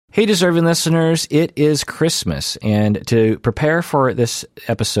Hey, deserving listeners, it is Christmas, and to prepare for this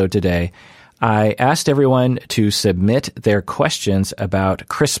episode today, I asked everyone to submit their questions about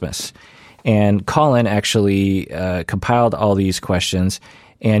Christmas. And Colin actually compiled all these questions,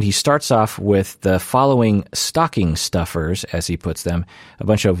 and he starts off with the following stocking stuffers, as he puts them, a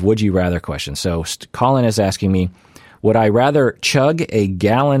bunch of would you rather questions. So Colin is asking me, would I rather chug a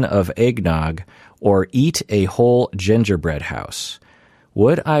gallon of eggnog or eat a whole gingerbread house?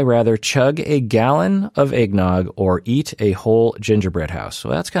 Would I rather chug a gallon of eggnog or eat a whole gingerbread house?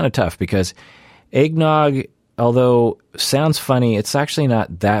 Well, that's kind of tough because eggnog, although sounds funny, it's actually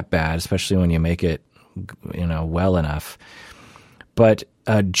not that bad, especially when you make it, well enough. But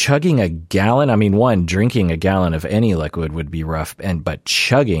chugging a gallon, drinking a gallon of any liquid would be rough, but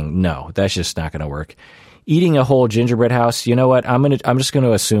chugging, no, that's just not going to work. Eating a whole gingerbread house, you know what? I'm just going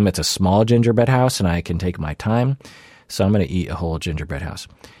to assume it's a small gingerbread house and I can take my time. So I'm going to eat a whole gingerbread house.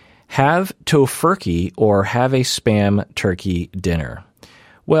 Have tofurkey or have a Spam turkey dinner?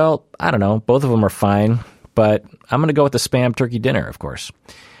 Well, I don't know. Both of them are fine, but I'm going to go with the Spam turkey dinner, of course.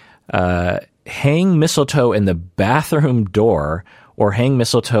 Hang mistletoe in the bathroom door or hang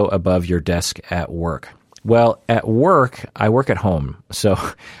mistletoe above your desk at work. Well, at work, I work at home, so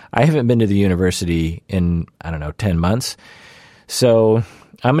I haven't been to the university in, 10 months. So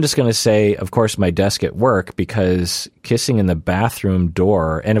I'm just going to say, of course, my desk at work, because kissing in the bathroom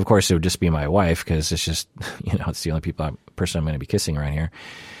door, and of course it would just be my wife, because it's just, it's the only person I'm going to be kissing around here.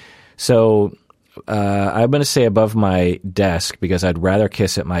 So I'm going to say above my desk, because I'd rather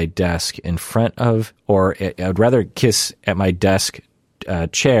kiss at my desk in front of, or I'd rather kiss at my desk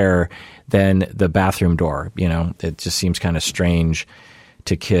chair than the bathroom door. It just seems kind of strange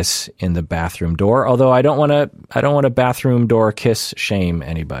to kiss in the bathroom door, although I don't want a bathroom door kiss shame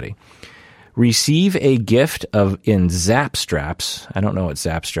anybody. Receive a gift in Zap Straps. I don't know what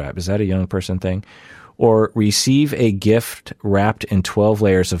Zap Strap is. That a young person thing? Or receive a gift wrapped in 12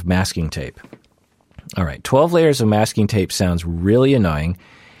 layers of masking tape. All right, 12 layers of masking tape sounds really annoying,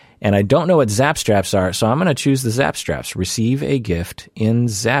 and I don't know what Zap Straps are, so I'm going to choose the Zap Straps. Receive a gift in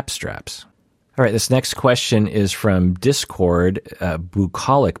Zap Straps. All right, this next question is from Discord.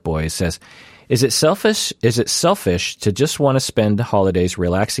 Bucolic Boy says, Is it selfish to just want to spend the holidays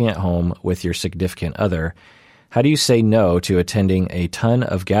relaxing at home with your significant other? How do you say no to attending a ton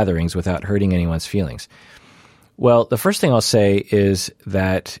of gatherings without hurting anyone's feelings? Well, the first thing I'll say is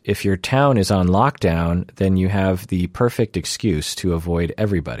that if your town is on lockdown, then you have the perfect excuse to avoid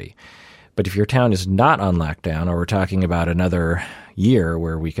everybody. But if your town is not on lockdown, or we're talking about another year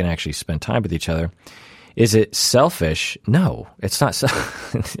where we can actually spend time with each other, is it selfish? No, it's not.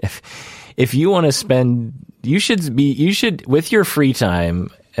 If you want to spend, you should, with your free time,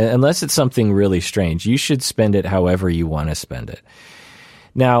 unless it's something really strange, you should spend it however you want to spend it.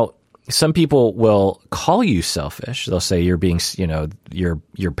 Now, some people will call you selfish. They'll say you're being,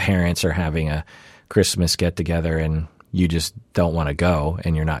 your parents are having a Christmas get together and you just don't want to go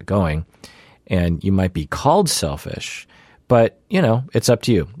and you're not going. And you might be called selfish, but, it's up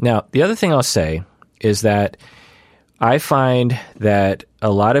to you. Now, the other thing I'll say is that I find that a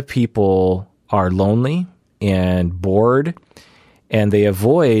lot of people are lonely and bored, and they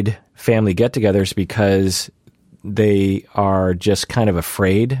avoid family get-togethers because they are just kind of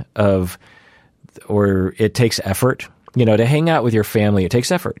afraid of, or it takes effort. To hang out with your family, it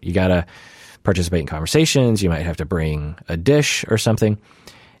takes effort. You got to participate in conversations. You might have to bring a dish or something.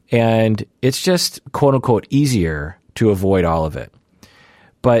 And it's just, quote unquote, easier to avoid all of it.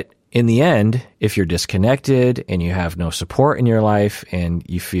 But in the end, if you're disconnected and you have no support in your life and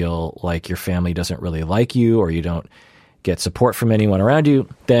you feel like your family doesn't really like you, or you don't get support from anyone around you,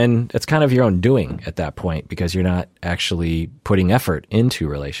 then it's kind of your own doing at that point, because you're not actually putting effort into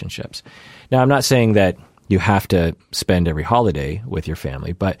relationships. Now, I'm not saying that you have to spend every holiday with your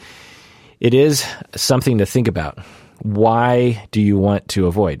family, but it is something to think about. Why do you want to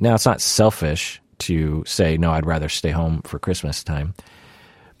avoid? Now, it's not selfish to say, no, I'd rather stay home for Christmas time.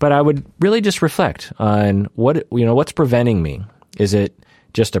 But I would really just reflect on what's preventing me. Is it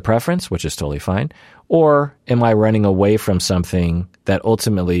just a preference, which is totally fine? Or am I running away from something that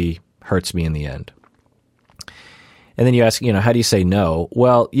ultimately hurts me in the end? And then you ask, how do you say no?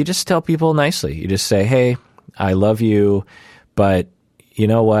 Well, you just tell people nicely. You just say, hey, I love you, but you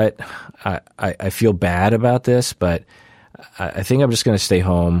know what? I feel bad about this, but I think I'm just going to stay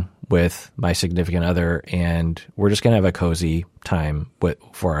home with my significant other, and we're just going to have a cozy time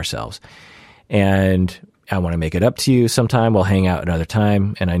for ourselves. And I want to make it up to you sometime. We'll hang out another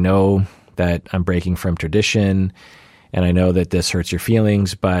time. And I know that I'm breaking from tradition, and I know that this hurts your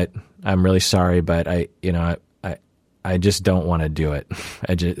feelings, but I'm really sorry. But I just don't want to do it.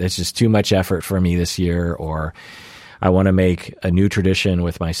 It's just too much effort for me this year, or I want to make a new tradition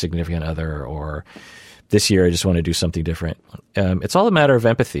with my significant other, or this year I just want to do something different. It's all a matter of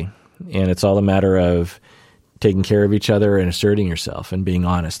empathy, and it's all a matter of taking care of each other and asserting yourself and being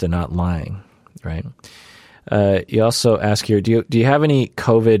honest and not lying, right? You also ask here, do you have any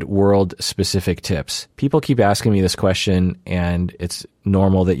COVID world specific tips? People keep asking me this question, and it's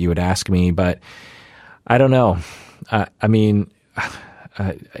normal that you would ask me, but I don't know.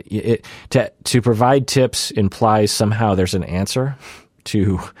 To provide tips implies somehow there's an answer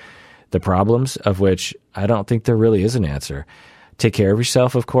to the problems, of which I don't think there really is an answer. Take care of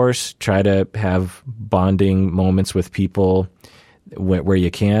yourself, of course. Try to have bonding moments with people where you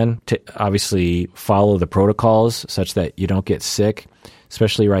can. Obviously, follow the protocols such that you don't get sick,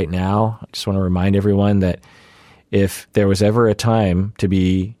 especially right now. I just want to remind everyone that if there was ever a time to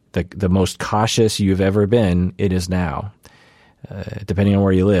be the most cautious you've ever been, it is now, depending on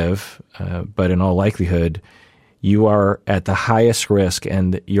where you live. But in all likelihood, you are at the highest risk,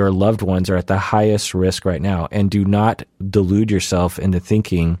 and your loved ones are at the highest risk right now. And do not delude yourself into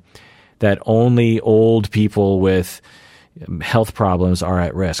thinking that only old people with health problems are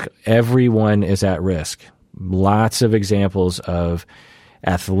at risk. Everyone is at risk. Lots of examples of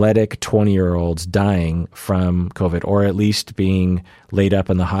athletic 20-year-olds dying from COVID, or at least being laid up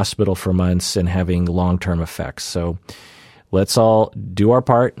in the hospital for months and having long-term effects. So let's all do our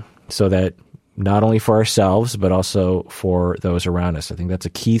part so that not only for ourselves, but also for those around us. I think that's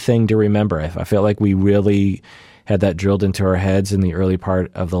a key thing to remember. I feel like we really had that drilled into our heads in the early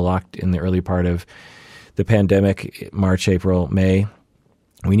part of the pandemic, March, April, May.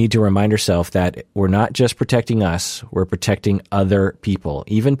 We need to remind ourselves that we're not just protecting us, we're protecting other people,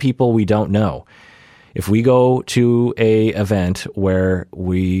 even people we don't know. If we go to a event where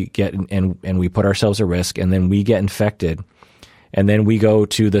we get and we put ourselves at risk, and then we get infected, and then we go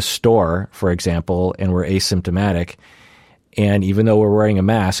to the store, for example, and we're asymptomatic, and even though we're wearing a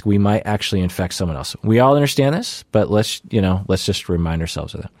mask, we might actually infect someone else. We all understand this, but let's just remind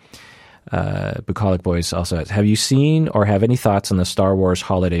ourselves of that. Bucolic Boys also asks, have you seen or have any thoughts on the Star Wars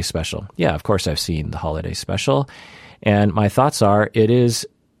holiday special? Yeah, of course I've seen the holiday special. And my thoughts are, it is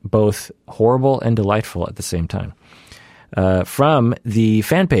both horrible and delightful at the same time. From the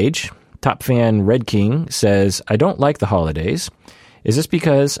fan page, Top Fan Red King says, I don't like the holidays. Is this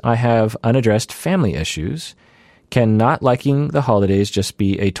because I have unaddressed family issues? Can not liking the holidays just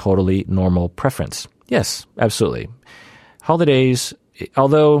be a totally normal preference? Yes, absolutely. Holidays,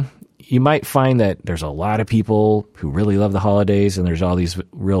 although you might find that there's a lot of people who really love the holidays, and there's all these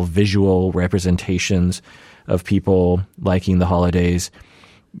real visual representations of people liking the holidays.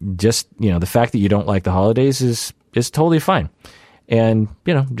 Just, the fact that you don't like the holidays is totally fine. And,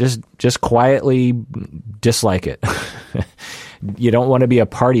 just quietly dislike it. You don't want to be a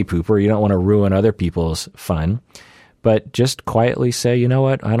party pooper. You don't want to ruin other people's fun. But just quietly say, you know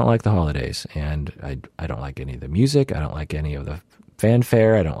what? I don't like the holidays. And I don't like any of the music. I don't like any of the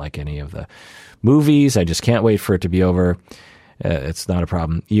fanfare. I don't like any of the movies. I just can't wait for it to be over. It's not a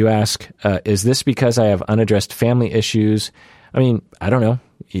problem. You ask, is this because I have unaddressed family issues? I mean, I don't know.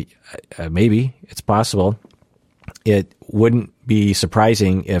 Maybe. It's possible. It wouldn't be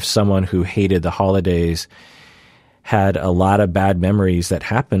surprising if someone who hated the holidays had a lot of bad memories that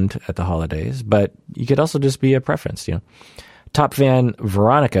happened at the holidays, but you could also just be a preference, Top Fan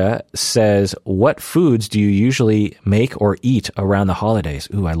Veronica says, what foods do you usually make or eat around the holidays?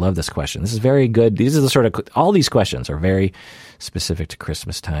 Ooh, I love this question. This is very good. These are the sort of, all these questions are very specific to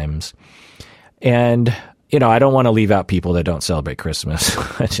Christmas times. And, I don't want to leave out people that don't celebrate Christmas.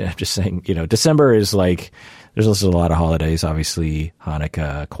 I'm just saying, December is like, there's also a lot of holidays, obviously,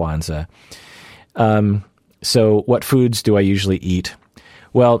 Hanukkah, Kwanzaa. So what foods do I usually eat?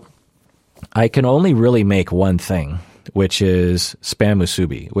 Well, I can only really make one thing, which is Spam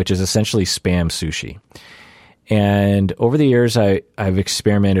Musubi, which is essentially Spam sushi. And over the years, I've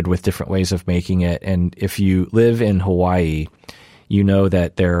experimented with different ways of making it. And if you live in Hawaii, you know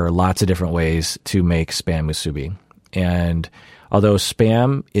that there are lots of different ways to make Spam Musubi. And although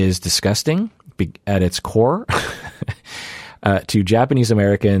Spam is disgusting at its core, to Japanese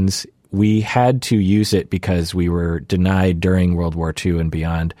Americans, we had to use it because we were denied during World War II and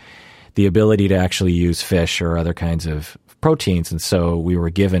beyond the ability to actually use fish or other kinds of proteins. And so we were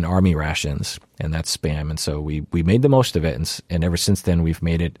given army rations, and that's Spam. And so we made the most of it. And ever since then, we've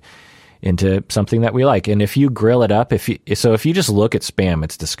made it into something that we like. And if you grill it up, if you just look at Spam,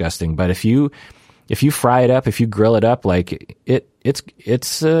 it's disgusting. But if you fry it up, if you grill it up, like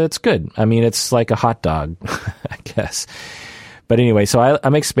it's good. I mean, it's like a hot dog, I guess. But anyway, so I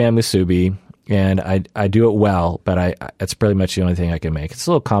make Spam Musubi. and I do it well, but it's pretty much the only thing I can make. It's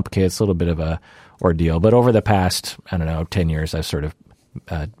a little complicated. It's a little bit of a ordeal, but over the past, 10 years, I've sort of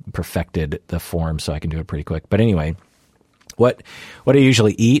perfected the form so I can do it pretty quick. But anyway, what I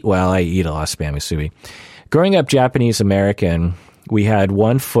usually eat? Well, I eat a lot of spam musubi. Growing up Japanese American, we had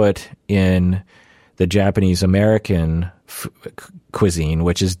one foot in the Japanese American cuisine,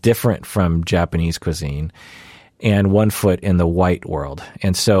 which is different from Japanese cuisine, and one foot in the white world.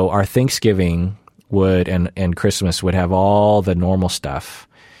 And so our Thanksgiving would and Christmas would have all the normal stuff,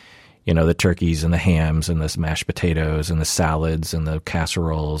 the turkeys and the hams and the mashed potatoes and the salads and the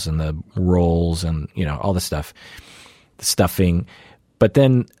casseroles and the rolls and, all the stuff, the stuffing. But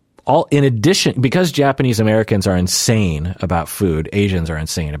then in addition, because Japanese Americans are insane about food, Asians are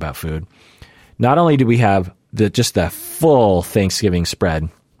insane about food, not only do we have just the full Thanksgiving spread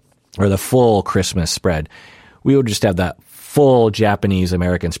or the full Christmas spread, we would just have that full Japanese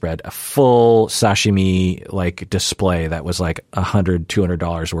American spread, a full sashimi display that was like $100,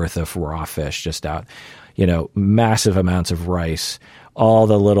 $200 worth of raw fish just out, massive amounts of rice, all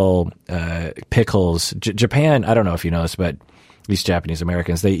the little pickles. Japan, I don't know if you know this, but these Japanese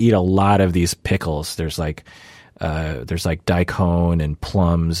Americans, they eat a lot of these pickles. There's daikon and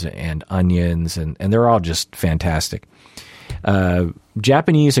plums and onions, and they're all just fantastic.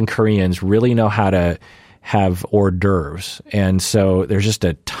 Japanese and Koreans really know how to have hors d'oeuvres, and so there's just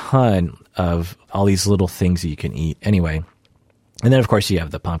a ton of all these little things that you can eat. Anyway, and then of course you have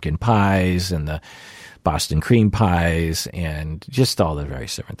the pumpkin pies and the Boston cream pies and just all the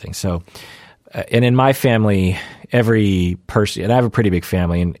various different things. So, and in my family, every person, and I have a pretty big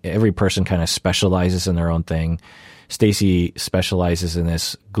family, and every person kind of specializes in their own thing. Stacy specializes in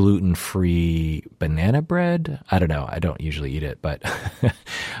this gluten-free banana bread. I don't know. I don't usually eat it, but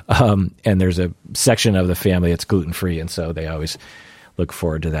and there's a section of the family that's gluten-free, and so they always look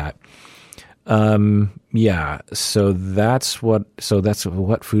forward to that. Yeah. So that's what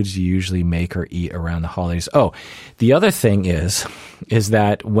foods you usually make or eat around the holidays. Oh, the other thing is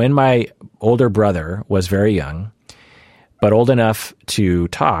that when my older brother was very young, but old enough to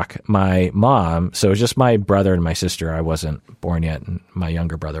talk, my mom, so it was just my brother and my sister. I wasn't born yet, and my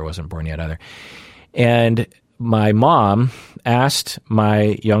younger brother wasn't born yet either. And my mom asked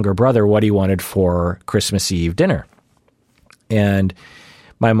my younger brother what he wanted for Christmas Eve dinner. And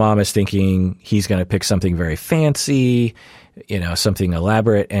my mom is thinking he's going to pick something very fancy, something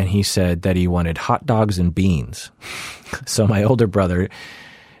elaborate. And he said that he wanted hot dogs and beans. So my older brother,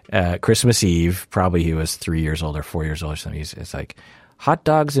 Christmas Eve, probably he was 3 years old or 4 years old or something. It's like hot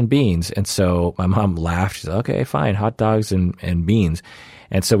dogs and beans. And so my mom laughed. She said, okay, fine, hot dogs and beans.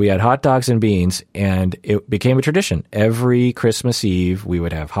 And so we had hot dogs and beans, and it became a tradition. Every Christmas Eve, we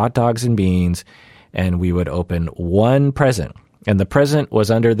would have hot dogs and beans, and we would open one present. And the present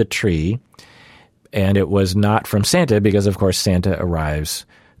was under the tree, and it was not from Santa because, of course, Santa arrives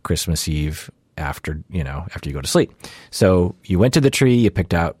Christmas Eve after you go to sleep. So you went to the tree, you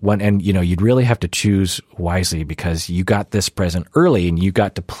picked out one, and, you'd really have to choose wisely because you got this present early and you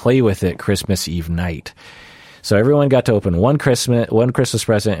got to play with it Christmas Eve night. So everyone got to open one Christmas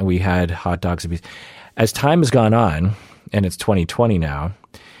present, and we had hot dogs and beans. As time has gone on, and it's 2020 now,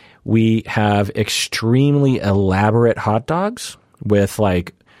 we have extremely elaborate hot dogs with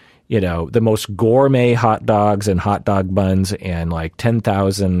the most gourmet hot dogs and hot dog buns and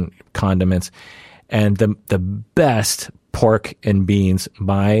 10,000 condiments and the best pork and beans.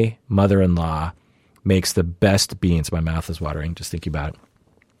 My mother-in-law makes the best beans. My mouth is watering just thinking about it.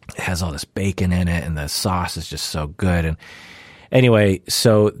 It has all this bacon in it, and the sauce is just so good. And anyway,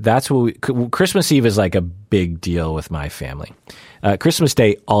 so that's what Christmas Eve is like a big deal with my family. Christmas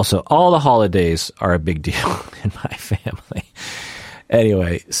Day also, all the holidays are a big deal in my family.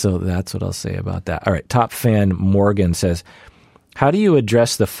 Anyway, so that's what I'll say about that. All right, Top Fan Morgan says, how do you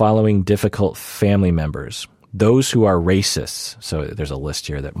address the following difficult family members? Those who are racists. So there's a list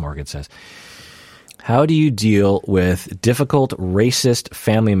here that Morgan says. How do you deal with difficult racist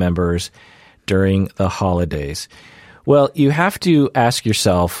family members during the holidays? Well, you have to ask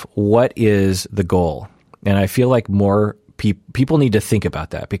yourself, what is the goal? And I feel like more people need to think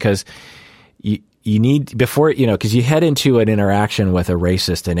about that because you need, before, because you head into an interaction with a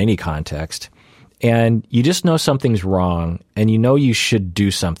racist in any context and you just know something's wrong and you should do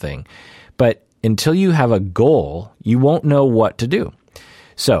something. But until you have a goal, you won't know what to do.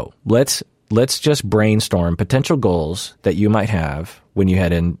 So let's just brainstorm potential goals that you might have when you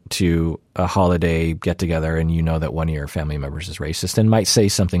head into a holiday get-together and you know that one of your family members is racist and might say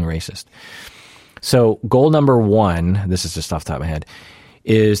something racist. So goal number one, this is just off the top of my head,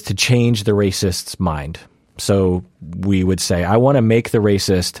 is to change the racist's mind. So we would say, I want to make the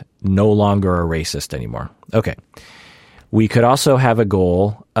racist no longer a racist anymore. Okay. We could also have a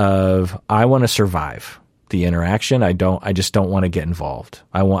goal of, I want to survive the interaction. I just don't want to get involved.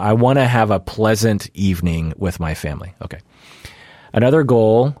 I want to have a pleasant evening with my family. Okay. Another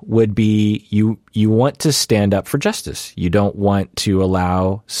goal would be you want to stand up for justice. You don't want to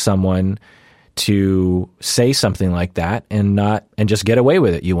allow someone to say something like that and just get away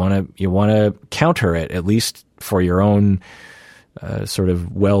with it. You want to counter it, at least for your own sort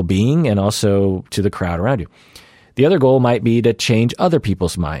of well-being and also to the crowd around you. The other goal might be to change other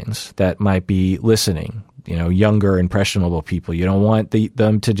people's minds that might be listening, younger, impressionable people. You don't want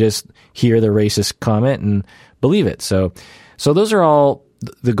them to just hear the racist comment and believe it. So those are all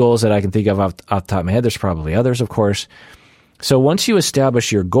the goals that I can think of off the top of my head. There's probably others, of course. So once you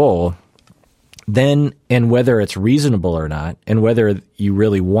establish your goal, then, and whether it's reasonable or not, and whether you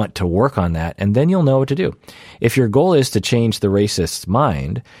really want to work on that, and then you'll know what to do. If your goal is to change the racist's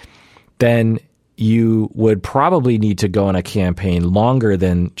mind, then you would probably need to go on a campaign longer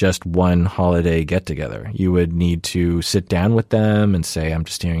than just one holiday get-together. You would need to sit down with them and say, I'm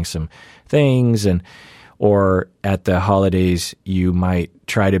just hearing some things, or at the holidays, you might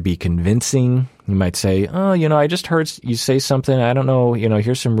try to be convincing. You might say, oh, I just heard you say something. I don't know,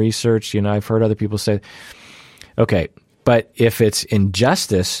 here's some research. I've heard other people say. Okay, but if it's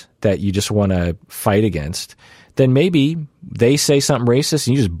injustice that you just want to fight against, then maybe they say something racist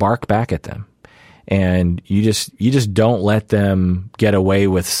and you just bark back at them. And you just don't let them get away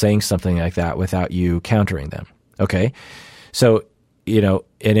with saying something like that without you countering them. Okay? So,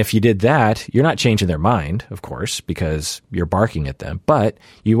 and if you did that, you're not changing their mind, of course, because you're barking at them, but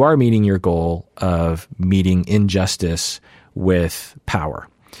you are meeting your goal of meeting injustice with power.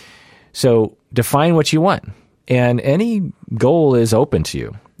 So define what you want, and any goal is open to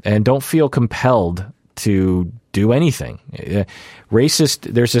you, and don't feel compelled to do anything.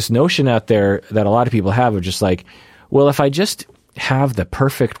 There's this notion out there that a lot of people have of just like, well, if I just have the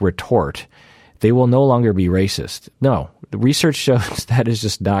perfect retort, they will no longer be racist. No, the research shows that is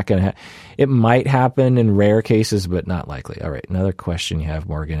just not going to happen. It might happen in rare cases, but not likely. All right, another question you have,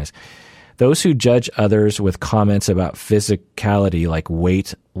 Morgan, is those who judge others with comments about physicality like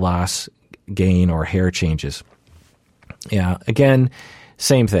weight loss, gain, or hair changes. Yeah, again,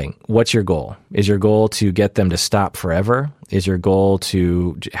 same thing. What's your goal? Is your goal to get them to stop forever? Is your goal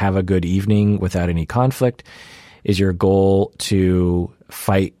to have a good evening without any conflict? Is your goal to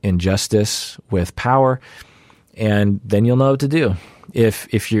fight injustice with power? And then you'll know what to do.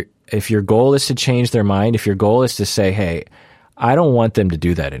 If your goal is to change their mind, if your goal is to say, hey, I don't want them to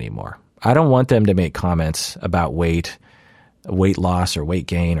do that anymore. I don't want them to make comments about weight loss or weight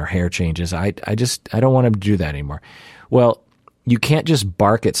gain or hair changes. I don't want them to do that anymore. Well, you can't just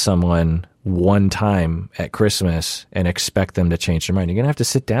bark at someone one time at Christmas and expect them to change their mind. You're going to have to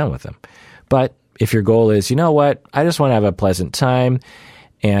sit down with them. But if your goal is, I just want to have a pleasant time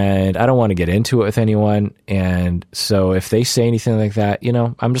and I don't want to get into it with anyone. And so if they say anything like that,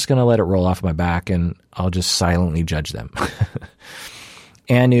 I'm just going to let it roll off my back and I'll just silently judge them.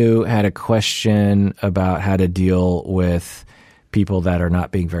 Anu had a question about how to deal with people that are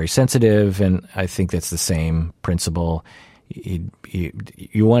not being very sensitive. And I think that's the same principle.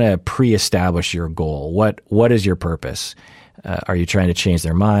 You want to pre-establish your goal. What is your purpose? Are you trying to change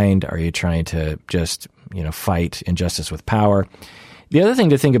their mind? Are you trying to just, fight injustice with power? The other thing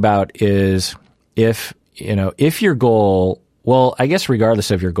to think about is if your goal, well, I guess regardless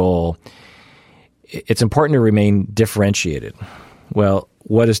of your goal, it's important to remain differentiated. Well,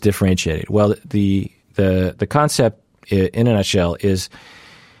 what is differentiated? Well, the concept in a nutshell is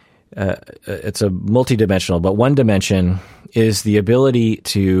it's a multidimensional, but one dimension is the ability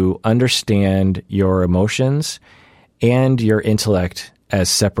to understand your emotions and your intellect as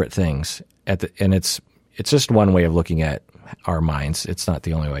separate things. And it's just one way of looking at our minds. It's not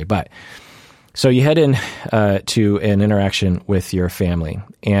the only way. But so you head in to an interaction with your family,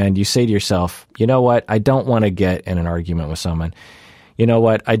 and you say to yourself, you know what? I don't want to get in an argument with someone. You know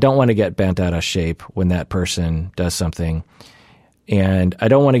what? I don't want to get bent out of shape when that person does something. And I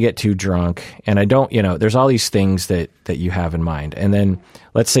don't want to get too drunk. And I don't, there's all these things that you have in mind. And then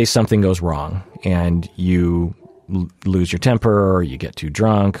let's say something goes wrong and you lose your temper, or you get too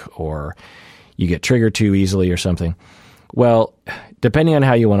drunk, or you get triggered too easily or something. Well, depending on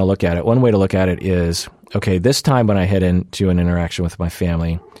how you want to look at it, one way to look at it is, okay, this time when I head into an interaction with my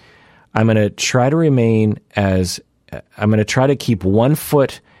family, I'm going to try to keep one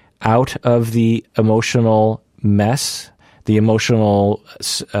foot out of the emotional mess, the emotional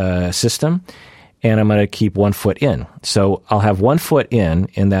system, and I'm going to keep one foot in. So I'll have one foot in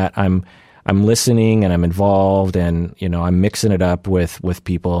that I'm I'm listening and I'm involved and, I'm mixing it up with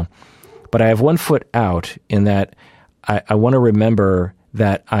people. But I have one foot out in that I want to remember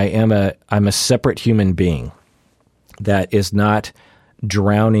that I'm a separate human being that is not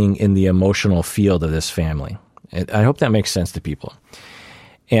drowning in the emotional field of this family. I hope that makes sense to people.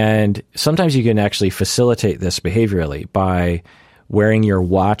 And sometimes you can actually facilitate this behaviorally by wearing your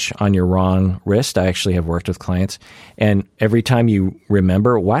watch on your wrong wrist. I actually have worked with clients. And every time you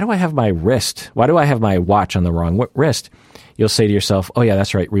remember, why do I have my watch on the wrong wrist? You'll say to yourself, oh yeah,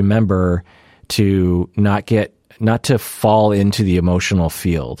 that's right. Remember to not to fall into the emotional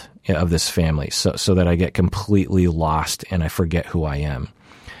field of this family so that I get completely lost and I forget who I am.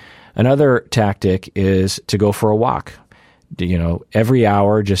 Another tactic is to go for a walk. Every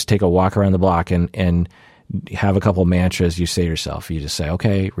hour, just take a walk around the block and have a couple mantras you say to yourself. You just say,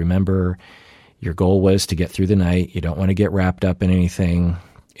 okay, remember your goal was to get through the night. You don't want to get wrapped up in anything.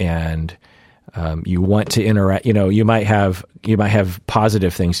 And you want to interact, you might have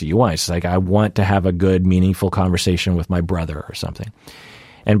positive things that you want. It's like, I want to have a good, meaningful conversation with my brother or something.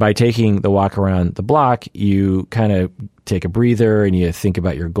 And by taking the walk around the block, you kind of take a breather and you think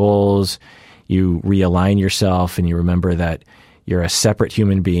about your goals. You realign yourself and you remember that you're a separate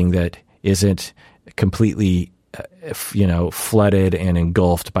human being that isn't completely, flooded and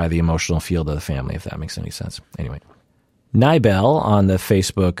engulfed by the emotional field of the family, if that makes any sense. Anyway. Nibel on the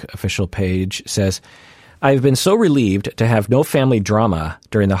Facebook official page says, I've been so relieved to have no family drama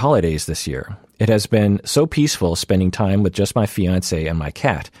during the holidays this year. It has been so peaceful spending time with just my fiance and my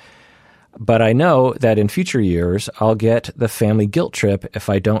cat. But I know that in future years, I'll get the family guilt trip if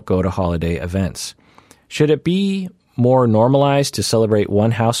I don't go to holiday events. Should it be more normalized to celebrate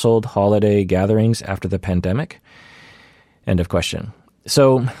one household holiday gatherings after the pandemic? End of question.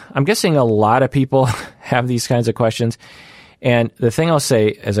 So I'm guessing a lot of people have these kinds of questions. And the thing I'll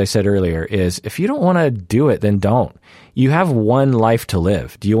say, as I said earlier, is if you don't want to do it, then don't. You have one life to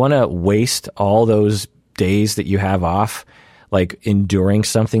live. Do you want to waste all those days that you have off, like enduring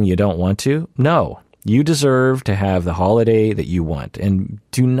something you don't want to? No. You deserve to have the holiday that you want. And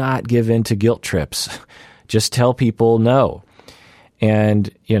do not give in to guilt trips. Just tell people no. And,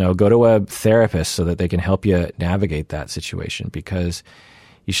 go to a therapist so that they can help you navigate that situation, because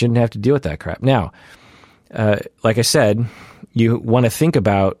you shouldn't have to deal with that crap. Now, like I said, you want to think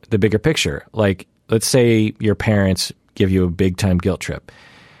about the bigger picture. Like, let's say your parents give you a big time guilt trip.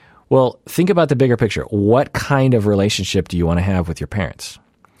 Well, think about the bigger picture. What kind of relationship do you want to have with your parents?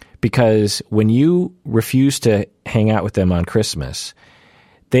 Because when you refuse to hang out with them on Christmas,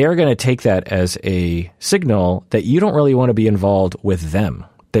 they are going to take that as a signal that you don't really want to be involved with them,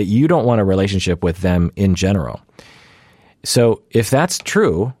 that you don't want a relationship with them in general. So if that's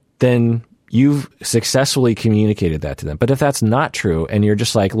true, then you've successfully communicated that to them. But if that's not true, and you're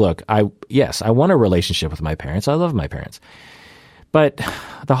just like, look, I want a relationship with my parents. I love my parents. But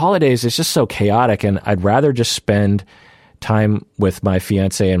the holidays is just so chaotic, and I'd rather just spend time with my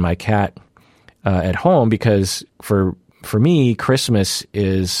fiance and my cat at home, because for me, Christmas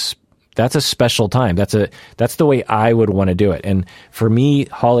that's a special time. That's the way I would want to do it. And for me,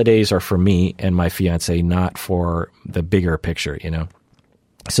 holidays are for me and my fiance, not for the bigger picture,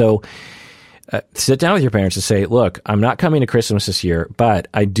 So sit down with your parents and say, look, I'm not coming to Christmas this year, but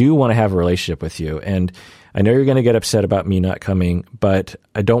I do want to have a relationship with you. And I know you're going to get upset about me not coming, but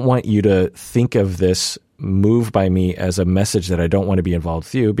I don't want you to think of this move by me as a message that I don't want to be involved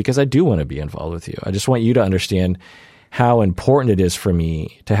with you, because I do want to be involved with you. I just want you to understand how important it is for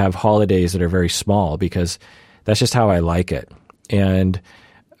me to have holidays that are very small, because that's just how I like it. And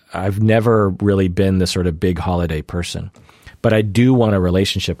I've never really been the sort of big holiday person, but I do want a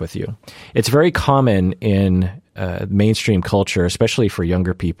relationship with you. It's very common in mainstream culture, especially for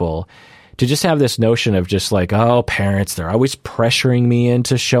younger people, to just have this notion of just like, oh, parents, they're always pressuring me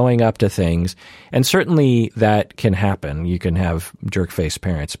into showing up to things. And certainly that can happen. You can have jerk-faced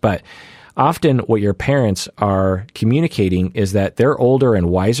parents, but often what your parents are communicating is that they're older and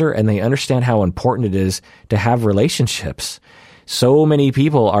wiser, and they understand how important it is to have relationships. So many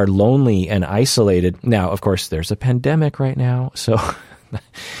people are lonely and isolated. Now, of course, there's a pandemic right now, so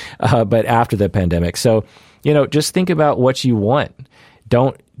but after the pandemic. So, just think about what you want.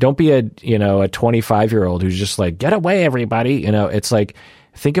 Don't be a 25-year-old who's just like, get away, everybody. It's like,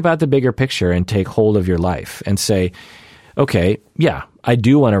 think about the bigger picture and take hold of your life and say, okay, yeah, I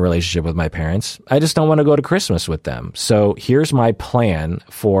do want a relationship with my parents. I just don't want to go to Christmas with them. So here's my plan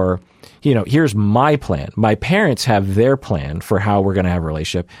here's my plan. My parents have their plan for how we're going to have a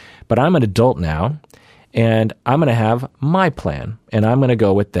relationship, but I'm an adult now, and I'm going to have my plan, and I'm going to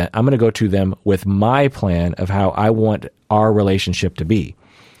go with that. I'm going to go to them with my plan of how I want our relationship to be.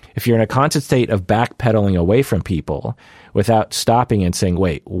 if you're in a constant state of backpedaling away from people without stopping and saying,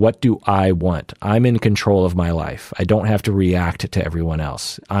 wait, what do I want? I'm in control of my life. I don't have to react to everyone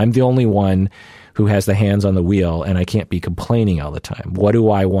else. I'm the only one who has the hands on the wheel, and I can't be complaining all the time. What do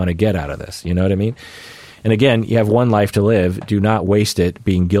I want to get out of this? You know what I mean? And again, you have one life to live. Do not waste it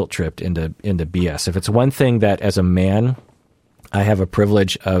being guilt-tripped into BS. If it's one thing that as a man I have a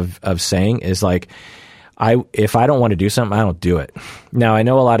privilege of saying is like, if I don't want to do something, I don't do it. Now, I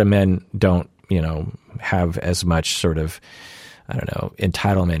know a lot of men don't, have as much sort of, I don't know,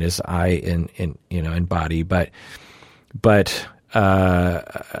 entitlement as I embody, but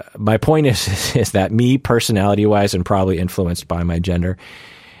my point is that me, personality-wise, and probably influenced by my gender,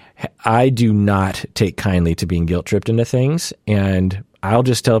 I do not take kindly to being guilt-tripped into things, and I'll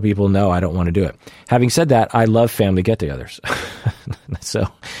just tell people, no, I don't want to do it. Having said that, I love family get-togethers. So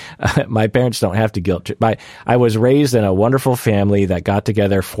my parents don't have to guilt trip. I was raised in a wonderful family that got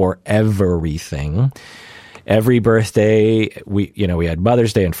together for everything. Every birthday, we had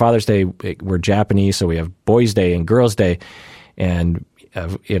Mother's Day and Father's Day. We're Japanese, so we have Boys' Day and Girls' Day. And,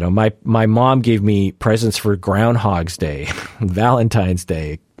 my mom gave me presents for Groundhog's Day, Valentine's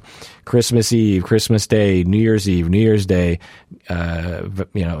Day, Christmas Eve, Christmas Day, New Year's Eve, New Year's Day,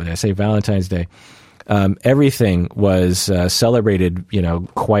 I say Valentine's Day. Everything was celebrated,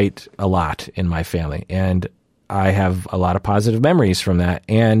 quite a lot in my family. And I have a lot of positive memories from that.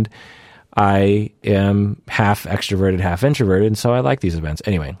 And I am half extroverted, half introverted, and so I like these events.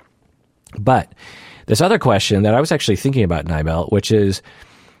 Anyway, but this other question that I was actually thinking about, Nibel, which is,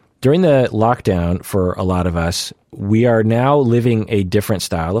 during the lockdown for a lot of us, we are now living a different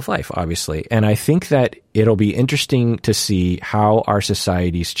style of life, obviously. And I think that it'll be interesting to see how our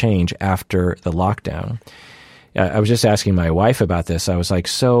societies change after the lockdown. I was just asking my wife about this. I was like,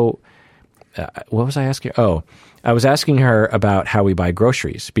 what was I asking? Oh, I was asking her about how we buy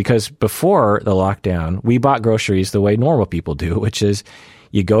groceries, because before the lockdown, we bought groceries the way normal people do, which is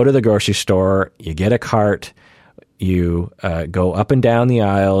you go to the grocery store, you get a cart, you go up and down the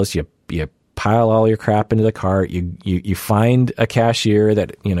aisles, you pile all your crap into the cart, you find a cashier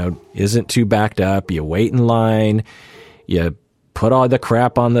that, isn't too backed up, you wait in line, you put all the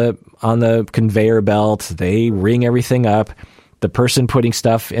crap on the conveyor belt, they ring everything up. The person putting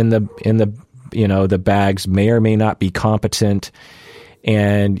stuff in the bags may or may not be competent,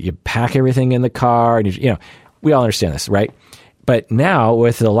 and you pack everything in the car, and we all understand this, right? But now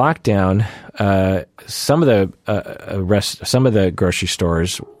with the lockdown, some of the grocery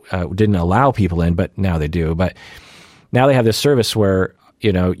stores didn't allow people in, but now they do. But now they have this service where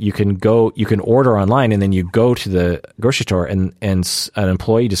you can order online, and then you go to the grocery store, and an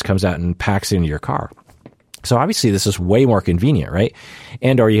employee just comes out and packs it into your car. So obviously this is way more convenient, right?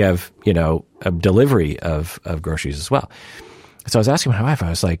 Or you have a delivery of groceries as well. So I was asking my wife,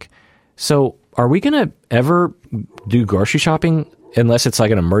 I was like, so are we going to ever do grocery shopping unless it's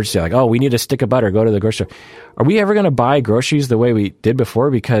like an emergency, like, oh, we need a stick of butter, go to the grocery store? Are we ever going to buy groceries the way we did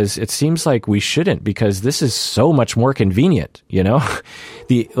before? Because it seems like we shouldn't, because this is so much more convenient,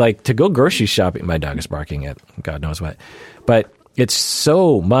 to go grocery shopping. My dog is barking at God knows what, but it's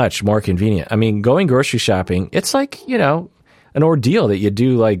so much more convenient. I mean, going grocery shopping, it's like, an ordeal that you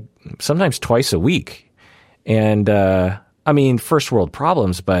do like sometimes twice a week. And, first world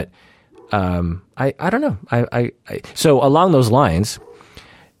problems, but I don't know. So along those lines,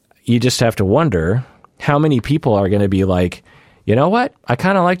 you just have to wonder how many people are going to be like, you know what? I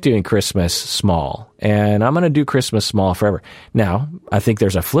kind of like doing Christmas small, and I'm going to do Christmas small forever. Now, I think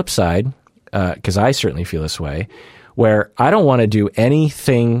there's a flip side, because I certainly feel this way, where I don't want to do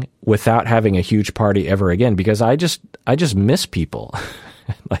anything without having a huge party ever again, because I just miss people.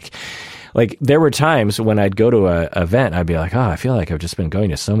 Like there were times when I'd go to an event, I'd be like, oh, I feel like I've just been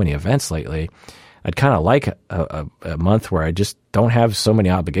going to so many events lately. I'd kind of like a month where I just don't have so many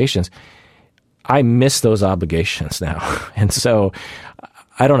obligations. I miss those obligations now. And so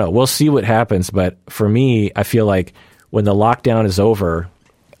I don't know. We'll see what happens. But for me, I feel like when the lockdown is over,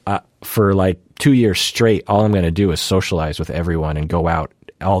 for like 2 years straight, all I'm going to do is socialize with everyone and go out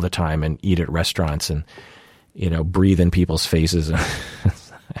all the time and eat at restaurants and, breathe in people's faces.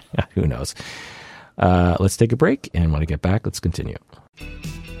 Who knows? Let's take a break, and when I get back, let's continue.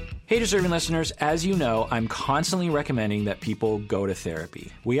 Hey, Deserving listeners, as you know, I'm constantly recommending that people go to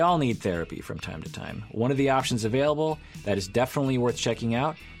therapy. We all need therapy from time to time. One of the options available that is definitely worth checking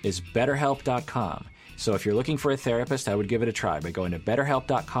out is BetterHelp.com. So if you're looking for a therapist, I would give it a try by going to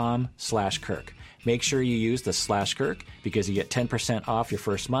BetterHelp.com/Kirk. Make sure you use the /Kirk because you get 10% off your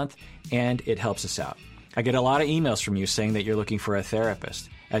first month, and it helps us out. I get a lot of emails from you saying that you're looking for a therapist.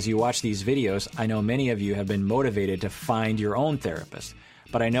 As you watch these videos, I know many of you have been motivated to find your own therapist.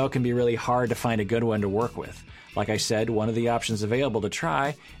 but I know it can be really hard to find a good one to work with. Like I said, one of the options available to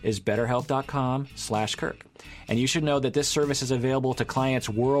try is BetterHelp.com/Kirk. And you should know that this service is available to clients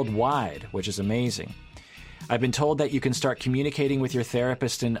worldwide, which is amazing. I've been told that you can start communicating with your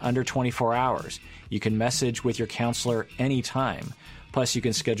therapist in under 24 hours. You can message with your counselor anytime. Plus, you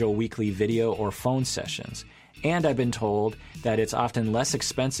can schedule weekly video or phone sessions. And I've been told that it's often less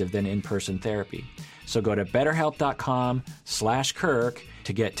expensive than in-person therapy. So go to BetterHelp.com/Kirk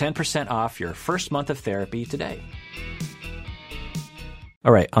to get 10% off your first month of therapy today.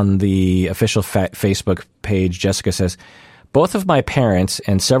 All right, on the official Facebook page, Jessica says, both of my parents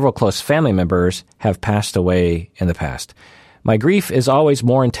and several close family members have passed away in the past. My grief is always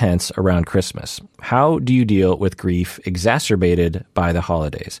more intense around Christmas. How do you deal with grief exacerbated by the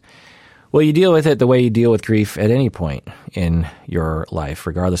holidays? Well, you deal with it the way you deal with grief at any point in your life,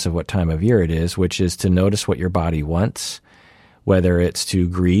 regardless of what time of year it is, which is to notice what your body wants, whether it's to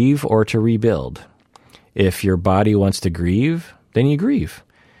grieve or to rebuild. If your body wants to grieve, then you grieve.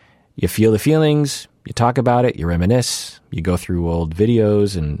 You feel the feelings, you talk about it, you reminisce, you go through old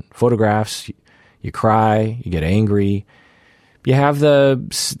videos and photographs, you cry, you get angry. You have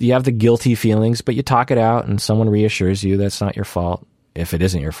the guilty feelings, but you talk it out and someone reassures you that's not your fault. If it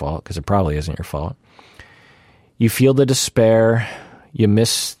isn't your fault, because it probably isn't your fault. You feel the despair. You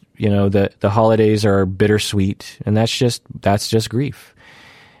miss, the holidays are bittersweet, and that's just grief.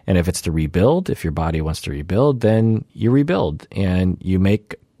 And if it's to rebuild, if your body wants to rebuild, then you rebuild and you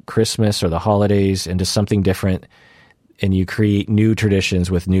make Christmas or the holidays into something different, and you create new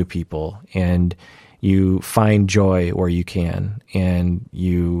traditions with new people, and you find joy where you can, and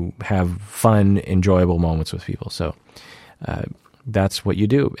you have fun, enjoyable moments with people. So, that's what you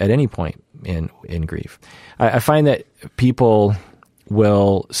do at any point in grief. I find that people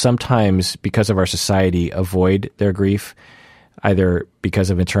will sometimes, because of our society, avoid their grief, either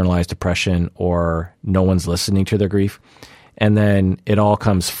because of internalized depression or no one's listening to their grief. And then it all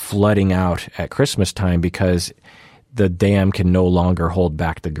comes flooding out at Christmas time because the dam can no longer hold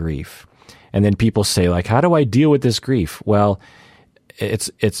back the grief. And then people say, like, how do I deal with this grief? Well,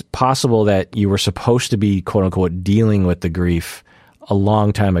 it's possible that you were supposed to be, quote unquote, dealing with the grief a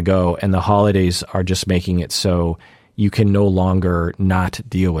long time ago, and the holidays are just making it so you can no longer not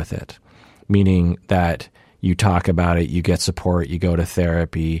deal with it, meaning that you talk about it, you get support, you go to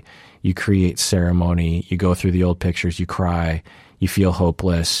therapy, you create ceremony, you go through the old pictures, you cry, you feel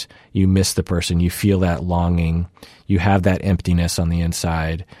hopeless, you miss the person, you feel that longing, you have that emptiness on the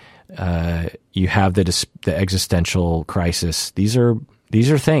inside, you have the existential crisis. These are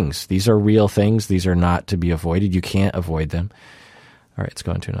things. These are real things. These are not to be avoided. You can't avoid them. All right, let's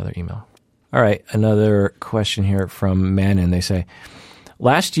go into another email. All right, another question here from Manon. They say,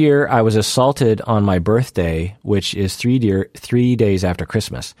 last year I was assaulted on my birthday, which is 3 days after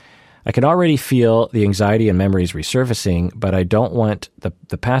Christmas. I can already feel the anxiety and memories resurfacing, but I don't want the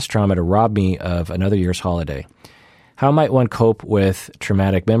past trauma to rob me of another year's holiday. How might one cope with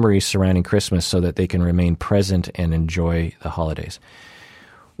traumatic memories surrounding Christmas so that they can remain present and enjoy the holidays?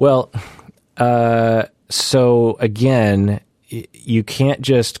 Well, so again, you can't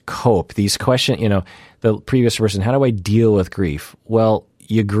just cope. These questions, the previous person, how do I deal with grief? Well,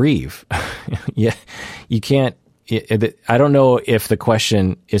 you grieve. Yeah, you can't. I don't know if the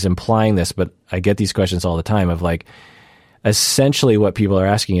question is implying this, but I get these questions all the time of like, essentially what people are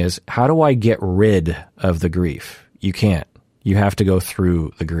asking is, how do I get rid of the grief? You can't. You have to go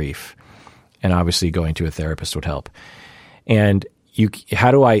through the grief. And obviously going to a therapist would help. And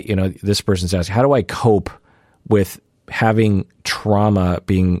how do I, this person's asking, how do I cope with having trauma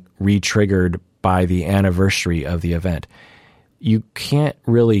being re-triggered by the anniversary of the event? You can't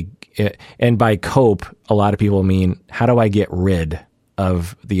really, and by cope, a lot of people mean, how do I get rid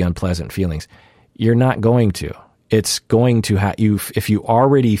of the unpleasant feelings? You're not going to. It's going to if you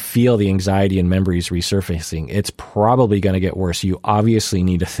already feel the anxiety and memories resurfacing, it's probably going to get worse. You obviously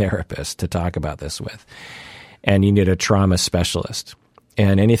need a therapist to talk about this with, and you need a trauma specialist.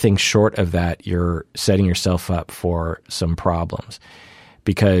 And anything short of that, you're setting yourself up for some problems,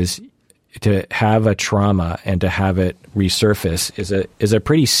 because to have a trauma and to have it resurface is a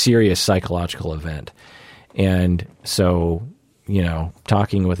pretty serious psychological event. And so,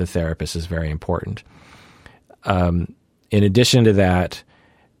 talking with a therapist is very important. In addition to that,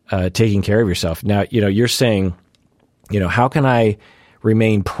 taking care of yourself. Now, you're saying, how can I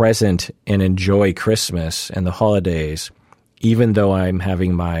remain present and enjoy Christmas and the holidays even though I'm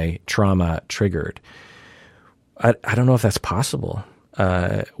having my trauma triggered? I don't know if that's possible.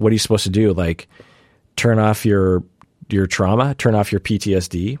 What are you supposed to do? Like, turn off your trauma, turn off your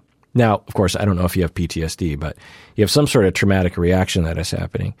PTSD, Now, of course, I don't know if you have PTSD, but you have some sort of traumatic reaction that is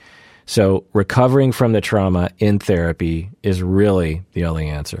happening. So recovering from the trauma in therapy is really the only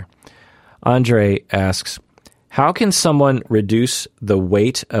answer. Andre asks, how can someone reduce the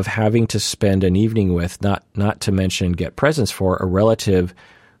weight of having to spend an evening with, not to mention get presents for, a relative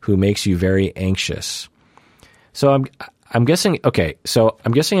who makes you very anxious? So I'm guessing, okay, so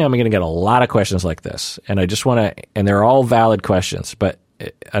I'm guessing I'm going to get a lot of questions like this, and I just want to, and they're all valid questions, but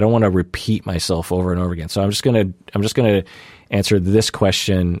I don't want to repeat myself over and over again. So I'm just going to answer this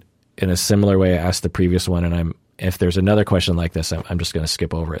question in a similar way I asked the previous one, and if there's another question like this, I'm just going to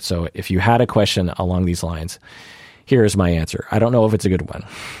skip over it. So if you had a question along these lines, here's my answer. I don't know if it's a good one,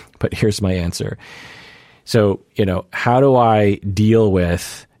 but here's my answer. So, how do I deal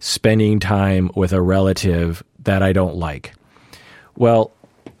with spending time with a relative that I don't like? Well,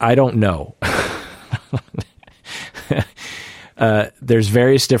 I don't know. There's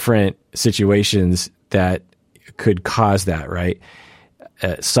various different situations that could cause that, right?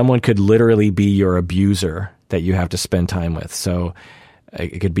 Someone could literally be your abuser that you have to spend time with. So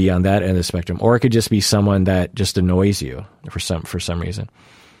it could be on that end of the spectrum, or it could just be someone that just annoys you for some reason.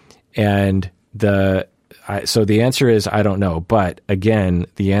 And so the answer is, I don't know. But again,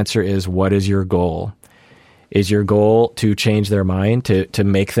 the answer is, what is your goal? Is your goal to change their mind, to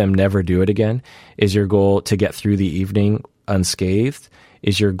make them never do it again? Is your goal to get through the evening unscathed?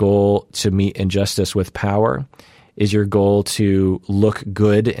 Is your goal to meet injustice with power? Is your goal to look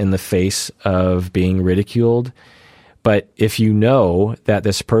good in the face of being ridiculed? But if you know that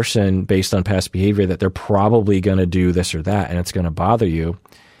this person, based on past behavior, that they're probably going to do this or that, and it's going to bother you,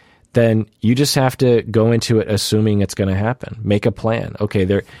 then you just have to go into it assuming it's going to happen. Make a plan. Okay,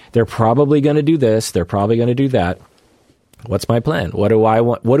 they're probably going to do this. They're probably going to do that. What's my plan? What do I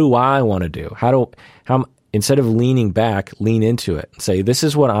want to do? How instead of leaning back, lean into it and say, this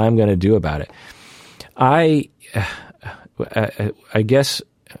is what I'm going to do about it. I guess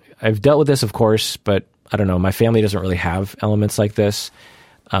I've dealt with this, of course, but I don't know. My family doesn't really have elements like this,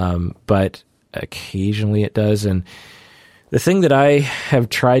 but occasionally it does. And the thing that I have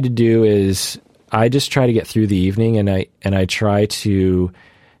tried to do is I just try to get through the evening, and I try to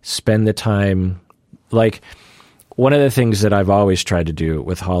spend the time. Like, one of the things that I've always tried to do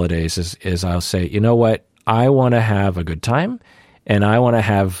with holidays is I'll say, you know what, I want to have a good time, and I want to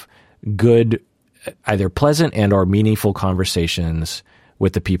have good, either pleasant and or meaningful conversations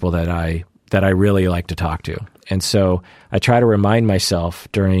with the people that I really like to talk to. And so I try to remind myself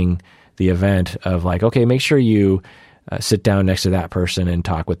during the event of like, okay, make sure you sit down next to that person and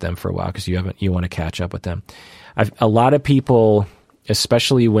talk with them for a while, because you want to catch up with them. A lot of people,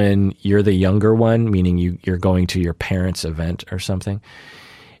 especially when you're the younger one, meaning you're going to your parents' event or something,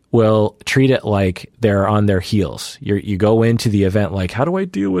 will treat it like they're on their heels. You go into the event like, how do I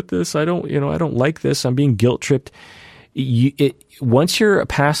deal with this? I don't like this. I'm being guilt tripped. Once you're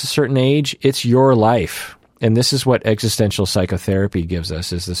past a certain age, it's your life. And this is what existential psychotherapy gives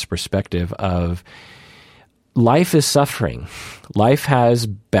us, is this perspective of life is suffering. Life has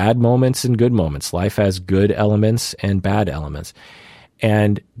bad moments and good moments. Life has good elements and bad elements.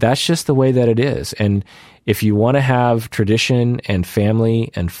 And that's just the way that it is. And if you want to have tradition and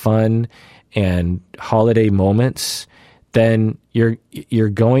family and fun and holiday moments, then you're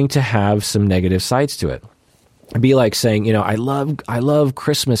going to have some negative sides to it. It'd be like saying, I love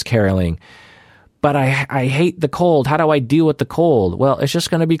Christmas caroling, but I hate the cold. How do I deal with the cold? Well, it's just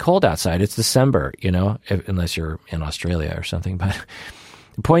going to be cold outside. It's December, unless you're in Australia or something. But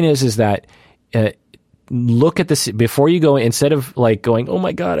the point is that look at this before you go. Instead of like going, oh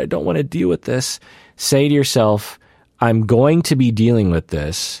my God, I don't want to deal with this, say to yourself, I'm going to be dealing with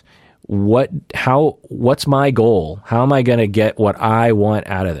this. What's my goal? How am I going to get what I want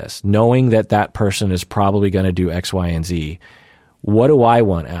out of this? Knowing that person is probably going to do X, Y, and Z. What do I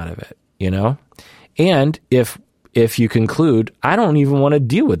want out of it? And if you conclude, I don't even want to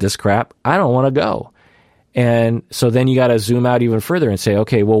deal with this crap, I don't want to go. And so then you got to zoom out even further and say,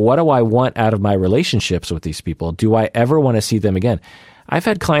 okay, well, what do I want out of my relationships with these people? Do I ever want to see them again? I've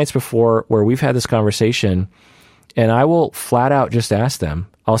had clients before where we've had this conversation, and I will flat out just ask them,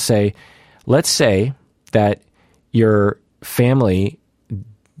 I'll say, let's say that your family,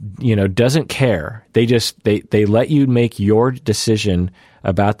 doesn't care. They let you make your decision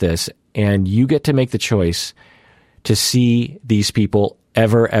about this, and you get to make the choice to see these people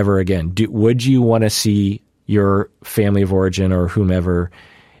ever again. Would you want to see your family of origin or whomever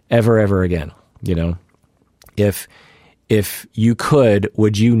ever again? If you could,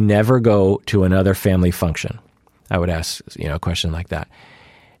 would you never go to another family function? I would ask, a question like that.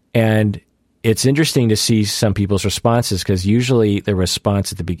 And it's interesting to see some people's responses, because usually the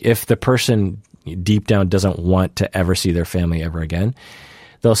response at the beginning, if the person deep down doesn't want to ever see their family ever again,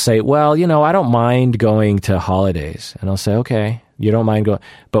 they'll say, well, I don't mind going to holidays. And I'll say, okay, you don't mind going,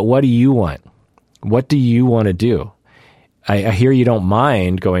 but what do you want? What do you want to do? I hear you don't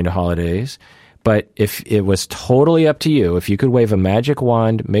mind going to holidays, but if it was totally up to you, if you could wave a magic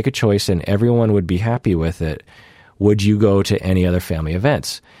wand, make a choice, and everyone would be happy with it, would you go to any other family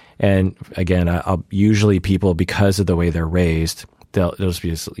events? And again, I'll usually people, because of the way they're raised, they'll just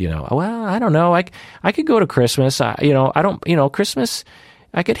be, well, I don't know. I could go to Christmas. Christmas,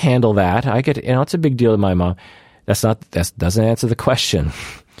 I could handle that. I could, it's a big deal to my mom. That doesn't answer the question.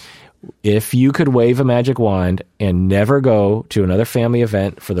 If you could wave a magic wand and never go to another family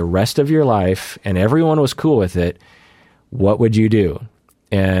event for the rest of your life and everyone was cool with it, what would you do?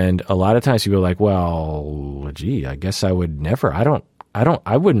 And a lot of times people are like, well, gee, I guess I would never.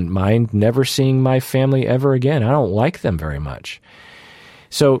 I wouldn't mind never seeing my family ever again. I don't like them very much.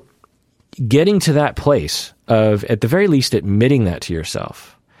 So getting to that place of, at the very least, admitting that to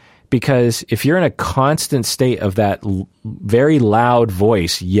yourself. Because if you're in a constant state of that very loud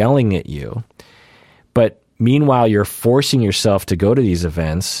voice yelling at you, but meanwhile you're forcing yourself to go to these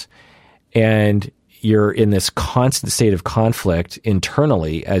events, and you're in this constant state of conflict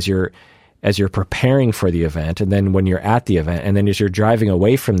internally as you're preparing for the event, and then when you're at the event, and then as you're driving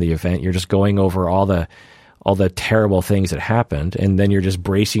away from the event, you're just going over all the terrible things that happened, and then you're just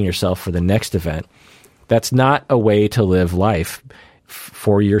bracing yourself for the next event. That's not a way to live life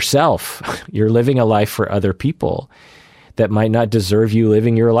for yourself. You're living a life for other people that might not deserve you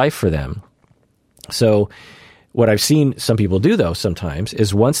living your life for them. So what I've seen some people do, though, sometimes,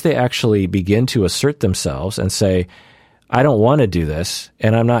 is once they actually begin to assert themselves and say, I don't want to do this,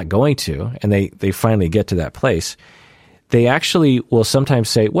 and I'm not going to, and they finally get to that place, they actually will sometimes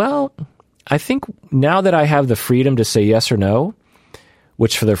say, well, I think now that I have the freedom to say yes or no,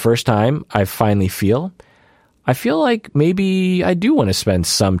 which for the first time I finally feel, I feel like maybe I do want to spend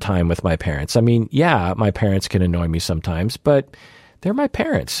some time with my parents. I mean, yeah, my parents can annoy me sometimes, but they're my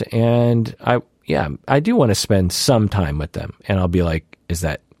parents, and I do want to spend some time with them. And I'll be like, is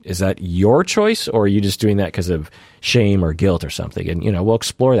that your choice, or are you just doing that because of shame or guilt or something? And, we'll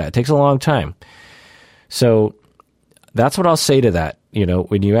explore that. It takes a long time. So that's what I'll say to that.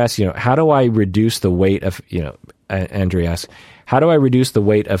 When you ask, how do I reduce the weight of, Andrea asks, how do I reduce the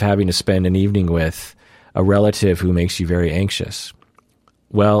weight of having to spend an evening with a relative who makes you very anxious?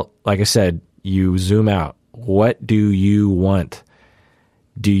 Well, like I said, you zoom out. What do you want?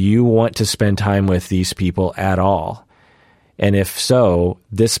 Do you want to spend time with these people at all? And if so,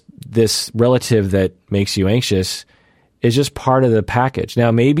 this relative that makes you anxious is just part of the package.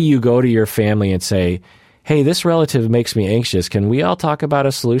 Now, maybe you go to your family and say, hey, this relative makes me anxious. Can we all talk about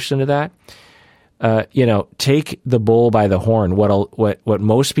a solution to that? Take the bull by the horn. What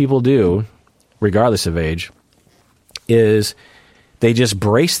most people do, regardless of age, is they just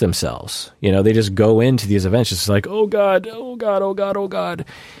brace themselves. They just go into these events just like, oh God, oh God, oh God, oh God,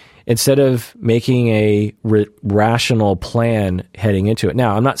 instead of making a rational plan heading into it.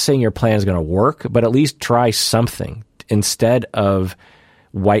 Now, I'm not saying your plan is going to work, but at least try something instead of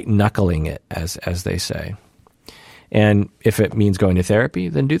white-knuckling it, as they say. And if it means going to therapy,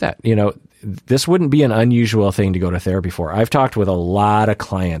 then do that. This wouldn't be an unusual thing to go to therapy for. I've talked with a lot of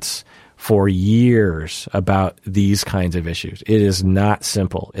clients for years about these kinds of issues. It is not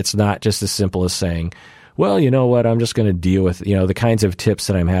simple. It's not just as simple as saying, well, you know what, I'm just going to deal with, the kinds of tips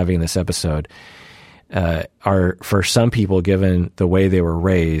that I'm having in this episode are, for some people, given the way they were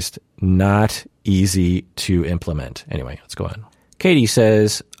raised, not easy to implement. Anyway, let's go on. Katie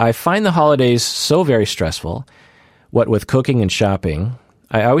says, I find the holidays so very stressful. What with cooking and shopping,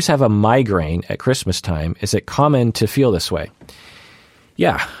 I always have a migraine at Christmas time. Is it common to feel this way?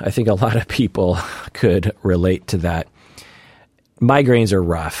 Yeah, I think a lot of people could relate to that. Migraines are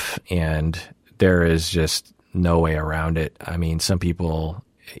rough, and there is just no way around it. I mean, some people,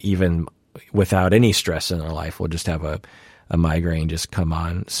 even without any stress in their life, will just have a migraine just come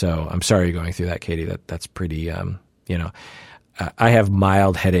on. So I'm sorry you're going through that, Katie. That's pretty, I have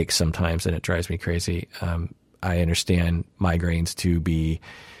mild headaches sometimes, and it drives me crazy. I understand migraines to be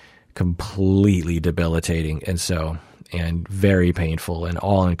completely debilitating and very painful and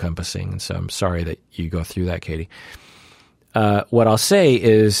all-encompassing. And so I'm sorry that you go through that, Katie. What I'll say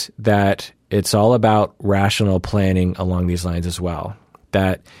is that it's all about rational planning along these lines as well.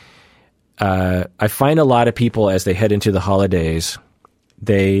 That I find a lot of people, as they head into the holidays,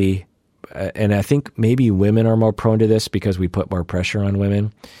 and I think maybe women are more prone to this because we put more pressure on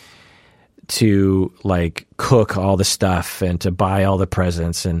women to cook all the stuff and to buy all the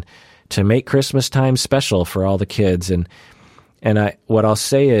presents and to make Christmas time special for all the kids. And what I'll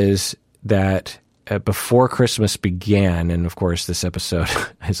say is that before Christmas began, and of course this episode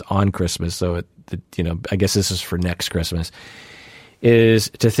is on Christmas, so I guess this is for next Christmas, is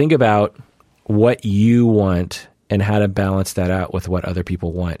to think about what you want and how to balance that out with what other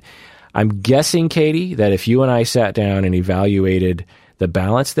people want. I'm guessing, Katie, that if you and I sat down and evaluated the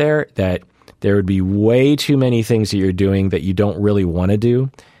balance there, that there would be way too many things that you're doing that you don't really want to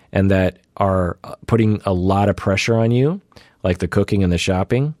do and that are putting a lot of pressure on you, like the cooking and the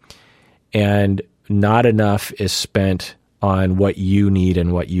shopping, and not enough is spent on what you need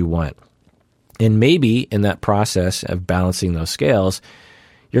and what you want. And maybe in that process of balancing those scales,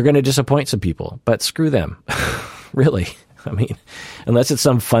 you're going to disappoint some people, but screw them. Really. I mean, unless it's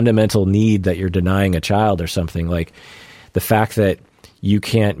some fundamental need that you're denying a child or something, like the fact that you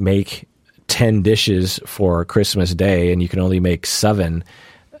can't make 10 dishes for Christmas Day and you can only make 7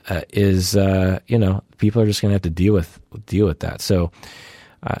 is people are just going to have to deal with that. So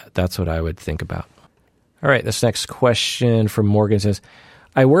that's what I would think about. All right, this next question from Morgan says,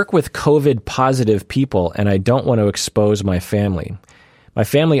 I work with COVID positive people and I don't want to expose my family. My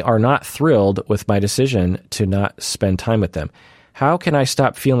family are not thrilled with my decision to not spend time with them. How can I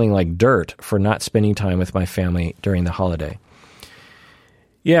stop feeling like dirt for not spending time with my family during the holiday?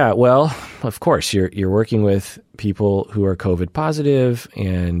 Yeah, well, of course, you're working with people who are COVID positive,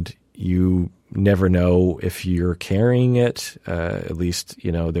 and you never know if you're carrying it. At least,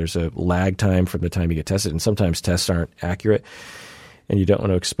 there's a lag time from the time you get tested, and sometimes tests aren't accurate, and you don't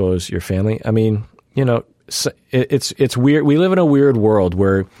want to expose your family. I mean, it's weird. We live in a weird world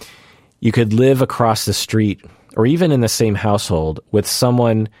where you could live across the street or even in the same household with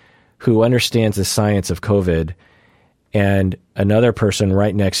someone who understands the science of COVID, and another person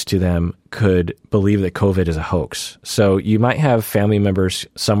right next to them could believe that COVID is a hoax. So you might have family members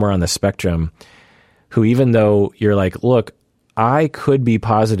somewhere on the spectrum who, even though you're like, look, I could be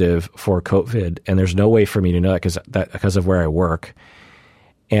positive for COVID and there's no way for me to know that because of where I work.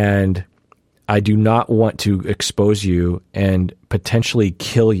 And I do not want to expose you and potentially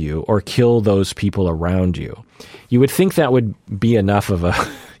kill you or kill those people around you. You would think that would be enough of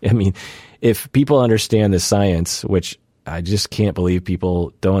if people understand the science, which I just can't believe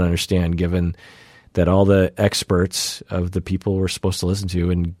people don't understand, given that all the experts of the people we're supposed to listen to,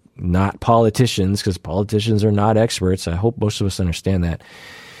 and not politicians, because politicians are not experts. I hope most of us understand that.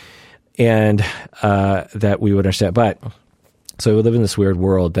 And that we would understand. But so we live in this weird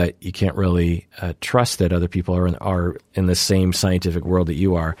world that you can't really trust that other people are in the same scientific world that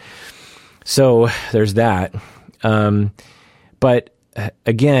you are. So there's that. But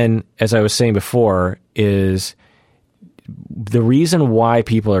again, as I was saying before, is the reason why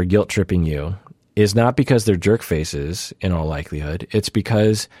people are guilt tripping you is not because they're jerk faces in all likelihood. It's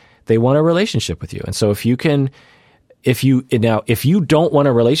because they want a relationship with you. And so if you don't want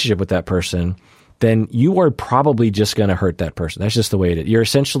a relationship with that person, then you are probably just going to hurt that person. That's just the way it is. You're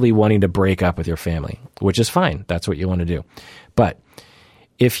essentially wanting to break up with your family, which is fine. That's what you want to do. But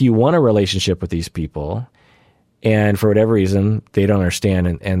if you want a relationship with these people, and for whatever reason, they don't understand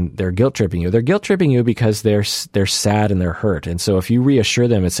and they're guilt tripping you because they're sad and they're hurt. And so if you reassure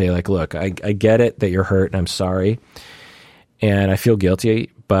them and say, like, look, I get it that you're hurt and I'm sorry and I feel guilty,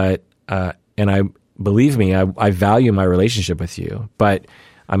 but, believe me, I value my relationship with you, but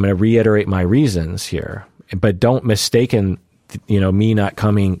I'm going to reiterate my reasons here. But don't mistaken, me not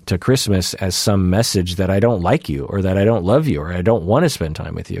coming to Christmas as some message that I don't like you or that I don't love you or I don't want to spend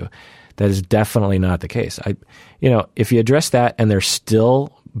time with you. That is definitely not the case. If you address that and they're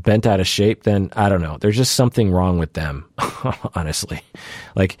still bent out of shape, then I don't know. There's just something wrong with them, honestly.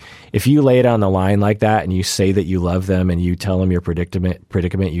 Like if you lay it on the line like that and you say that you love them and you tell them your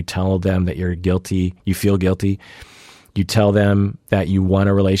predicament, you tell them that you're guilty, you feel guilty, you tell them that you want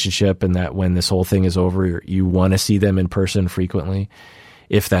a relationship and that when this whole thing is over, you want to see them in person frequently,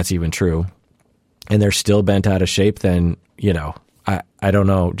 if that's even true, and they're still bent out of shape, then, I don't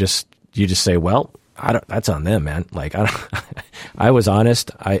know, you just say, well, that's on them, man. Like, I was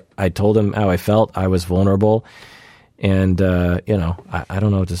honest. I told them how I felt. I was vulnerable. And, I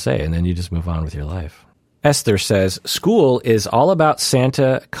don't know what to say. And then you just move on with your life. Esther says, school is all about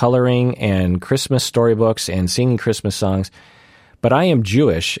Santa, coloring, and Christmas storybooks and singing Christmas songs. But I am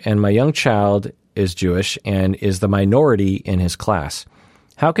Jewish, and my young child is Jewish and is the minority in his class.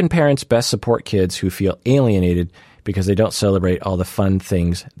 How can parents best support kids who feel alienated because they don't celebrate all the fun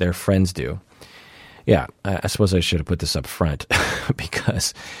things their friends do? Yeah, I suppose I should have put this up front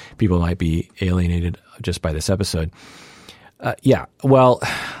because people might be alienated just by this episode. Well,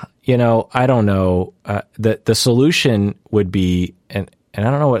 I don't know. The solution would be, and and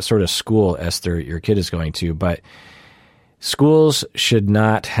I don't know what sort of school, Esther, your kid is going to, but schools should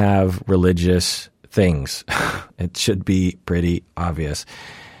not have religious things. It should be pretty obvious.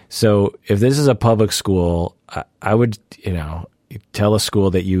 So if this is a public school, I would, tell a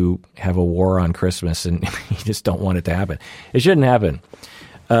school that you have a war on Christmas and you just don't want it to happen. It shouldn't happen.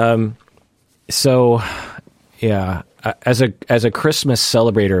 So yeah, as a Christmas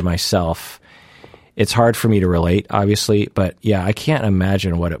celebrator myself, it's hard for me to relate, obviously, but yeah, I can't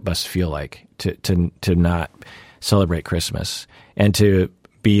imagine what it must feel like to not celebrate Christmas and to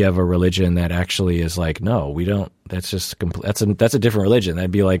be of a religion that actually is like, no, we don't. That's just that's a different religion.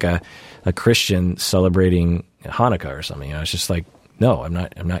 That'd be like a Christian celebrating Hanukkah or something. It's just like, no, I'm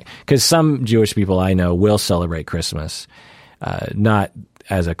not. Because some Jewish people I know will celebrate Christmas, not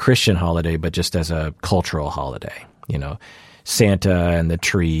as a Christian holiday, but just as a cultural holiday. Santa and the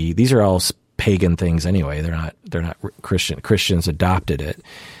tree. These are all pagan things anyway. They're not Christian. Christians adopted it,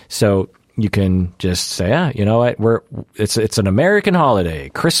 so you can just say, you know what? It's an American holiday,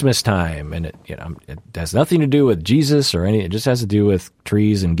 Christmas time, and it has nothing to do with Jesus or any. It just has to do with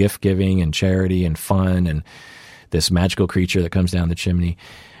trees and gift giving and charity and fun and this magical creature that comes down the chimney.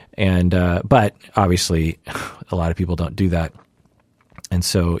 And but obviously, a lot of people don't do that. And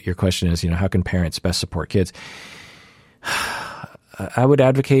so your question is, how can parents best support kids? I would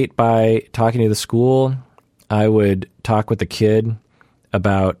advocate by talking to the school. I would talk with the kid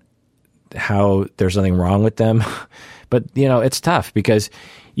about how there's nothing wrong with them. But, it's tough because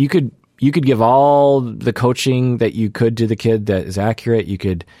you could give all the coaching that you could to the kid that is accurate. You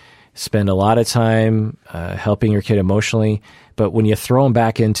could spend a lot of time helping your kid emotionally. But when you throw them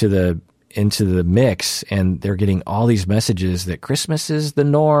back into the mix and they're getting all these messages that Christmas is the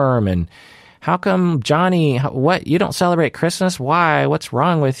norm and how come, Johnny, what, you don't celebrate Christmas? Why? What's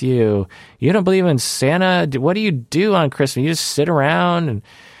wrong with you? You don't believe in Santa? What do you do on Christmas? You just sit around and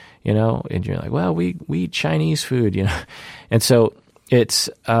you're like, well, we eat Chinese food, and so it's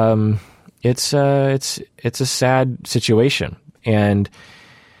a sad situation. And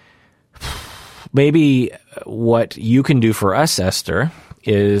maybe what you can do for us, Esther,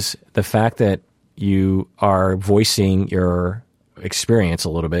 is the fact that you are voicing your experience a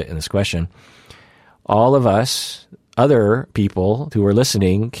little bit in this question. All of us, other people who are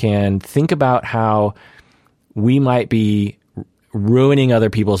listening, can think about how we might be ruining other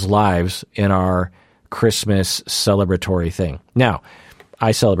people's lives in our Christmas celebratory thing. Now,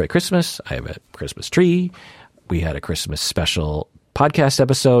 I celebrate Christmas. I have a Christmas tree. We had a Christmas special podcast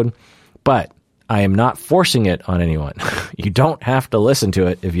episode, but I am not forcing it on anyone. You don't have to listen to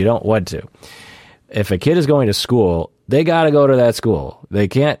it if you don't want to. If a kid is going to school, they got to go to that school. They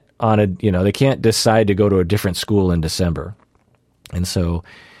can't they can't decide to go to a different school in December. And so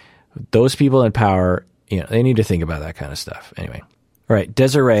those people in power, they need to think about that kind of stuff. Anyway. All right.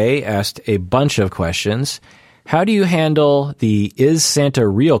 Desiree asked a bunch of questions. How do you handle the "is Santa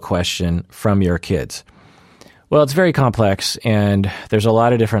real" question from your kids? Well, it's very complex, and there's a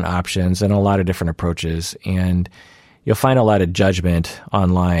lot of different options and a lot of different approaches, and you'll find a lot of judgment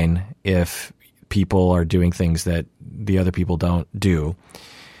online if people are doing things that the other people don't do.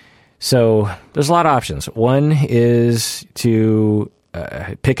 So there's a lot of options. One is to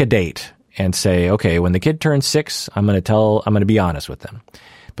pick a date and say, okay, when the kid turns 6, I'm going to be honest with them.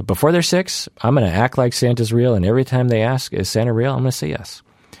 But before they're 6, I'm going to act like Santa's real, and every time they ask, is Santa real? I'm going to say yes.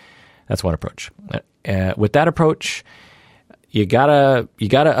 That's one approach. With that approach, you gotta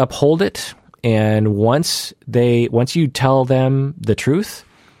uphold it. And once you tell them the truth,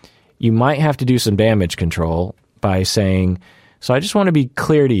 you might have to do some damage control by saying, so I just want to be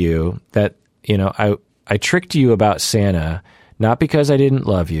clear to you that, I tricked you about Santa, not because I didn't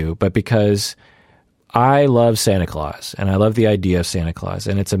love you, but because I love Santa Claus and I love the idea of Santa Claus,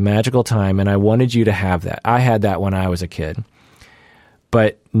 and it's a magical time, and I wanted you to have that. I had that when I was a kid.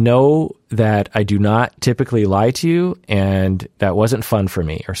 But know that I do not typically lie to you, and that wasn't fun for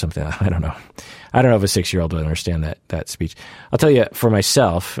me, or something. I don't know. I don't know if a 6-year-old would understand that speech. I'll tell you, for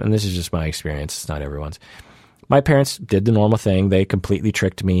myself, and this is just my experience, it's not everyone's, my parents did the normal thing. They completely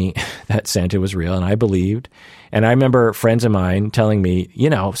tricked me that Santa was real, and I believed. And I remember friends of mine telling me,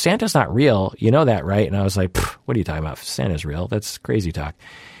 Santa's not real. You know that, right? And I was like, what are you talking about? Santa's real. That's crazy talk.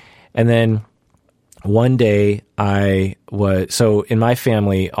 And then one day so in my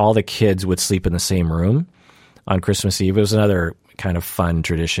family, all the kids would sleep in the same room on Christmas Eve. It was another kind of fun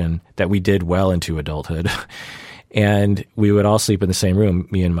tradition that we did well into adulthood. And we would all sleep in the same room,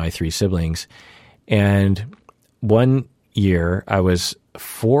 me and my 3 siblings. And one year I was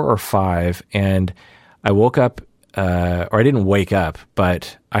 4 or 5, and I woke up, or I didn't wake up,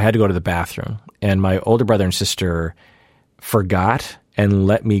 but I had to go to the bathroom. And my older brother and sister forgot and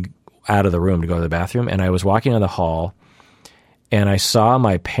let me out of the room to go to the bathroom. And I was walking down the hall, and I saw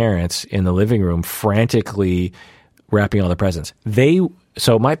my parents in the living room frantically wrapping all the presents.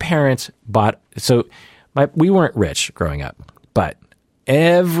 So my parents we weren't rich growing up, but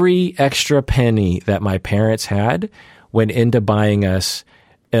every extra penny that my parents had went into buying us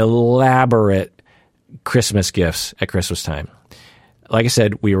elaborate Christmas gifts at Christmas time. Like I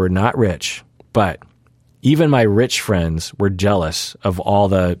said, we were not rich, but even my rich friends were jealous of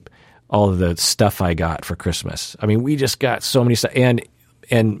all of the stuff I got for Christmas. I mean, we just got so many stuff,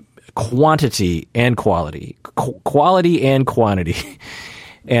 and quantity and quality, quality and quantity.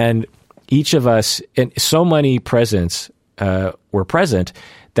 And each of us, and so many presents were present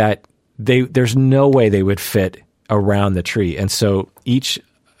that there's no way they would fit around the tree. And so each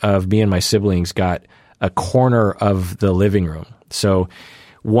of me and my siblings got a corner of the living room. So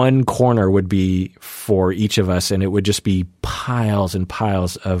one corner would be for each of us, and it would just be piles and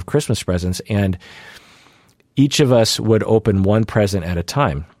piles of Christmas presents. And each of us would open one present at a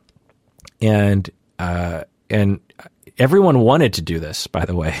time. And everyone wanted to do this, by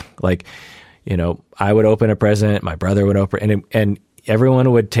the way. Like, I would open a present, my brother would open, and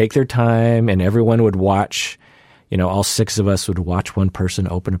everyone would take their time, and everyone would watch. All six of us would watch one person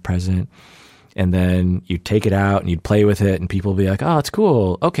open a present, and then you'd take it out and you'd play with it, and people would be like, "Oh, it's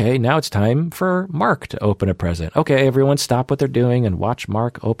cool. Okay, now it's time for Mark to open a present." Okay, everyone stop what they're doing and watch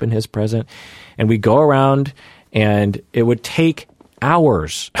Mark open his present. And we'd go around, and it would take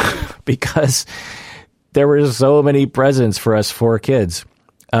hours because there were so many presents for us 4 kids.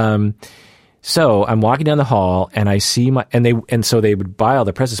 So I'm walking down the hall, and I see so they would buy all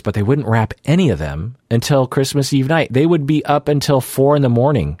the presents, but they wouldn't wrap any of them until Christmas Eve night. They would be up until 4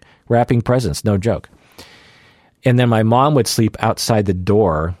 a.m. wrapping presents, no joke. And then my mom would sleep outside the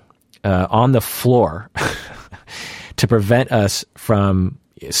door on the floor to prevent us from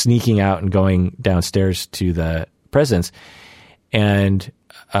sneaking out and going downstairs to the presents. And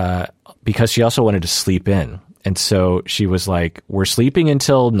because she also wanted to sleep in. And so she was like, "We're sleeping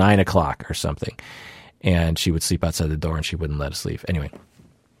until 9:00 or something." And she would sleep outside the door, and she wouldn't let us leave. Anyway,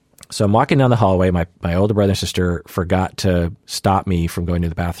 so I'm walking down the hallway. My older brother and sister forgot to stop me from going to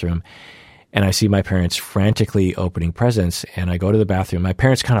the bathroom. And I see my parents frantically opening presents. And I go to the bathroom. My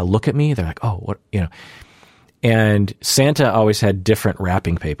parents kind of look at me. They're like, "Oh, what?" And Santa always had different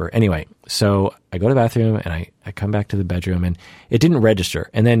wrapping paper. Anyway, so I go to the bathroom, and I come back to the bedroom, and it didn't register.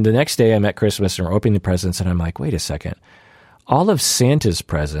 And then the next day I'm at Christmas, and we're opening the presents, and I'm like, wait a second. All of Santa's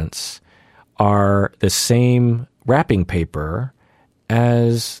presents are the same wrapping paper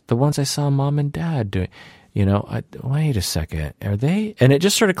as the ones I saw Mom and Dad doing. Wait a second. Are they? And it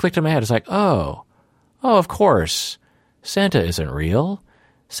just sort of clicked in my head. It's like, oh, of course. Santa isn't real.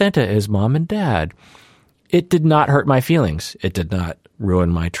 Santa is Mom and Dad. It did not hurt my feelings. It did not ruin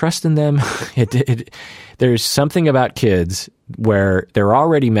my trust in them. There's something about kids where they're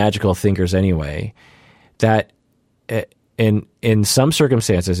already magical thinkers anyway, that in some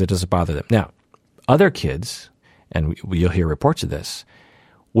circumstances it doesn't bother them. Now, other kids, and you'll hear reports of this,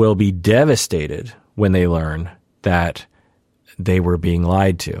 will be devastated when they learn that they were being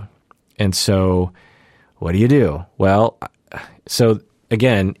lied to. And so what do? Well, so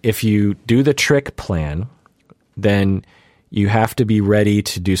again, if you do the trick plan, then you have to be ready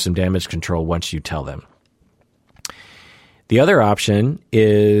to do some damage control once you tell them. The other option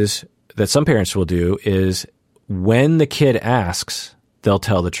is that some parents will do is when the kid asks, they'll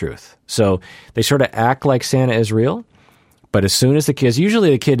tell the truth. So they sort of act like Santa is real, but as soon as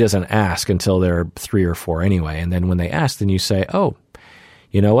usually the kid doesn't ask until they're 3 or 4 anyway. And then when they ask, then you say, "Oh,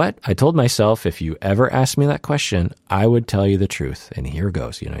 you know what? I told myself if you ever asked me that question, I would tell you the truth. And here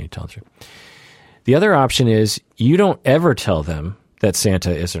goes, you tell the truth." The other option is you don't ever tell them that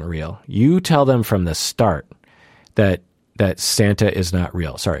Santa isn't real. You tell them from the start that Santa is not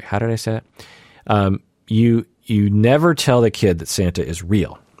real. Sorry, how did I say that? You never tell the kid that Santa is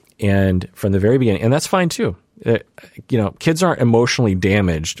real. And from the very beginning, and that's fine too. Kids aren't emotionally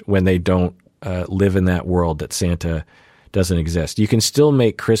damaged when they don't live in that world that Santa doesn't exist. You can still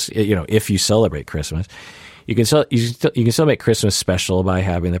make if you celebrate Christmas, you can still make Christmas special by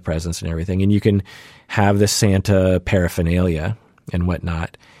having the presents and everything, and you can have the Santa paraphernalia and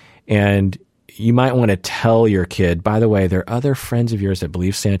whatnot. And you might want to tell your kid, by the way, there are other friends of yours that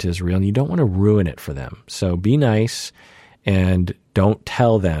believe Santa is real, and you don't want to ruin it for them. So be nice and don't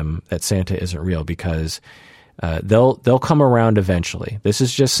tell them that Santa isn't real, because they'll come around eventually. This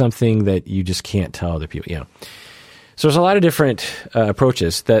is just something that you just can't tell other people. So there's a lot of different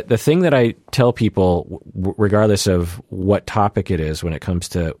approaches. The thing that I tell people, regardless of what topic it is, when it comes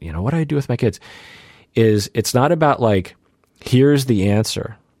to what do I do with my kids, is it's not about like Here's the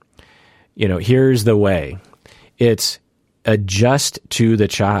answer. Here's the way. It's adjust to the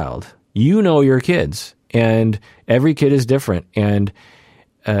child. You know your kids, and every kid is different. And,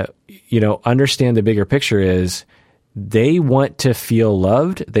 understand the bigger picture is they want to feel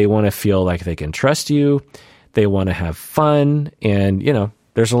loved. They want to feel like they can trust you. They want to have fun. And,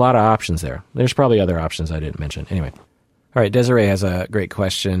 there's a lot of options there. There's probably other options I didn't mention. Anyway. All right. Desiree has a great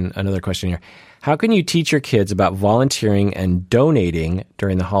question. Another question here. How can you teach your kids about volunteering and donating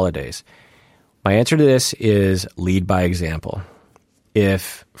during the holidays? My answer to this is lead by example.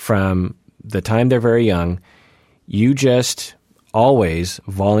 If from the time they're very young, you just always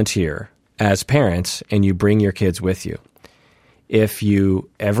volunteer as parents and you bring your kids with you. If you,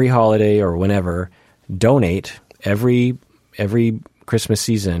 every holiday or whenever, donate every Christmas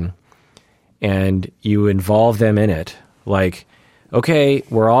season and you involve them in it, like, okay,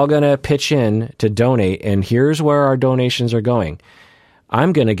 we're all going to pitch in to donate, and here's where our donations are going.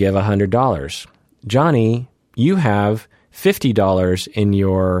 I'm going to give $100. Johnny, you have $50 in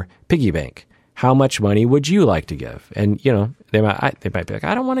your piggy bank. How much money would you like to give? And, they might be like,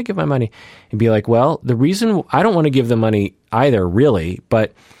 I don't want to give my money. And be like, well, the reason I don't want to give the money either, really,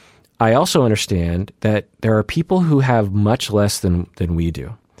 but I also understand that there are people who have much less than we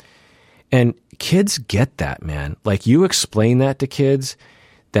do. And kids get that, man. Like, you explain that to kids,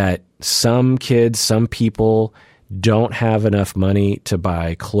 that some people don't have enough money to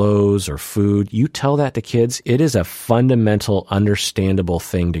buy clothes or food. You tell that to kids, it is a fundamental, understandable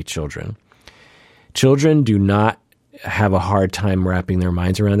thing to children. Children do not have a hard time wrapping their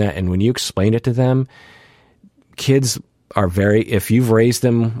minds around that. And when you explain it to them, kids are if you've raised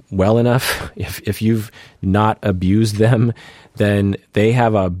them well enough, if you've not abused them, then they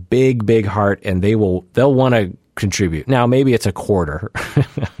have a big, big heart and they'll want to contribute. Now, maybe it's a quarter,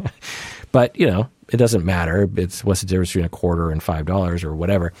 but it doesn't matter. It's what's the difference between a quarter and $5 or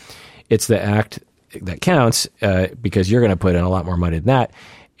whatever. It's the act that counts, because you're going to put in a lot more money than that.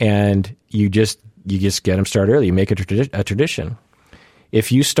 And you just get them started early. You make it a tradition.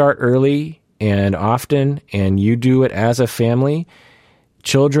 If you start early and often, and you do it as a family,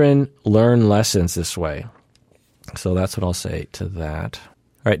 children learn lessons this way. So that's what I'll say to that.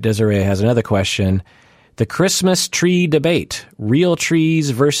 All right, Desiree has another question. The Christmas tree debate, real trees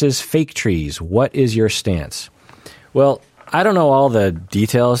versus fake trees. What is your stance? Well, I don't know all the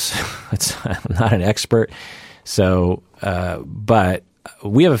details. I'm not an expert. So, but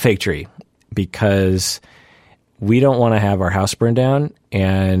we have a fake tree because we don't want to have our house burned down.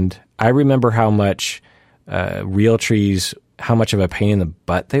 And I remember how much real trees, how much of a pain in the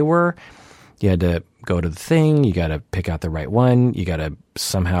butt they were. You had to go to the thing. You got to pick out the right one. You got to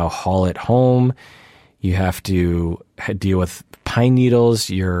somehow haul it home. You have to deal with pine needles.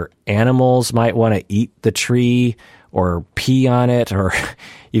 Your animals might want to eat the tree or pee on it, or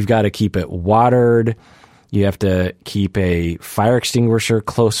you've got to keep it watered. You have to keep a fire extinguisher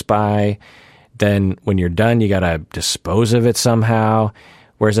close by. Then when you're done, you got to dispose of it somehow.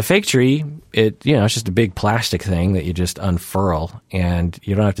 Whereas a fake tree, it's just a big plastic thing that you just unfurl, and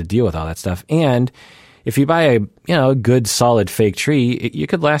you don't have to deal with all that stuff. And if you buy a good solid fake tree, it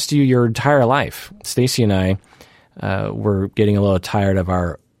could last you your entire life. Stacy and I were getting a little tired of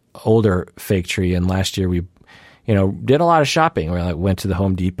our older fake tree, and last year we, did a lot of shopping. We went to the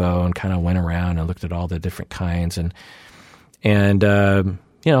Home Depot and kind of went around and looked at all the different kinds, and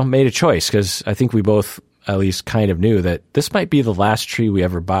made a choice, because I think we both at least kind of knew that this might be the last tree we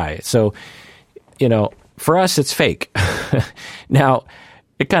ever buy. So, for us, it's fake. Now,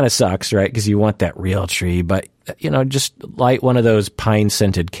 it kind of sucks, right? Because you want that real tree, but, just light one of those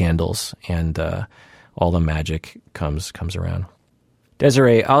pine-scented candles and all the magic comes around.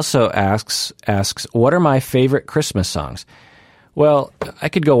 Desiree also asks, what are my favorite Christmas songs? Well, I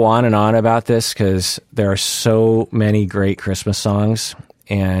could go on and on about this because there are so many great Christmas songs.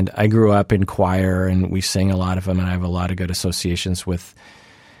 And I grew up in choir, and we sang a lot of them, and I have a lot of good associations with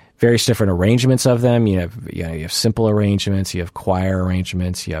various different arrangements of them. You have simple arrangements, you have choir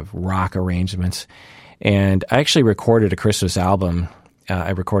arrangements, you have rock arrangements. And I actually recorded a Christmas album.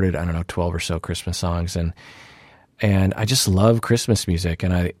 I recorded, 12 or so Christmas songs, and I just love Christmas music,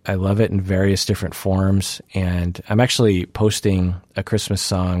 and I love it in various different forms. And I'm actually posting a Christmas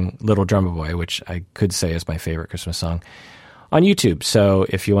song, Little Drummer Boy, which I could say is my favorite Christmas song, on YouTube. So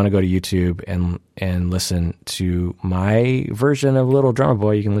if you want to go to YouTube and listen to my version of Little Drummer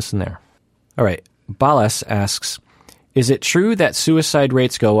Boy, you can listen there. All right. Balas asks, is it true that suicide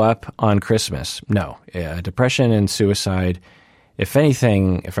rates go up on Christmas? No. Depression and suicide, if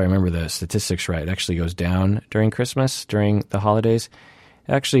anything, if I remember the statistics right, it actually goes down during Christmas, during the holidays.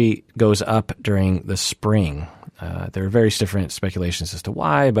 It actually goes up during the spring. There are various different speculations as to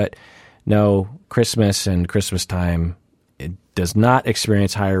why, but no, Christmas and Christmas time, it does not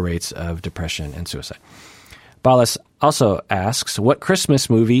experience higher rates of depression and suicide. Balas also asks, what Christmas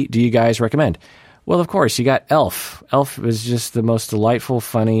movie do you guys recommend? Well, of course, you got Elf. Elf is just the most delightful,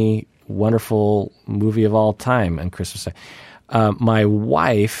 funny, wonderful movie of all time on Christmas time. My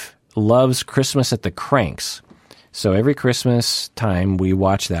wife loves Christmas at the Cranks. So every Christmas time we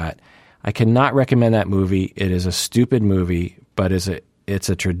watch that. I cannot recommend that movie. It is a stupid movie, but it's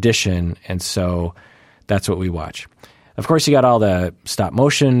a tradition, and so that's what we watch. Of course, you got all the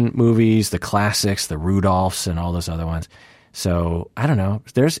stop-motion movies, the classics, the Rudolphs, and all those other ones. So, I don't know.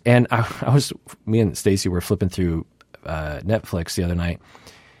 Me and Stacy were flipping through Netflix the other night,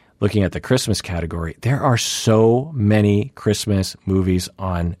 looking at the Christmas category. There are so many Christmas movies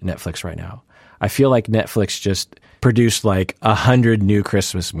on Netflix right now. I feel like Netflix just produced like 100 new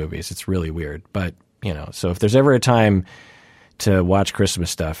Christmas movies. It's really weird. But, so if there's ever a time to watch Christmas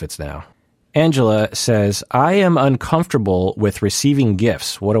stuff, it's now. Angela says, I am uncomfortable with receiving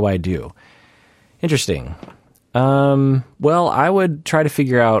gifts. What do I do? Interesting. Well, I would try to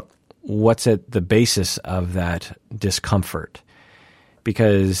figure out what's at the basis of that discomfort.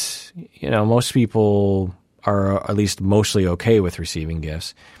 Because, most people are at least mostly okay with receiving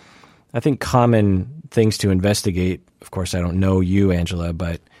gifts. I think common things to investigate, of course, I don't know you, Angela,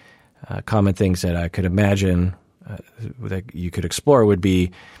 but common things that I could imagine that you could explore would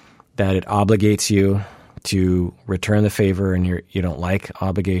be that it obligates you to return the favor and you don't like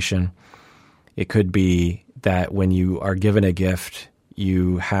obligation. It could be that when you are given a gift,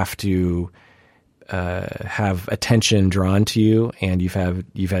 you have to have attention drawn to you, and you've had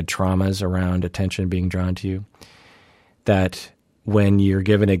traumas around attention being drawn to you. That when you're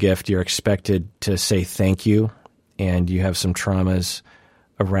given a gift, you're expected to say thank you, and you have some traumas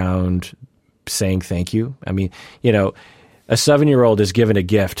around saying thank you. I mean, a 7-year-old is given a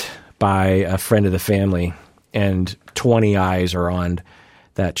gift by a friend of the family, and 20 eyes are on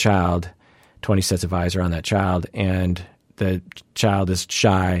that child, 20 sets of eyes are on that child, and the child is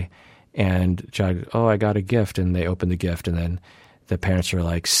shy, and the child, oh, I got a gift, and they open the gift, and then the parents are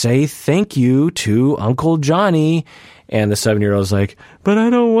like, say thank you to Uncle Johnny. And the 7-year-old is like, but I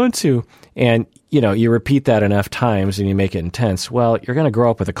don't want to. And, you repeat that enough times and you make it intense. Well, you're going to grow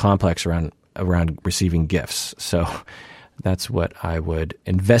up with a complex around receiving gifts. So that's what I would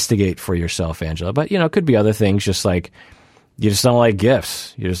investigate for yourself, Angela. But, it could be other things, just like you just don't like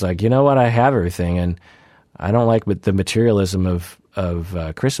gifts. You're just like, you know what, I have everything. And I don't like the materialism of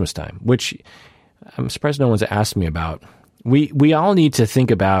Christmas time, which I'm surprised no one's asked me about. We all need to think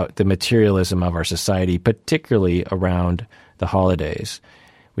about the materialism of our society, particularly around the holidays.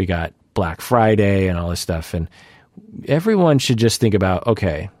 We got Black Friday and all this stuff, and everyone should just think about,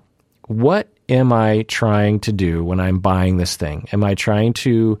 okay, what am I trying to do when I'm buying this thing? Am I trying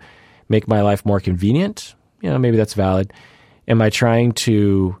to make my life more convenient? Maybe that's valid. Am I trying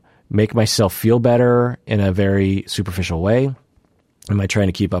to make myself feel better in a very superficial way? Am I trying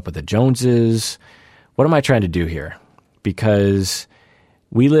to keep up with the Joneses? What am I trying to do here? Because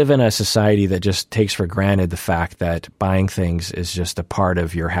we live in a society that just takes for granted the fact that buying things is just a part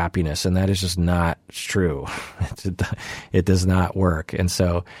of your happiness, and that is just not true. It does not work. And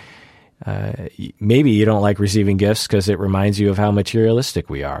so maybe you don't like receiving gifts because it reminds you of how materialistic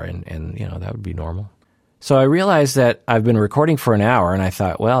we are, and that would be normal. So I realized that I've been recording for an hour, and I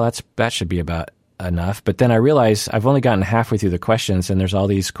thought, well, that should be about enough. But then I realized I've only gotten halfway through the questions, and there's all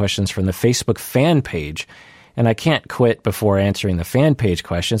these questions from the Facebook fan page. And I can't quit before answering the fan page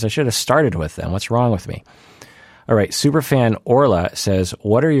questions. I should have started with them. What's wrong with me? All right, Superfan Orla says,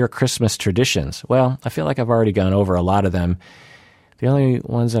 what are your Christmas traditions? Well, I feel like I've already gone over a lot of them. The only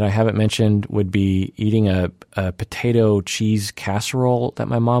ones that I haven't mentioned would be eating a potato cheese casserole that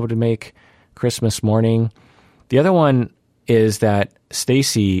my mom would make Christmas morning. The other one is that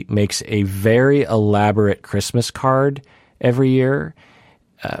Stacy makes a very elaborate Christmas card every year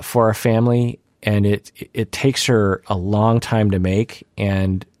for our family. And it takes her a long time to make,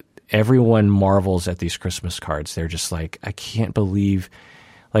 and everyone marvels at these Christmas cards. They're just like, I can't believe,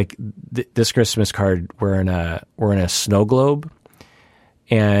 like this Christmas card. We're in a snow globe,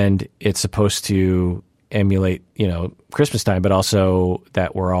 and it's supposed to emulate Christmas time, but also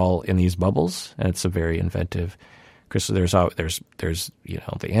that we're all in these bubbles, and it's a very inventive Christmas. There's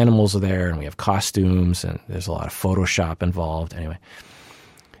the animals are there, and we have costumes, and there's a lot of Photoshop involved. Anyway.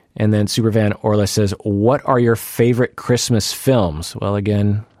 And then Supervan Orla says, what are your favorite Christmas films? Well,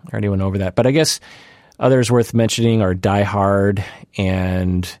 again, I already went over that. But I guess others worth mentioning are Die Hard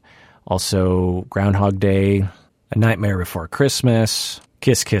and also Groundhog Day, A Nightmare Before Christmas,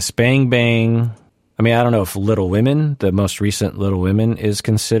 Kiss Kiss Bang Bang, I mean, I don't know if Little Women, the most recent Little Women, is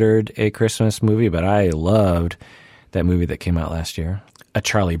considered a Christmas movie, but I loved that movie that came out last year. A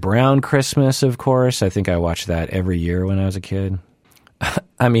Charlie Brown Christmas, of course. I think I watched that every year when I was a kid.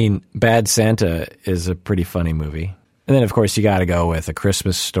 I mean, Bad Santa is a pretty funny movie. And then, of course, you got to go with A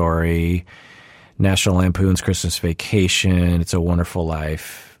Christmas Story, National Lampoon's Christmas Vacation, It's a Wonderful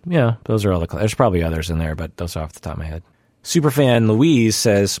Life. Yeah, those are all there's probably others in there, but those are off the top of my head. Superfan Louise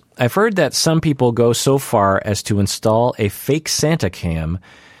says, I've heard that some people go so far as to install a fake Santa cam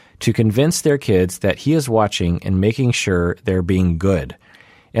to convince their kids that he is watching and making sure they're being good.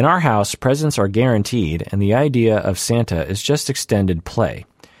 In our house, presents are guaranteed, and the idea of Santa is just extended play.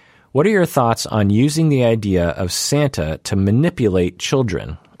 What are your thoughts on using the idea of Santa to manipulate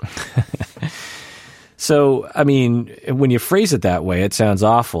children? So, I mean, when you phrase it that way, it sounds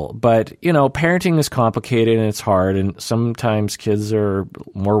awful. But, you know, parenting is complicated and it's hard. And sometimes kids are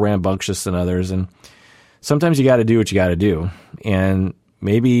more rambunctious than others. And sometimes you got to do what you got to do. And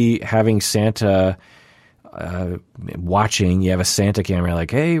maybe having Santa watching, you have a Santa camera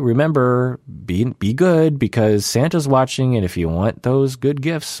like, hey, remember, be good because Santa's watching. And if you want those good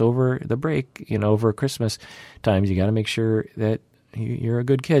gifts over the break, you know, over Christmas times, you got to make sure that you're a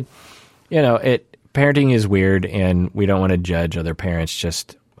good kid. You know, parenting is weird, and we don't want to judge other parents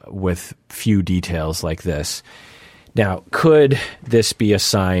just with few details like this. Now, could this be a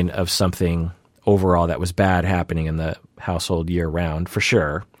sign of something overall that was bad happening in the household year-round? For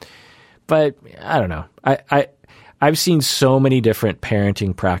sure. But I don't know. I've seen so many different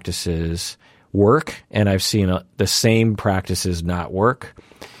parenting practices work, and I've seen the same practices not work.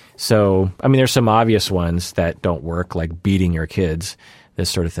 So, I mean, there's some obvious ones that don't work, like beating your kids, this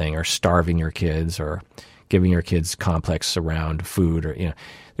sort of thing, or starving your kids, or giving your kids complex around food, or, you know,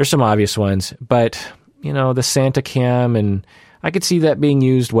 there's some obvious ones. But, you know, the Santa cam, and I could see that being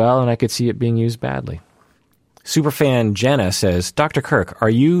used well, and I could see it being used badly. Superfan Jenna says, Dr. Kirk, are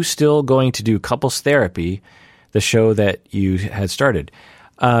you still going to do couples therapy, the show that you had started?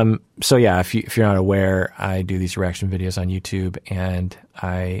 So yeah, if you're not aware, I do these reaction videos on YouTube, and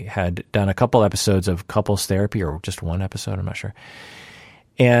I had done a couple episodes of couples therapy, or just one episode, I'm not sure.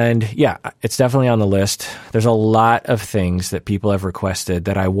 And yeah, it's definitely on the list. There's a lot of things that people have requested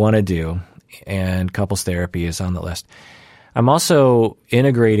that I want to do, and couples therapy is on the list. I'm also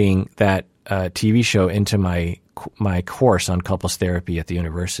integrating that TV show into my course on couples therapy at the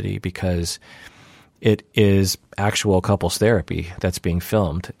university, because it is actual couples therapy that's being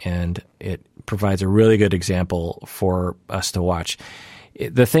filmed, and it provides a really good example for us to watch.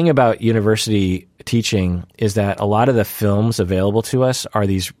 The thing about university teaching is that a lot of the films available to us are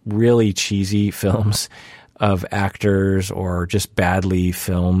these really cheesy films of actors or just badly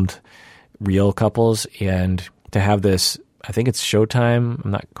filmed real couples. And to have this, I think it's Showtime,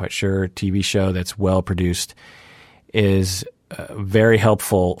 I'm not quite sure, TV show that's well produced is very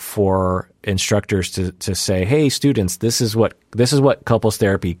helpful for instructors to say, hey, students, this is what couples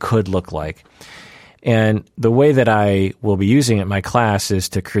therapy could look like. And the way that I will be using it in my class is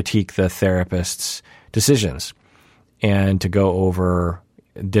to critique the therapist's decisions and to go over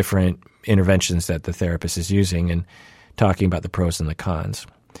different interventions that the therapist is using and talking about the pros and the cons.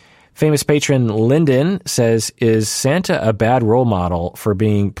 Famous patron Lyndon says, is Santa a bad role model for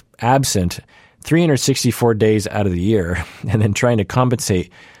being absent 364 days out of the year and then trying to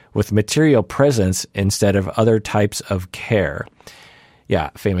compensate with material presents instead of other types of care? Yeah,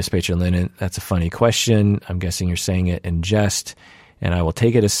 famous patron Lyndon, that's a funny question. I'm guessing you're saying it in jest, and I will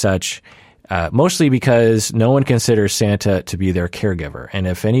take it as such, mostly because no one considers Santa to be their caregiver. And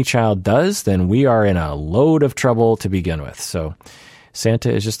if any child does, then we are in a load of trouble to begin with. So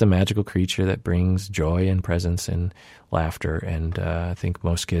Santa is just a magical creature that brings joy and presents and laughter. And I think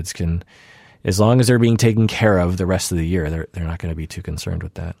most kids can, as long as they're being taken care of the rest of the year, they're not going to be too concerned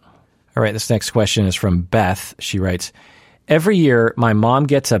with that. All right, this next question is from Beth. She writes, every year, my mom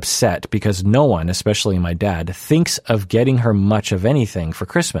gets upset because no one, especially my dad, thinks of getting her much of anything for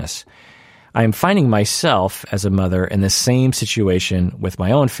Christmas. I am finding myself, as a mother, in the same situation with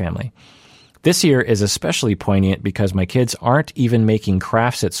my own family. This year is especially poignant because my kids aren't even making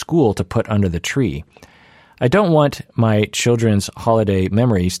crafts at school to put under the tree. I don't want my children's holiday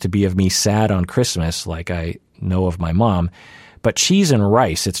memories to be of me sad on Christmas like I know of my mom, but cheese and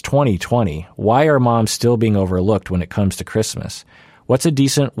rice, it's 2020. Why are moms still being overlooked when it comes to Christmas? What's a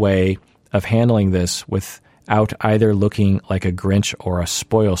decent way of handling this without either looking like a Grinch or a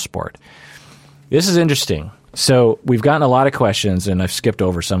spoil sport? This is interesting. So we've gotten a lot of questions, and I've skipped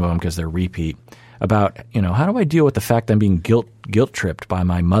over some of them because they're repeat, about, how do I deal with the fact that I'm being guilt-tripped by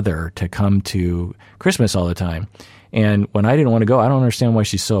my mother to come to Christmas all the time? And when I didn't want to go, I don't understand why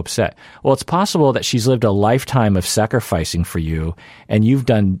she's so upset. Well, it's possible that she's lived a lifetime of sacrificing for you, and you've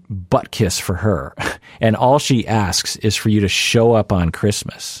done butt kiss for her. And all she asks is for you to show up on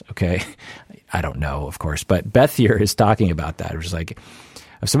Christmas. Okay. I don't know, of course, but Beth here is talking about that. It was like,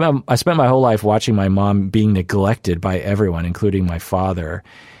 I spent my whole life watching my mom being neglected by everyone, including my father,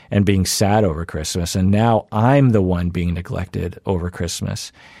 and being sad over Christmas. And now I'm the one being neglected over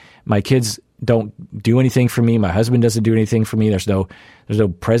Christmas. My kids don't do anything for me. My husband doesn't do anything for me. There's no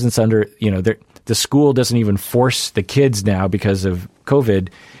presents under, the school doesn't even force the kids now because of COVID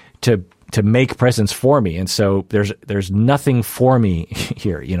to make presents for me. And so there's nothing for me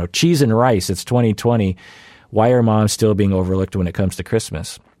here. Cheese and rice, it's 2020. Why are moms still being overlooked when it comes to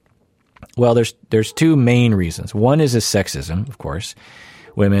Christmas? Well, there's two main reasons. One is sexism, of course.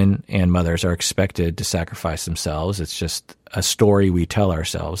 Women and mothers are expected to sacrifice themselves. It's just a story we tell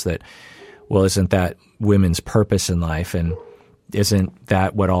ourselves that, well, isn't that women's purpose in life? And isn't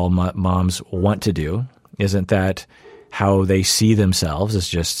that what all moms want to do? Isn't that how they see themselves as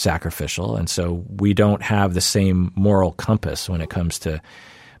just sacrificial? And so we don't have the same moral compass when it comes to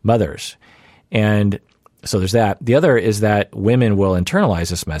mothers. And so there's that. The other is that women will internalize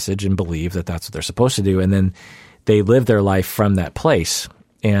this message and believe that that's what they're supposed to do. And then they live their life from that place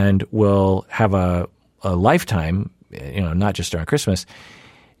and will have a lifetime, not just during Christmas,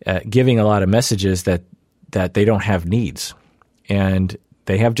 giving a lot of messages that they don't have needs. And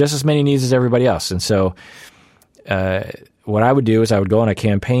they have just as many needs as everybody else. And so what I would do is I would go on a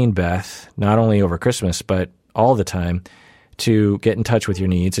campaign, Beth, not only over Christmas, but all the time, to get in touch with your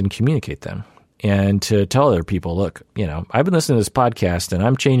needs and communicate them. And to tell other people, look, I've been listening to this podcast and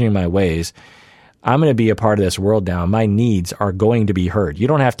I'm changing my ways. I'm going to be a part of this world now. My needs are going to be heard. You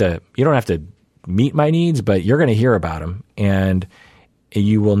don't have to meet my needs, but you're going to hear about them. And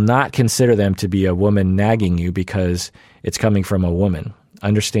you will not consider them to be a woman nagging you because it's coming from a woman.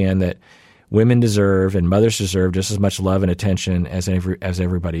 Understand that women deserve and mothers deserve just as much love and attention as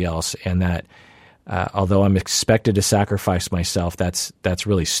everybody else. And that although I'm expected to sacrifice myself, that's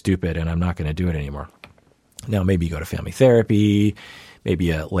really stupid, and I'm not going to do it anymore. Now, maybe you go to family therapy, maybe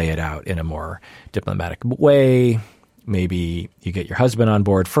you lay it out in a more diplomatic way. Maybe you get your husband on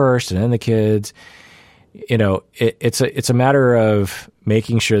board first and then the kids. It's a matter of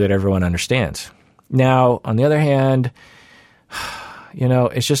making sure that everyone understands. Now, on the other hand,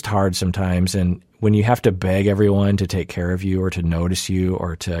 it's just hard sometimes. And when you have to beg everyone to take care of you or to notice you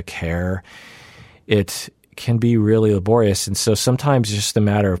or to care, it can be really laborious. And so sometimes it's just a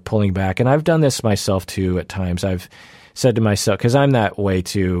matter of pulling back. And I've done this myself too at times. I've said to myself, because I'm that way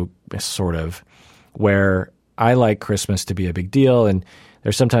too, sort of, where I like Christmas to be a big deal. And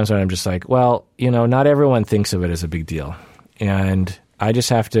there's sometimes when I'm just like, well, not everyone thinks of it as a big deal. And I just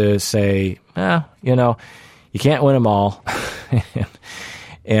have to say, you can't win them all.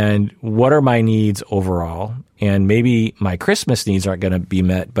 And what are my needs overall? And maybe my Christmas needs aren't going to be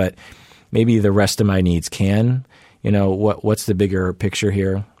met, but maybe the rest of my needs can. What's the bigger picture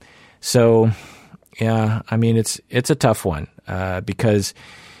here? So, yeah, I mean, it's a tough one because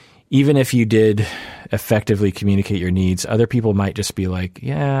even if you did effectively communicate your needs, other people might just be like,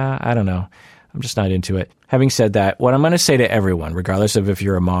 yeah, I don't know. I'm just not into it. Having said that, what I'm going to say to everyone, regardless of if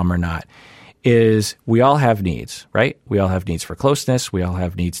you're a mom or not, is we all have needs, right? We all have needs for closeness. We all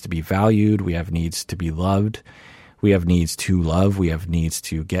have needs to be valued. We have needs to be loved. We have needs to love. We have needs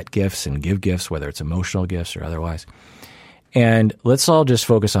to get gifts and give gifts, whether it's emotional gifts or otherwise. And let's all just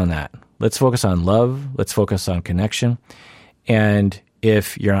focus on that. Let's focus on love. Let's focus on connection. And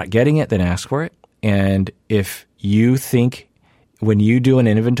if you're not getting it, then ask for it. And if you think when you do an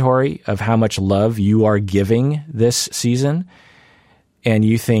inventory of how much love you are giving this season and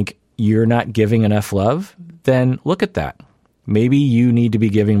you think you're not giving enough love, then look at that. Maybe you need to be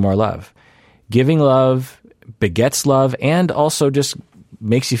giving more love. Giving love begets love and also just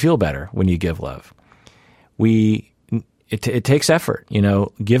makes you feel better when you give love. It takes effort.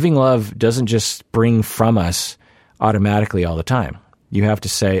 Giving love doesn't just spring from us automatically all the time. You have to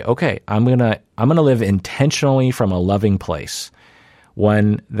say, okay, I'm gonna live intentionally from a loving place,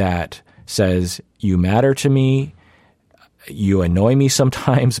 one that says you matter to me. You annoy me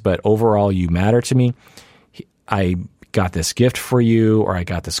sometimes, but overall you matter to me. I got this gift for you, or I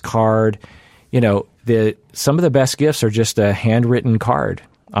got this card. Some of the best gifts are just a handwritten card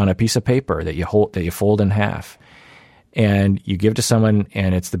on a piece of paper that you fold in half, and you give to someone,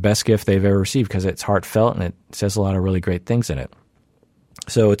 and it's the best gift they've ever received because it's heartfelt and it says a lot of really great things in it.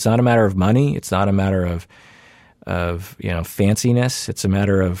 So it's not a matter of money. It's not a matter of fanciness. It's a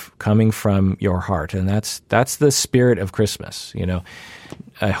matter of coming from your heart, and that's the spirit of Christmas.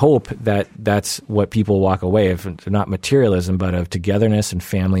 I hope that that's what people walk away of, not materialism, but of togetherness and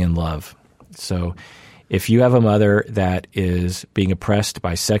family and love. So if you have a mother that is being oppressed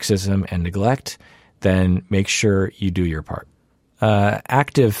by sexism and neglect, then make sure you do your part.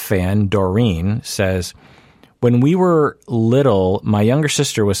 Active fan Doreen says, when we were little, my younger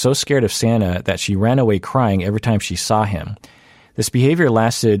sister was so scared of Santa that she ran away crying every time she saw him. This behavior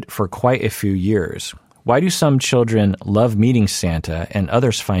lasted for quite a few years. Why do some children love meeting Santa and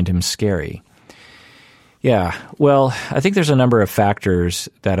others find him scary? Yeah, well, I think there's a number of factors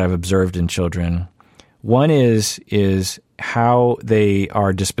that I've observed in children. One is how they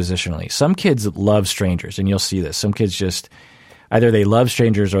are dispositionally. Some kids love strangers, and you'll see this. Some kids just, either they love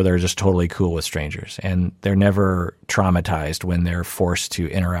strangers or they're just totally cool with strangers, and they're never traumatized when they're forced to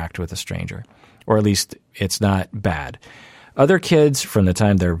interact with a stranger, or at least it's not bad. Other kids, from the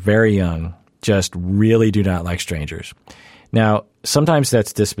time they're very young, just really do not like strangers. Now, sometimes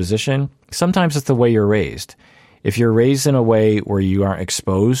that's disposition. Sometimes it's the way you're raised. If you're raised in a way where you aren't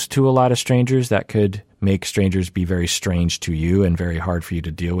exposed to a lot of strangers, that could make strangers be very strange to you and very hard for you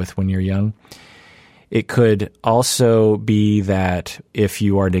to deal with when you're young. It could also be that if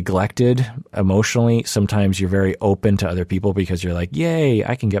you are neglected emotionally, sometimes you're very open to other people because you're like, yay,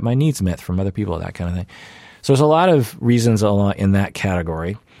 I can get my needs met from other people, that kind of thing. So there's a lot of reasons in that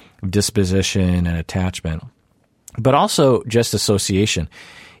category of disposition and attachment, but also just association.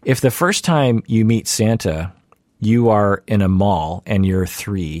 If the first time you meet Santa, you are in a mall and you're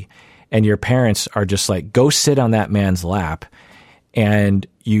 3 and your parents are just like, go sit on that man's lap, and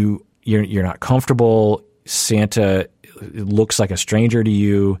you're not comfortable. Santa looks like a stranger to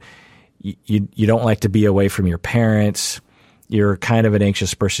you. You don't like to be away from your parents. You're kind of an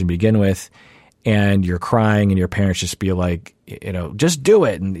anxious person to begin with, and you're crying, and your parents just be like, just do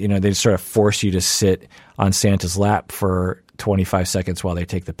it. And, they just sort of force you to sit on Santa's lap for 25 seconds while they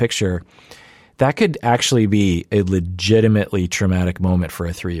take the picture. That could actually be a legitimately traumatic moment for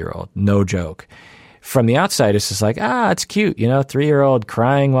a 3-year-old. No joke. From the outside, it's just like, it's cute, 3-year-old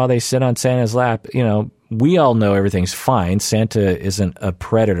crying while they sit on Santa's lap. We all know everything's fine. Santa isn't a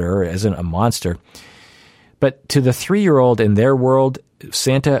predator, isn't a monster. But to the 3-year-old in their world,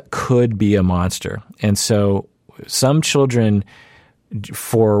 Santa could be a monster. And so some children,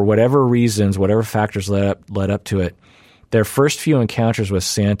 for whatever reasons, whatever factors led up to it, their first few encounters with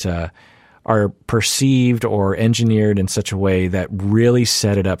Santa are perceived or engineered in such a way that really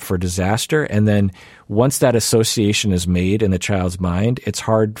set it up for disaster. And then once that association is made in the child's mind, it's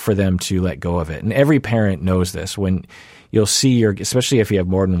hard for them to let go of it. And every parent knows this. When you'll see especially if you have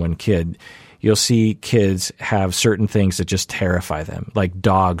more than one kid, you'll see kids have certain things that just terrify them. Like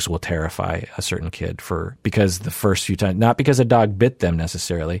dogs will terrify a certain kid because the first few times, not because a dog bit them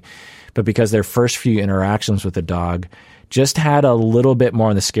necessarily, but because their first few interactions with a dog just had a little bit more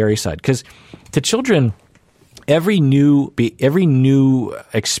on the scary side. Because to children, every new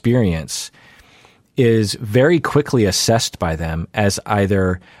experience is very quickly assessed by them as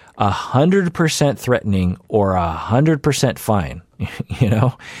either 100% threatening or 100% fine.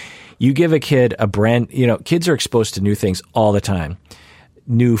 You give a kid kids are exposed to new things all the time.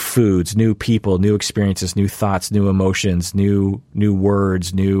 New foods, new people, new experiences, new thoughts, new emotions, new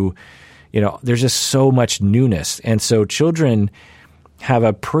words, there's just so much newness. And so children have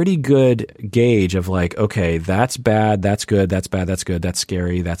a pretty good gauge of like, okay, that's bad, that's good, that's bad, that's good, that's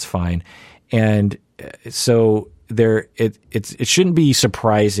scary, that's fine. And so it shouldn't be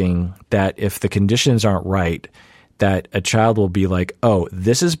surprising that if the conditions aren't right, that a child will be like, oh,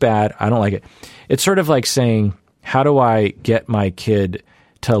 this is bad, I don't like it. It's sort of like saying, how do I get my kid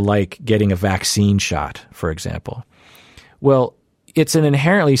to like getting a vaccine shot, for example? Well, it's an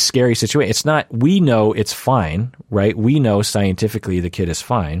inherently scary situation. It's not, we know it's fine, right? We know scientifically the kid is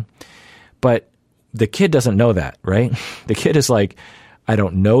fine, but the kid doesn't know that, right? The kid is like, I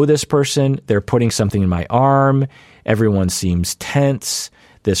don't know this person. They're putting something in my arm. Everyone seems tense.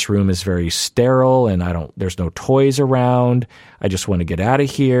 This room is very sterile and there's no toys around. I just want to get out of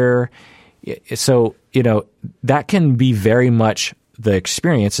here. So, that can be very much the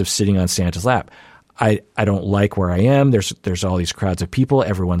experience of sitting on Santa's lap. I don't like where I am. There's all these crowds of people.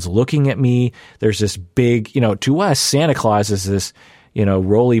 Everyone's looking at me. There's this big, to us, Santa Claus is this,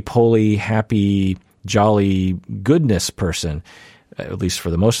 roly-poly, happy, jolly goodness person. At least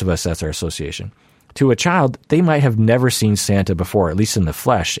for the most of us, that's our association. To a child, they might have never seen Santa before, at least in the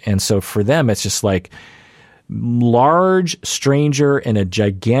flesh. And so for them, it's just like large stranger in a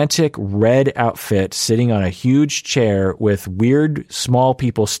gigantic red outfit sitting on a huge chair with weird small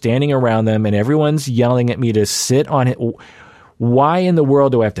people standing around them, and everyone's yelling at me to sit on it. Why in the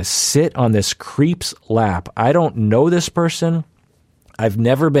world do I have to sit on this creep's lap? I don't know this person. I've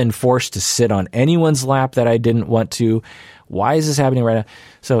never been forced to sit on anyone's lap that I didn't want to. Why is this happening right now?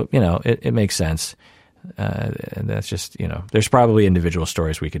 So, it makes sense. And that's just, there's probably individual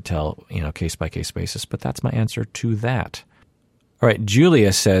stories we could tell, case by case basis, but that's my answer to that. All right.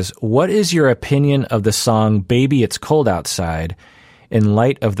 Julia says, what is your opinion of the song Baby It's Cold Outside in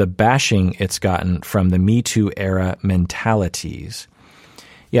light of the bashing it's gotten from the Me Too era mentalities?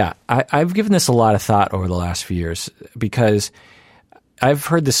 Yeah, I've given this a lot of thought over the last few years because I've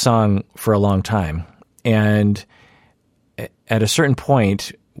heard this song for a long time. And at a certain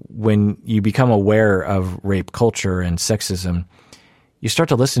point, when you become aware of rape culture and sexism, you start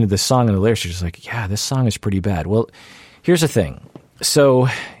to listen to this song and the lyrics, you're just like, yeah, this song is pretty bad. Well, here's the thing. So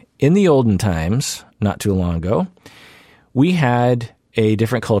in the olden times, not too long ago, we had a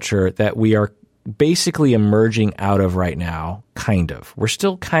different culture that we are basically emerging out of right now, kind of. We're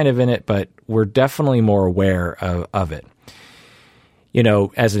still kind of in it, but we're definitely more aware of it.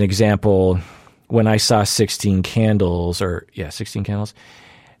 As an example, when I saw 16 Candles in the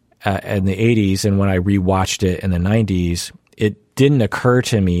 80s, and when I rewatched it in the 90s, it didn't occur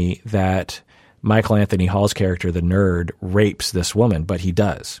to me that Michael Anthony Hall's character, the nerd, rapes this woman, but he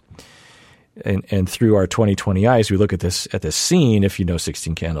does. And through our 2020 eyes, we look at this scene. If you know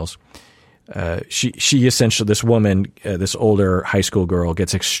 16 Candles, she essentially, this woman, this older high school girl,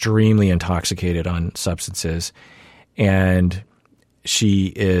 gets extremely intoxicated on substances, and she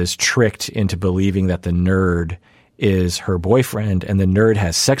is tricked into believing that the nerd is her boyfriend, and the nerd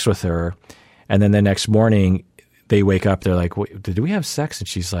has sex with her. And then the next morning, they wake up. They're like, "Did we have sex?" And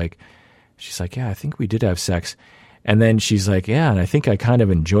she's like, "Yeah, I think we did have sex." And then she's like, "Yeah, and I think I kind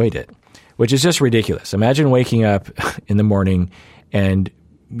of enjoyed it," which is just ridiculous. Imagine waking up in the morning and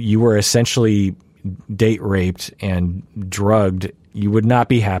you were essentially date raped and drugged. You would not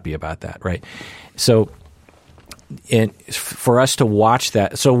be happy about that, right? So, and for us to watch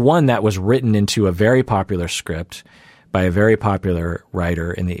that, so one, that was written into a very popular script by a very popular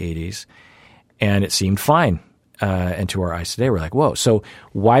writer in the 80s, and it seemed fine. And to our eyes today, we're like, whoa, so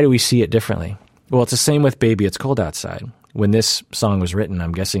why do we see it differently? Well, it's the same with Baby It's Cold Outside. When this song was written,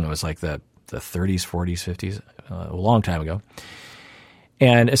 I'm guessing it was like the 30s, 40s, 50s, a long time ago.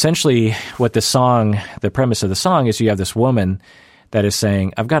 And essentially what the premise of the song is, you have this woman that is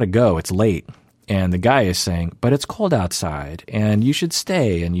saying, I've got to go, it's late. And the guy is saying, but it's cold outside and you should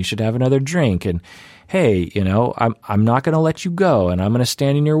stay and you should have another drink. And hey, I'm not going to let you go and I'm going to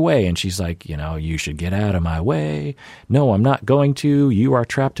stand in your way. And she's like, you should get out of my way. No, I'm not going to. You are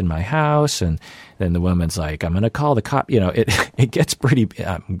trapped in my house. And then the woman's like, I'm going to call the cop. It gets pretty,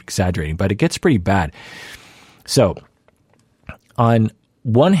 I'm exaggerating, but it gets pretty bad. So on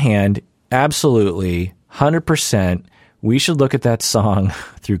one hand, absolutely 100%, we should look at that song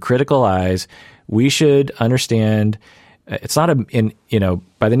through critical eyes. We should understand it's not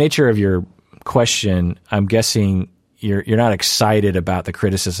by the nature of your question, I'm guessing you're not excited about the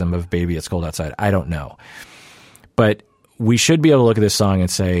criticism of Baby It's Cold Outside. I don't know. But we should be able to look at this song and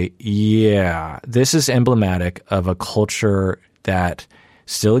say, yeah, this is emblematic of a culture that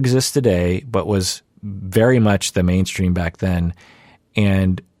still exists today, but was very much the mainstream back then.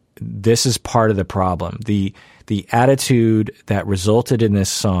 And this is part of the problem. The attitude that resulted in this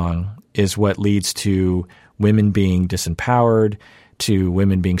song is what leads to women being disempowered, to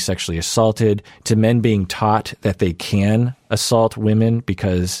women being sexually assaulted, to men being taught that they can assault women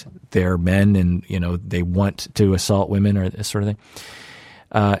because they're men and, they want to assault women or this sort of thing.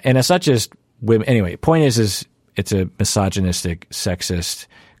 And it's not just women. Anyway, point is it's a misogynistic, sexist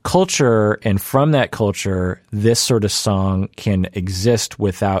culture. And from that culture, this sort of song can exist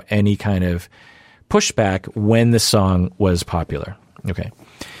without any kind of pushback when the song was popular. Okay.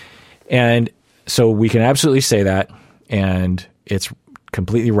 And so we can absolutely say that, and it's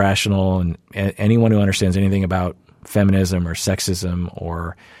completely rational, and anyone who understands anything about feminism or sexism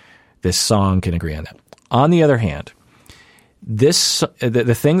or this song can agree on that. On the other hand, the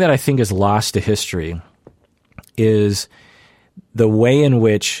thing that I think is lost to history is the way in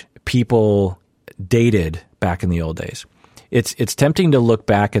which people dated back in the old days. It's tempting to look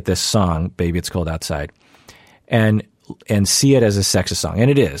back at this song, Baby It's Cold Outside, and see it as a sexist song,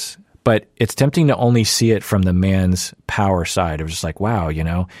 and it is. But it's tempting to only see it from the man's power side of just like, wow,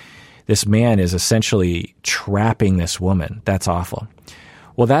 this man is essentially trapping this woman. That's awful.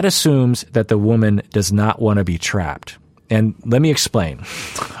 Well, that assumes that the woman does not want to be trapped. And let me explain.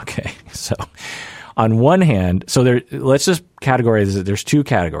 Okay, so on one hand, let's just categorize it. There's two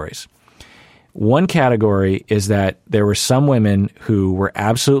categories. One category is that there were some women who were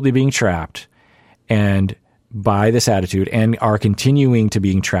absolutely being trapped and by this attitude, and are continuing to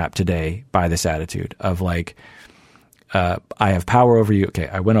being trapped today by this attitude of like, I have power over you. Okay,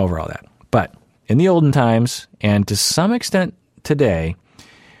 I went over all that. But in the olden times, and to some extent today,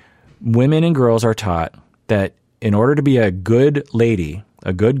 women and girls are taught that in order to be a good lady,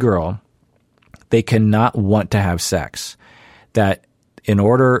 a good girl, they cannot want to have sex. That in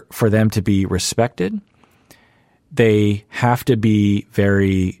order for them to be respected, they have to be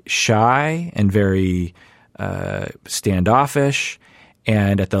very shy and very standoffish.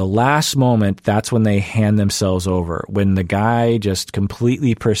 And at the last moment, that's when they hand themselves over. When the guy just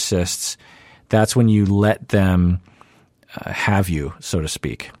completely persists, that's when you let them have you, so to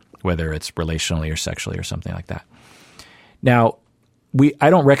speak, whether it's relationally or sexually or something like that. Now, I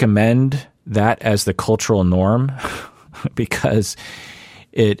don't recommend that as the cultural norm because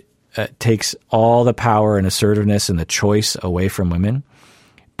it takes all the power and assertiveness and the choice away from women.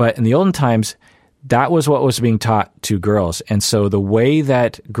 But in the olden times, that was what was being taught to girls. And so the way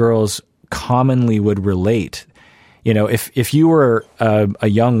that girls commonly would relate, if you were a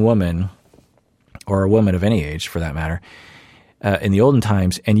young woman or a woman of any age for that matter, in the olden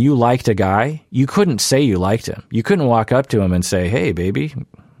times, and you liked a guy, you couldn't say you liked him. You couldn't walk up to him and say, "Hey, baby,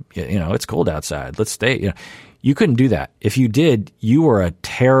 it's cold outside. Let's stay." You couldn't do that. If you did, you were a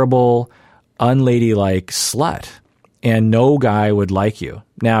terrible, unladylike slut, and no guy would like you.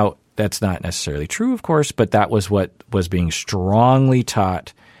 Now, that's not necessarily true, of course, but that was what was being strongly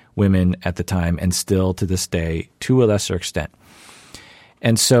taught women at the time, and still to this day, to a lesser extent.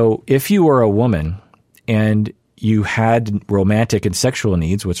 And so if you were a woman and you had romantic and sexual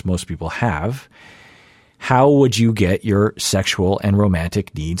needs, which most people have, how would you get your sexual and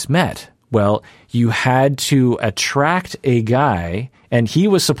romantic needs met? Well, you had to attract a guy, and he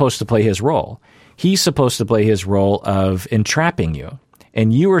was supposed to play his role. He's supposed to play his role of entrapping you.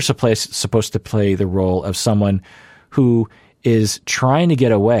 And you were supposed to play the role of someone who is trying to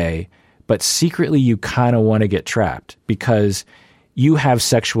get away, but secretly you kind of want to get trapped because you have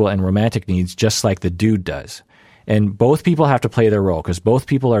sexual and romantic needs just like the dude does. And both people have to play their role because both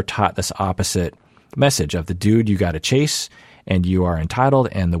people are taught this opposite message of the dude you got to chase and you are entitled,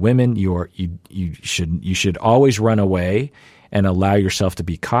 and the women you should always run away and allow yourself to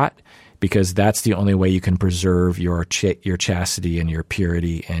be caught, because that's the only way you can preserve your chastity and your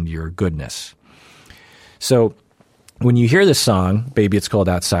purity and your goodness. So when you hear this song, Baby It's Cold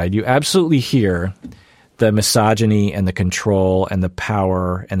Outside, you absolutely hear the misogyny and the control and the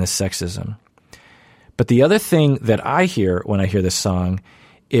power and the sexism. But the other thing that I hear when I hear this song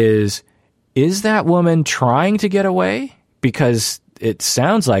is that woman trying to get away? Because it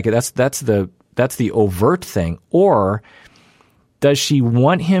sounds like it. That's the overt thing. Or does she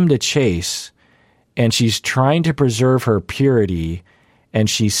want him to chase, and she's trying to preserve her purity, and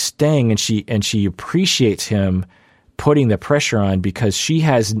she's staying, and she appreciates him putting the pressure on because she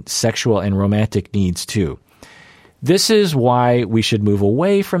has sexual and romantic needs too. This is why we should move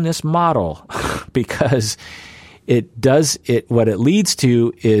away from this model because what it leads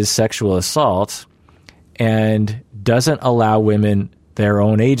to is sexual assault and doesn't allow women their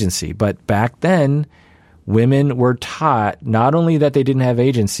own agency. But back then, women were taught not only that they didn't have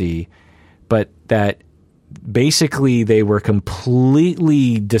agency, but that basically they were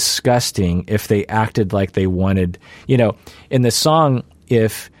completely disgusting if they acted like they wanted. In the song,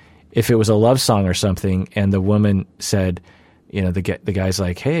 if it was a love song or something and the woman said, the guy's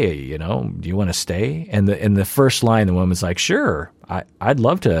like, "Hey, do you want to stay?" And in the first line, the woman's like, "Sure, I'd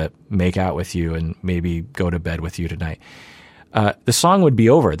love to make out with you and maybe go to bed with you tonight." The song would be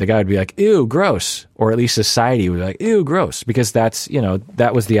over. The guy would be like, "Ew, gross," or at least society would be like, "Ew, gross," because that's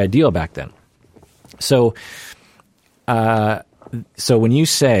that was the ideal back then. So when you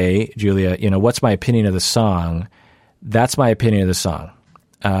say, Julia, what's my opinion of the song? That's my opinion of the song.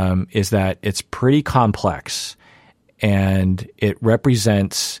 Is that it's pretty complex. And it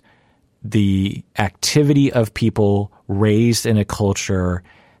represents the activity of people raised in a culture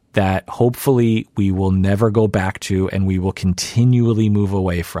that hopefully we will never go back to and we will continually move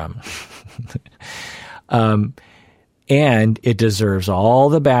away from. And it deserves all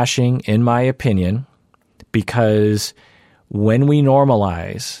the bashing, in my opinion, because when we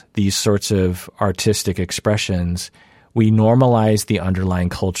normalize these sorts of artistic expressions, we normalize the underlying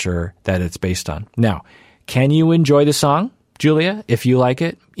culture that it's based on. Now, can you enjoy the song, Julia, if you like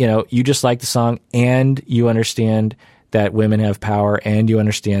it? You just like the song and you understand that women have power and you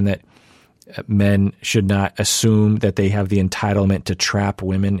understand that men should not assume that they have the entitlement to trap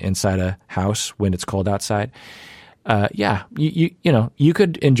women inside a house when it's cold outside. You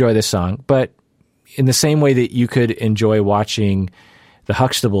could enjoy this song, but in the same way that you could enjoy watching the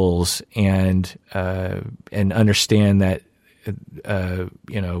Huxtables and understand that,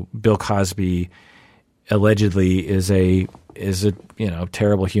 Bill Cosby allegedly is a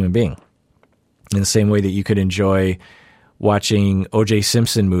terrible human being. In the same way that you could enjoy watching O.J.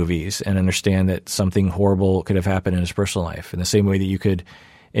 Simpson movies and understand that something horrible could have happened in his personal life. In the same way that you could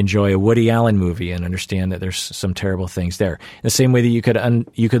enjoy a Woody Allen movie and understand that there's some terrible things there. In the same way that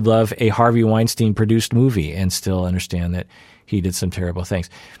you could love a Harvey Weinstein produced movie and still understand that he did some terrible things.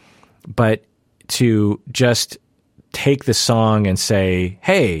 But to just take the song and say,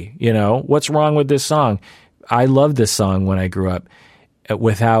 hey, what's wrong with this song? I loved this song when I grew up,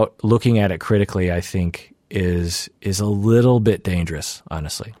 without looking at it critically, I think is a little bit dangerous,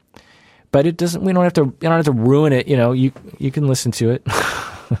 honestly. But it doesn't. You don't have to ruin it. You can listen to it.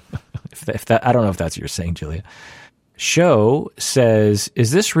 if that, I don't know if that's what you're saying, Julia. Show says,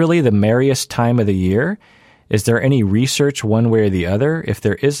 is this really the merriest time of the year? Is there any research one way or the other? If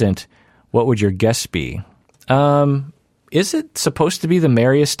there isn't, what would your guess be? Is it supposed to be the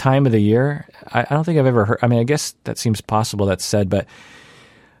merriest time of the year? I don't think I've ever heard. I mean, I guess that seems possible, that's said, but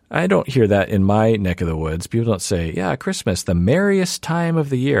I don't hear that in my neck of the woods. People don't say, yeah, Christmas, the merriest time of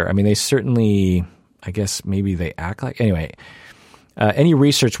the year. I mean, they certainly, I guess maybe they act like, anyway, any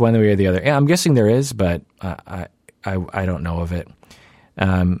research one way or the other. Yeah, I'm guessing there is, but I don't know of it.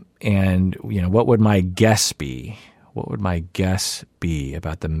 And, what would my guess be? What would my guess be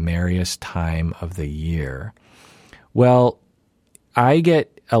about the merriest time of the year? Well, I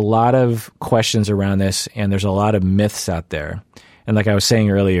get a lot of questions around this, and there's a lot of myths out there. And like I was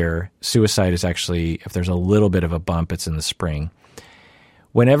saying earlier, suicide is actually, if there's a little bit of a bump, it's in the spring.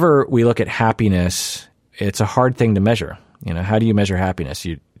 Whenever we look at happiness, it's a hard thing to measure. How do you measure happiness?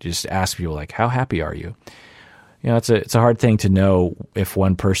 You just ask people, like, how happy are you? It's a hard thing to know if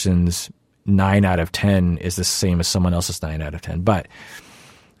one person's 9 out of 10 is the same as someone else's 9 out of 10. But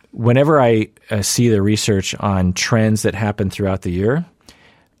whenever I see the research on trends that happen throughout the year,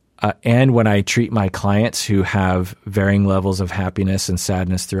 and when I treat my clients who have varying levels of happiness and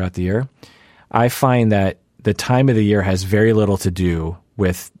sadness throughout the year, I find that the time of the year has very little to do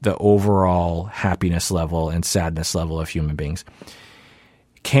with the overall happiness level and sadness level of human beings.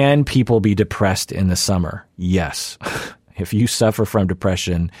 Can people be depressed in the summer? Yes. If you suffer from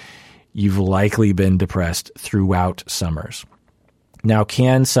depression, you've likely been depressed throughout summers. Now,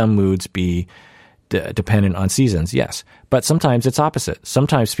 can some moods be dependent on seasons? Yes. But sometimes it's opposite.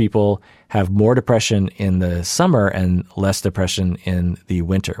 Sometimes people have more depression in the summer and less depression in the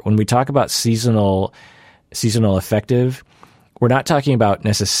winter. When we talk about seasonal affective, we're not talking about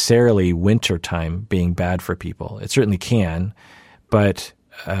necessarily winter time being bad for people. It certainly can, but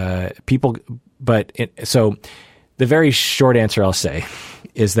so the very short answer I'll say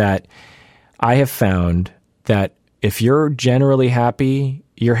is that I have found that if you're generally happy,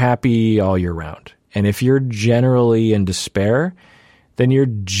 you're happy all year round. And if you're generally in despair, then you're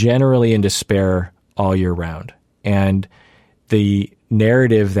generally in despair all year round. And the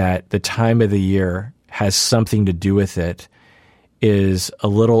narrative that the time of the year has something to do with it is a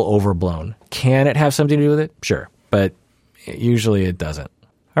little overblown. Can it have something to do with it? Sure. But usually it doesn't.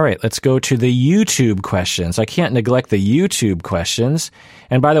 All right, let's go to the YouTube questions. I can't neglect the YouTube questions.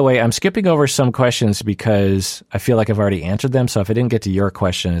 And by the way, I'm skipping over some questions because I feel like I've already answered them. So if I didn't get to your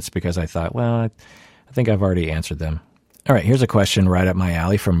question, it's because I thought, well, I think I've already answered them. All right, here's a question right up my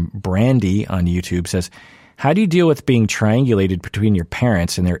alley from Brandy on YouTube. Says, how do you deal with being triangulated between your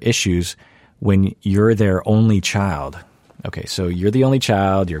parents and their issues when you're their only child? Okay, so you're the only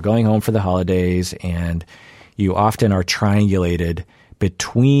child, you're going home for the holidays, and you often are triangulated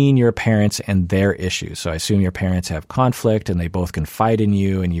between your parents and their issues. So I assume your parents have conflict and they both confide in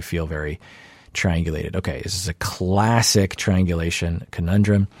you and you feel very triangulated. Okay, this is a classic triangulation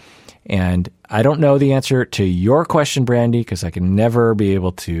conundrum. And I don't know the answer to your question, Brandy, because I can never be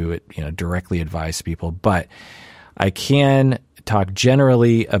able to directly advise people. But I can talk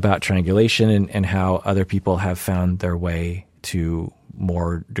generally about triangulation and how other people have found their way to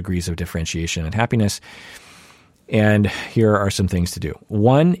more degrees of differentiation and happiness. And here are some things to do.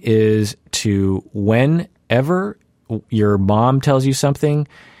 One is to, whenever your mom tells you something,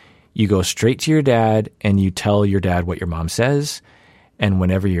 you go straight to your dad and you tell your dad what your mom says. And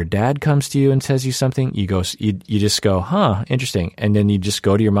whenever your dad comes to you and says you something, you just go, huh, interesting. And then you just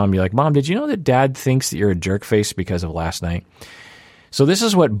go to your mom and you're like, Mom, did you know that Dad thinks that you're a jerk face because of last night? So this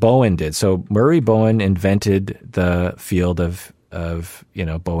is what Bowen did. So Murray Bowen invented the field of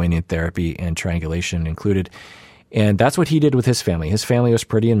Bowenian therapy, and triangulation included. And that's what he did with his family. His family was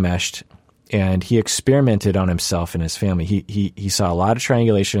pretty enmeshed, and he experimented on himself and his family. He saw a lot of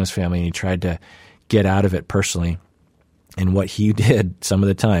triangulation in his family, and he tried to get out of it personally. And what he did some of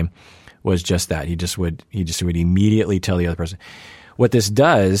the time was just that. He just would immediately tell the other person. What this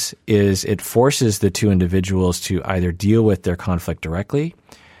does is it forces the two individuals to either deal with their conflict directly,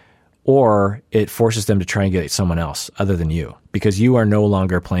 or it forces them to triangulate someone else other than you, because you are no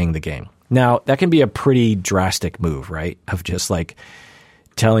longer playing the game. Now, that can be a pretty drastic move, right? Of just like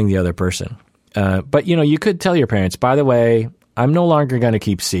telling the other person. But, you could tell your parents, by the way, I'm no longer going to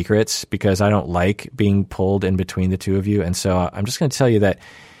keep secrets because I don't like being pulled in between the two of you. And so I'm just going to tell you that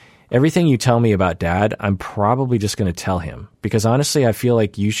everything you tell me about Dad, I'm probably just going to tell him, because honestly, I feel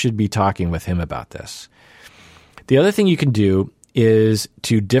like you should be talking with him about this. The other thing you can do is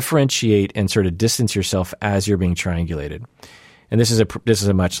to differentiate and sort of distance yourself as you're being triangulated. And this is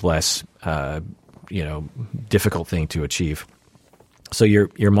a much less, difficult thing to achieve. So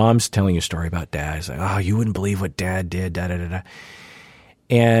your mom's telling you a story about Dad. It's like, oh, you wouldn't believe what Dad did, da da da da.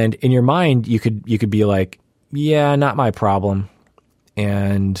 And in your mind, you could be like, yeah, not my problem.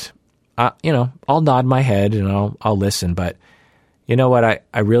 And I'll nod my head and I'll listen. But you know what?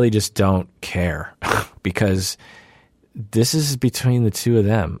 I really just don't care because this is between the two of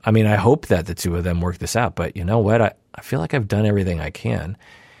them. I mean, I hope that the two of them work this out. But you know what? I feel like I've done everything I can.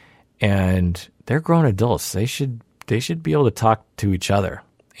 And they're grown adults. They should be able to talk to each other.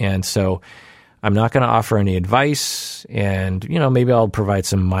 And so I'm not going to offer any advice, and, maybe I'll provide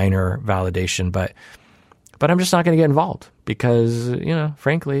some minor validation, but I'm just not going to get involved because,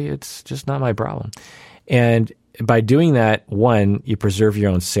 frankly, it's just not my problem. And by doing that, one, you preserve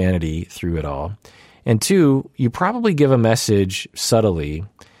your own sanity through it all. And two, you probably give a message subtly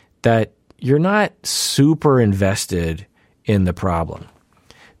that you're not super invested in the problem.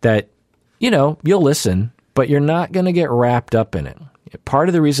 That, you'll listen, but you're not going to get wrapped up in it. Part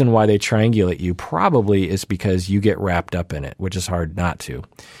of the reason why they triangulate you probably is because you get wrapped up in it, which is hard not to.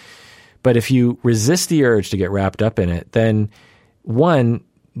 But if you resist the urge to get wrapped up in it, then one,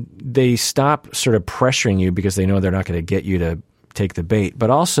 they stop sort of pressuring you because they know they're not going to get you to take the bait.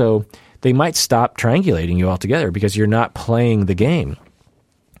 But also, they might stop triangulating you altogether because you're not playing the game.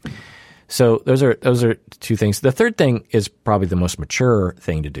 So those are two things. The third thing is probably the most mature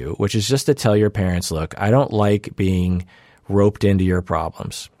thing to do, which is just to tell your parents, look, I don't like being roped into your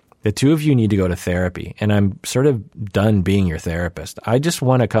problems. The two of you need to go to therapy, and I'm sort of done being your therapist. I just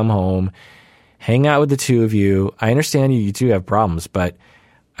want to come home, hang out with the two of you. I understand you two have problems, but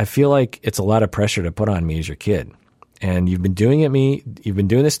I feel like it's a lot of pressure to put on me as your kid. And you've been doing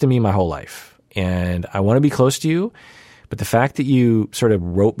this to me my whole life, and I want to be close to you. But the fact that you sort of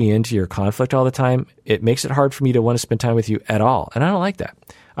rope me into your conflict all the time, it makes it hard for me to want to spend time with you at all. And I don't like that.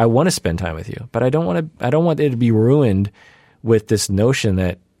 I want to spend time with you, but I don't want it to be ruined with this notion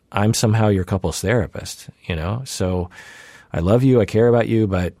that I'm somehow your couple's therapist, So I love you, I care about you,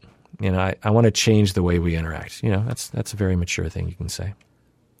 but I want to change the way we interact. That's a very mature thing you can say.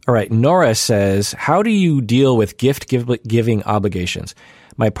 All right, Nora says, how do you deal with gift-giving obligations?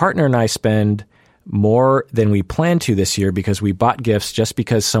 My partner and I spend more than we planned to this year because we bought gifts just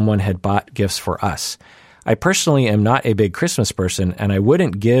because someone had bought gifts for us. I personally am not a big Christmas person, and I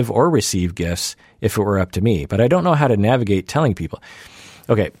wouldn't give or receive gifts if it were up to me, but I don't know how to navigate telling people.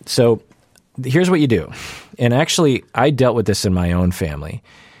 Okay, so here's what you do. And actually, I dealt with this in my own family.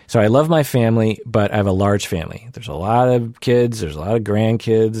 So I love my family, but I have a large family. There's a lot of kids, there's a lot of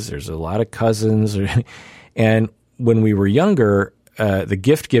grandkids, there's a lot of cousins. And when we were younger, the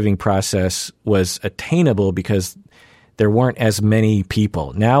gift-giving process was attainable because there weren't as many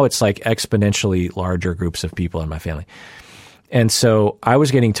people. Now it's like exponentially larger groups of people in my family. And so I was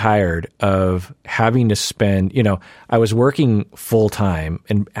getting tired of having to spend, I was working full time.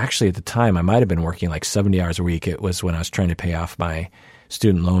 And actually at the time, I might have been working like 70 hours a week. It was when I was trying to pay off my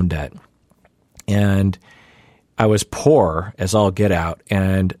student loan debt. And I was poor as all get out.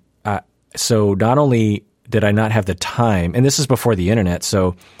 And so not only did I not have the time, and this is before the internet,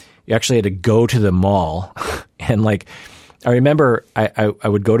 so you actually had to go to the mall. And I remember I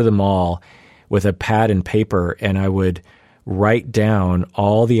would go to the mall with a pad and paper, and I would write down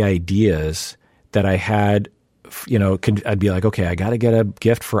all the ideas that I had. I'd be like, okay, I got to get a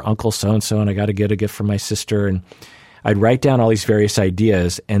gift for Uncle so-and-so, and I got to get a gift for my sister. And I'd write down all these various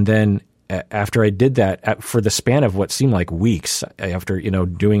ideas. And then after I did that, for the span of what seemed like weeks after,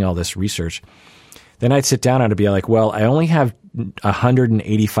 doing all this research, then I'd sit down and I'd be like, well, I only have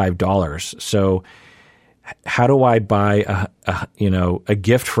 $185. So how do I buy a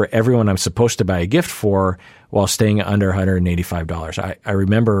gift for everyone I'm supposed to buy a gift for while staying under $185? I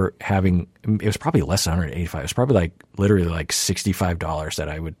remember it was probably less than $185. It was probably literally $65 that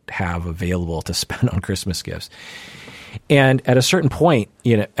I would have available to spend on Christmas gifts. And at a certain point,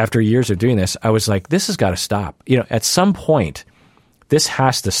 after years of doing this, I was like, this has got to stop. At some point, this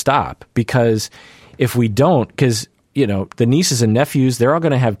has to stop, because if we don't, because the nieces and nephews, they're all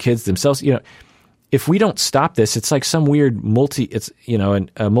going to have kids themselves. If we don't stop this, it's like some weird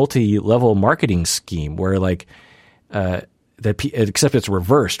a multi-level marketing scheme where except it's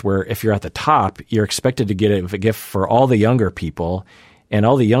reversed, where if you're at the top, you're expected to get a gift for all the younger people, and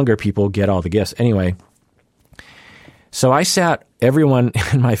all the younger people get all the gifts. Anyway, so I sat everyone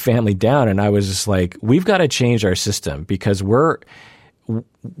in my family down, and I was just like, we've got to change our system, because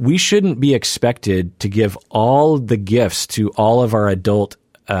we shouldn't be expected to give all the gifts to all of our adult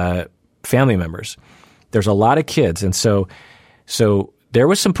family members. There's a lot of kids, and so there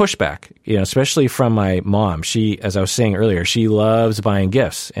was some pushback, especially from my mom. She, as I was saying earlier, she loves buying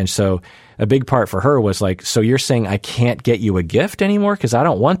gifts. And so a big part for her was like, so you're saying I can't get you a gift anymore? Because I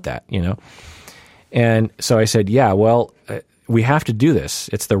don't want that, And so I said, yeah, well, we have to do this.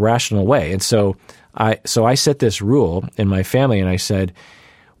 It's the rational way. And so I set this rule in my family, and I said,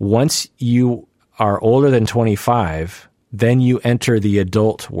 once you are older than 25, then you enter the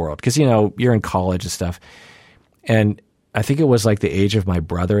adult world. Because, you're in college and stuff. And I think it was like the age of my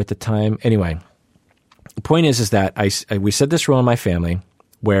brother at the time. Anyway, the point is that we set this rule in my family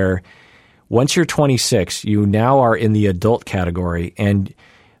where once you're 26, you now are in the adult category, and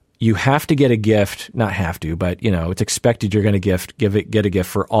you have to get a gift. Not have to, but it's expected you're going to get a gift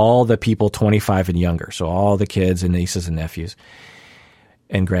for all the people 25 and younger. So all the kids and nieces and nephews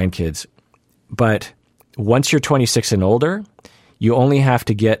and grandkids. But once you're 26 and older, you only have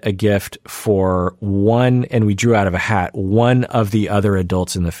to get a gift for one, and we drew out of a hat, one of the other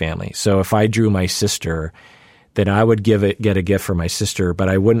adults in the family. So if I drew my sister, then I would get a gift for my sister, but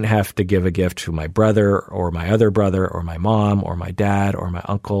I wouldn't have to give a gift to my brother or my other brother or my mom or my dad or my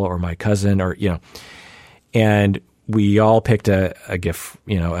uncle or my cousin and we all picked a gift,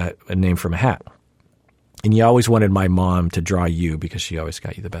 a name from a hat. And you always wanted my mom to draw you because she always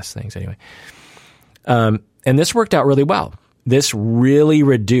got you the best things anyway. And this worked out really well. This really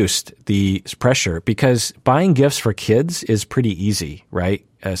reduced the pressure, because buying gifts for kids is pretty easy, right?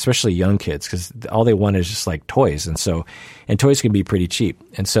 Especially young kids, because all they want is just like toys. And toys can be pretty cheap.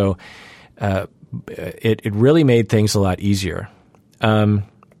 And so it really made things a lot easier.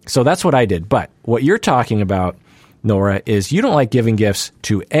 So that's what I did. But what you're talking about, Nora, is you don't like giving gifts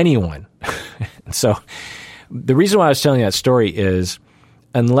to anyone. So the reason why I was telling that story is,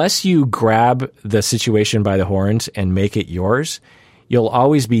 unless you grab the situation by the horns and make it yours, you'll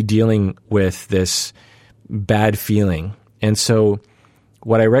always be dealing with this bad feeling. And so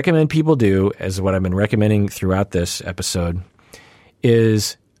what I recommend people do, as what I've been recommending throughout this episode,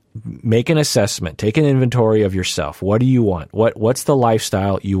 is make an assessment, take an inventory of yourself. What do you want? What's the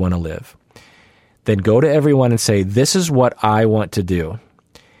lifestyle you want to live? Then go to everyone and say, this is what I want to do.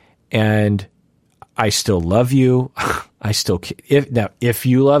 And I still love you. If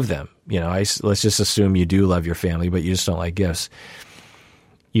you love them, let's just assume you do love your family, but you just don't like gifts.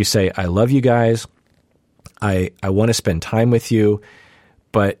 You say, I love you guys. I want to spend time with you,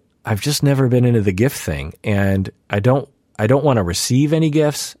 but I've just never been into the gift thing. And I don't want to receive any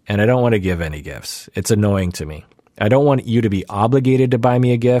gifts, and I don't want to give any gifts. It's annoying to me. I don't want you to be obligated to buy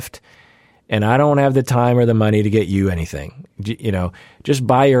me a gift, and I don't have the time or the money to get you anything. Just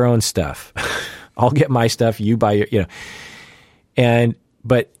buy your own stuff. I'll get my stuff, you buy your,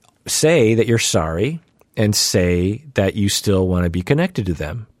 but say that you're sorry, and say that you still want to be connected to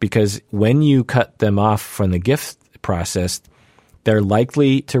them. Because when you cut them off from the gift process, they're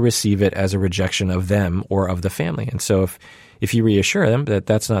likely to receive it as a rejection of them or of the family. And so if you reassure them that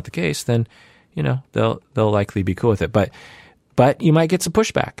that's not the case, then, they'll likely be cool with it. But you might get some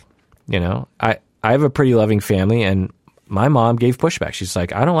pushback. I have a pretty loving family, and my mom gave pushback. She's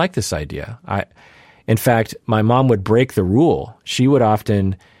like, I don't like this idea. In fact, my mom would break the rule. She would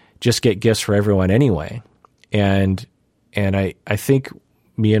often just get gifts for everyone anyway. And I think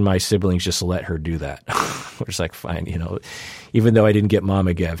me and my siblings just let her do that. We're just like, fine, even though I didn't get mom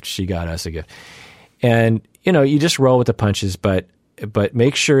a gift, she got us a gift. And, you just roll with the punches, but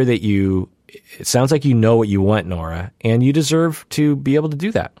make sure that it sounds like you know what you want, Nora, and you deserve to be able to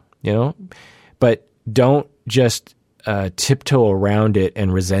do that, but don't just tiptoe around it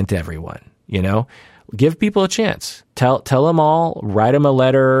and resent everyone, Give people a chance. Tell them all, write them a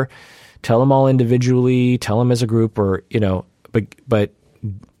letter, tell them all individually, tell them as a group, or, but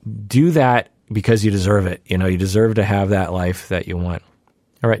do that because you deserve it. You deserve to have that life that you want.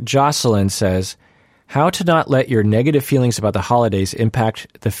 All right. Jocelyn says, how to not let your negative feelings about the holidays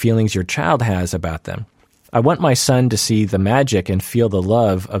impact the feelings your child has about them. I want my son to see the magic and feel the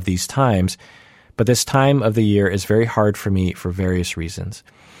love of these times, but this time of the year is very hard for me for various reasons.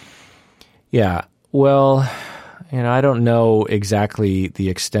 Yeah. Well, I don't know exactly the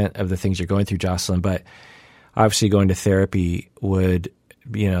extent of the things you're going through, Jocelyn, but obviously going to therapy would,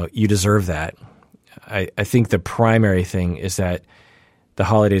 you deserve that. I think the primary thing is that the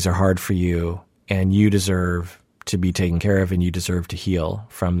holidays are hard for you and you deserve to be taken care of and you deserve to heal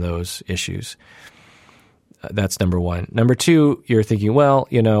from those issues. That's number one. Number two, you're thinking, well,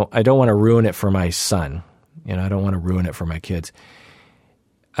 I don't want to ruin it for my son. I don't want to ruin it for my kids.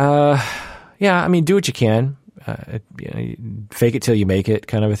 Do what you can. Fake it till you make it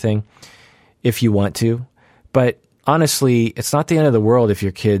kind of a thing if you want to. But honestly, it's not the end of the world if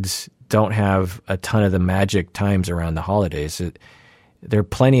your kids don't have a ton of the magic times around the holidays. There are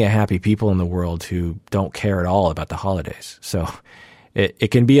plenty of happy people in the world who don't care at all about the holidays. So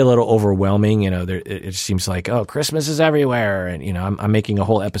it can be a little overwhelming. It seems like, oh, Christmas is everywhere. And, I'm making a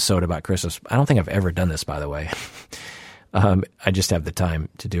whole episode about Christmas. I don't think I've ever done this, by the way. I just have the time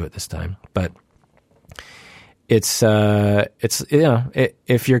to do it this time. But it's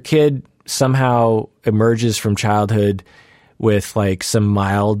if your kid somehow emerges from childhood with like some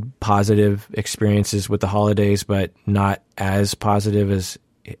mild positive experiences with the holidays, but not as positive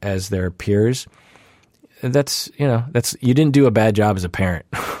as their peers, that's you didn't do a bad job as a parent.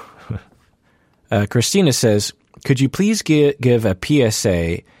 Christina says, could you please give a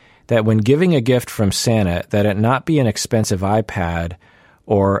PSA that when giving a gift from Santa, that it not be an expensive iPad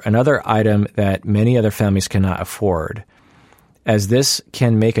or another item that many other families cannot afford, as this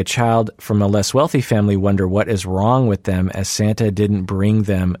can make a child from a less wealthy family wonder what is wrong with them as Santa didn't bring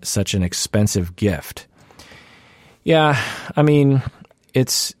them such an expensive gift. Yeah,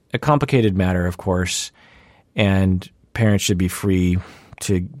 it's a complicated matter, of course, and parents should be free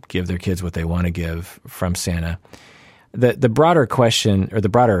to give their kids what they want to give from Santa. The broader question, or the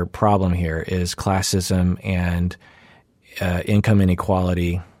broader problem here, is classism and income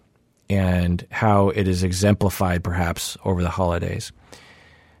inequality, and how it is exemplified perhaps over the holidays.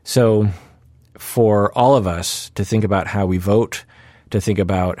 So for all of us to think about how we vote, to think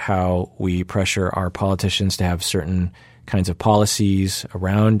about how we pressure our politicians to have certain kinds of policies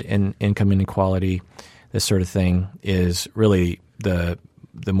around income inequality, this sort of thing, is really the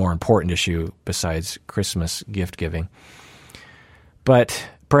more important issue besides Christmas gift giving. But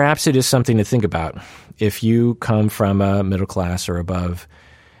perhaps it is something to think about. If you come from a middle class or above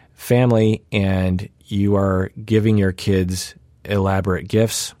family and you are giving your kids elaborate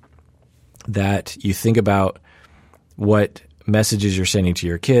gifts, that you think about what messages you're sending to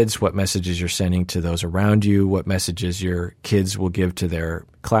your kids, what messages you're sending to those around you, what messages your kids will give to their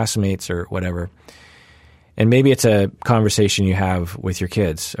classmates or whatever. And maybe it's a conversation you have with your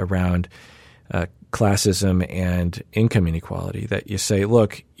kids around classism and income inequality, that you say,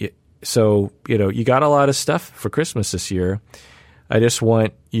 look, so, you got a lot of stuff for Christmas this year. I just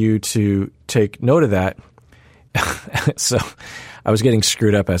want you to take note of that. So I was getting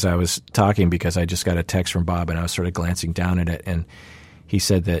screwed up as I was talking because I just got a text from Bob and I was sort of glancing down at it. And he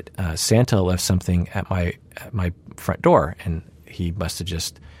said that Santa left something at my front door, and he must have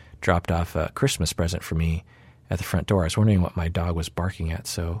just dropped off a Christmas present for me at the front door. I was wondering what my dog was barking at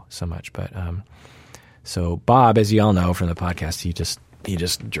so much. But so Bob, as you all know from the podcast, he just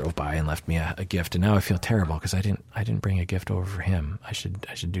drove by and left me a gift, and now I feel terrible because I didn't bring a gift over for him. I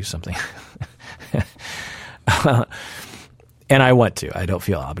should do something. And I want to. I don't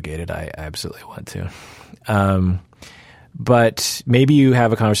feel obligated. I absolutely want to. But maybe you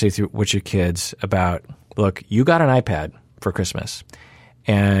have a conversation with your kids about, look, you got an iPad for Christmas,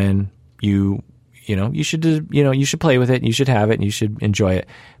 and you should play with it, and you should have it, and you should enjoy it.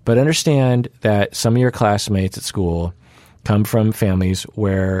 But understand that some of your classmates at school come from families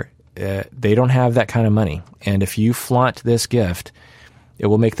where they don't have that kind of money. And if you flaunt this gift, it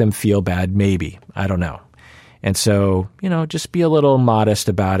will make them feel bad, maybe. I don't know. And so, just be a little modest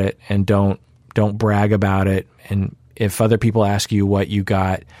about it, and don't brag about it. And if other people ask you what you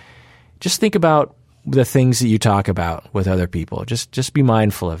got, just think about the things that you talk about with other people. Just be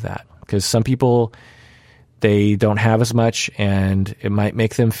mindful of that, because some people, they don't have as much, and it might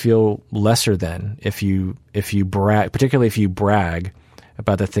make them feel lesser than if you brag, particularly if you brag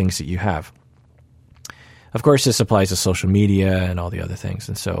about the things that you have. Of course, this applies to social media and all the other things.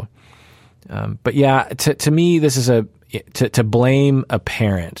 And so, but yeah, to me, this is to blame a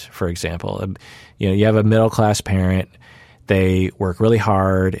parent, for example. You have a middle-class parent. They work really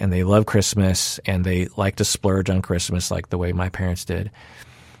hard and they love Christmas and they like to splurge on Christmas like the way my parents did.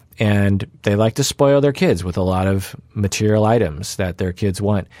 And they like to spoil their kids with a lot of material items that their kids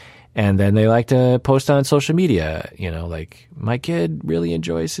want. And then they like to post on social media, like, my kid really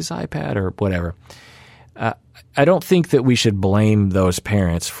enjoys his iPad or whatever. I don't think that we should blame those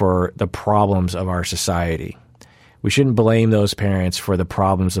parents for the problems of our society. We shouldn't blame those parents for the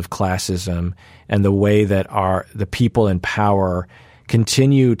problems of classism and the way that the people in power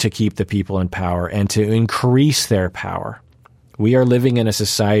continue to keep the people in power and to increase their power. We are living in a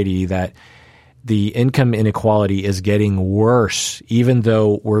society that the income inequality is getting worse, even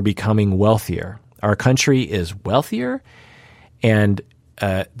though we're becoming wealthier. Our country is wealthier, and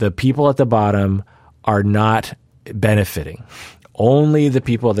the people at the bottom are not benefiting. Only the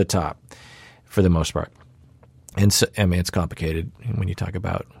people at the top, for the most part. And so, I mean, it's complicated when you talk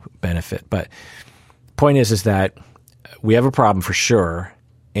about benefit, but point is that we have a problem for sure.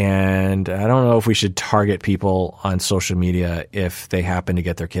 And I don't know if we should target people on social media if they happen to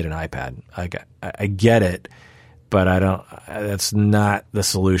get their kid an iPad. I get it, but that's not the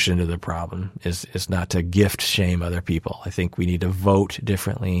solution to the problem, is not to gift shame other people. I think we need to vote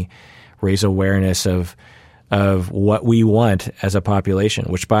differently, raise awareness of what we want as a population,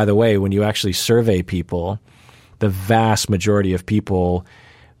 which, by the way, when you actually survey people, the vast majority of people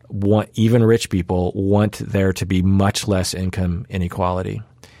even rich people want there to be much less income inequality.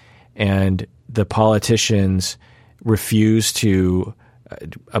 And the politicians refuse to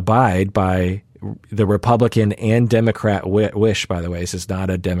abide by the Republican and Democrat wish, by the way. This is not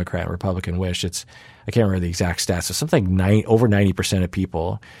a Democrat and Republican wish. I can't remember the exact stats. So something over 90% of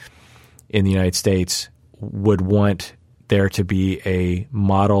people in the United States would want there to be a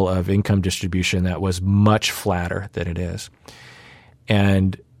model of income distribution that was much flatter than it is.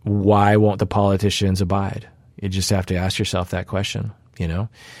 And why won't the politicians abide? You just have to ask yourself that question, I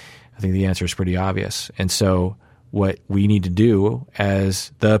think the answer is pretty obvious. And so what we need to do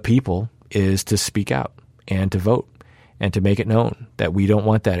as the people is to speak out and to vote and to make it known that we don't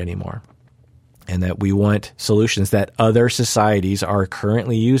want that anymore and that we want solutions that other societies are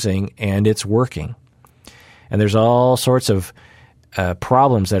currently using and it's working. And there's all sorts of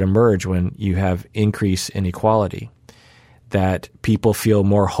problems that emerge when you have increase in inequality, that people feel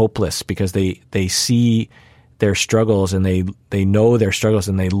more hopeless because they see their struggles and they know their struggles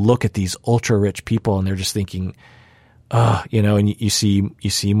and they look at these ultra rich people and they're just thinking, and you see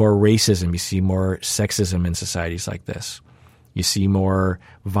more racism, you see more sexism in societies like this. You see more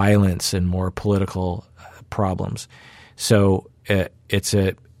violence and more political problems. So it's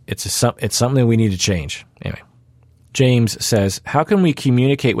something we need to change. Anyway, James says, how can we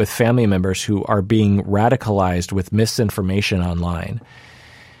communicate with family members who are being radicalized with misinformation online?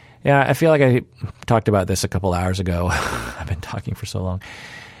 Yeah, I feel like I talked about this a couple hours ago. I've been talking for so long.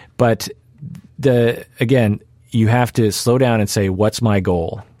 But again, you have to slow down and say, what's my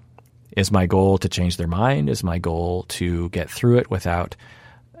goal? Is my goal to change their mind? Is my goal to get through it without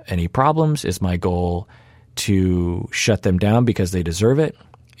any problems? Is my goal to shut them down because they deserve it?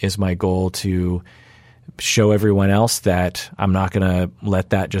 Is my goal to show everyone else that I'm not going to let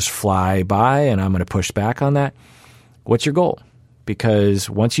that just fly by and I'm going to push back on that? What's your goal? Because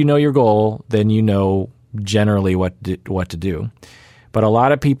once you know your goal, then you know generally what to do. But a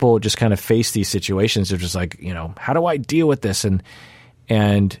lot of people just kind of face these situations. They're just like, how do I deal with this?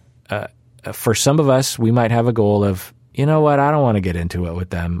 And for some of us, we might have a goal of, I don't want to get into it with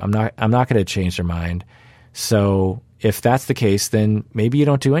them. I'm not going to change their mind. So if that's the case, then maybe you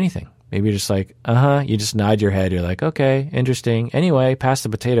don't do anything. Maybe you're just like, you just nod your head. You're like, okay, interesting. Anyway, pass the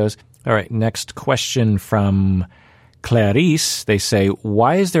potatoes. All right, next question from Clarice. They say,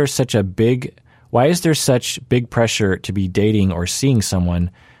 why is there such big pressure to be dating or seeing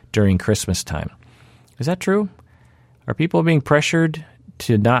someone during Christmas time? Is that true? Are people being pressured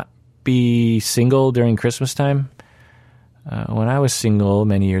to not be single during Christmas time? When I was single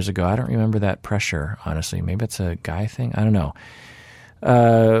many years ago, I don't remember that pressure, honestly. Maybe it's a guy thing. I don't know.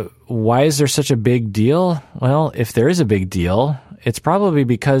 Why is there such a big deal? Well, if there is a big deal, it's probably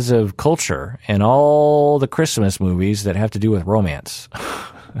because of culture and all the Christmas movies that have to do with romance,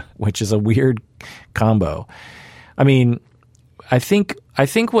 which is a weird combo. I mean, I think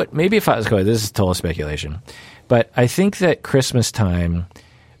maybe if I was going, this is total speculation, but I think that Christmas time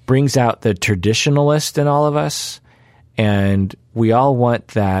brings out the traditionalist in all of us, and we all want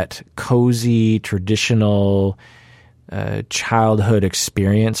that cozy, traditional childhood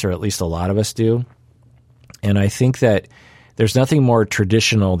experience, or at least a lot of us do. And I think that there's nothing more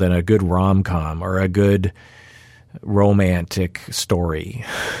traditional than a good rom-com or a good romantic story.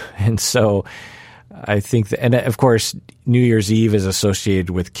 And so I think that, and of course, New Year's Eve is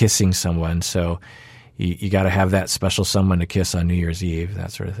associated with kissing someone. So you got to have that special someone to kiss on New Year's Eve,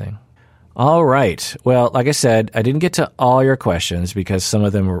 that sort of thing. All right. Well, like I said, I didn't get to all your questions because some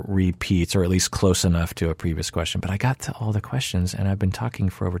of them were repeats, or at least close enough to a previous question. But I got to all the questions, and I've been talking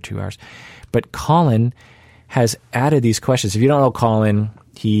for over 2 hours. But Colin has added these questions. If you don't know Colin,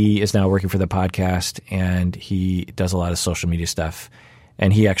 He is now working for the podcast, and he does a lot of social media stuff.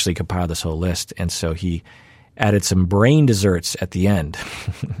 And he actually compiled this whole list. And so he added some brain desserts at the end.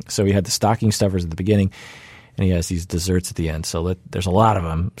 So he had the stocking stuffers at the beginning, and he has these desserts at the end. So there's a lot of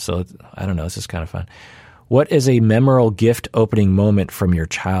them. So I don't know. This is kind of fun. What is a memorable gift opening moment from your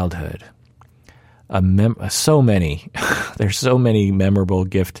childhood? So many. There's so many memorable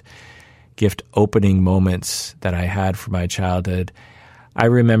gift opening moments that I had from my childhood. I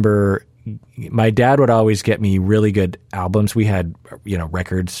remember my dad would always get me really good albums. We had,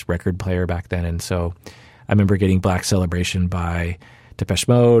 record player back then. And so I remember getting Black Celebration by Depeche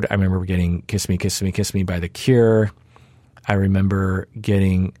Mode. I remember getting Kiss Me, Kiss Me, Kiss Me by The Cure. I remember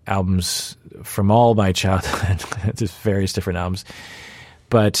getting albums from all my childhood, just various different albums.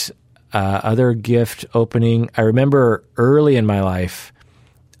 But other gift opening, I remember early in my life,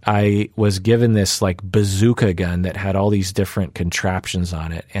 I was given this like bazooka gun that had all these different contraptions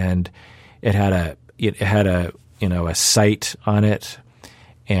on it, and it had a sight on it,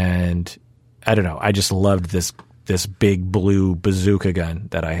 and I don't know. I just loved this big blue bazooka gun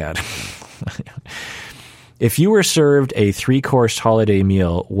that I had. If you were served a 3-course holiday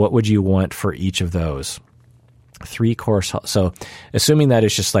meal, what would you want for each of those? 3-course. So assuming that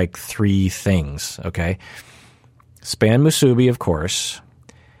it's just like 3 things, okay? Span musubi, of course.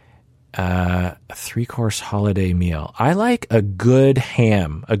 A 3-course holiday meal. I like a good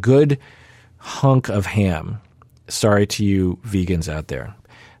ham, a good hunk of ham. Sorry to you vegans out there.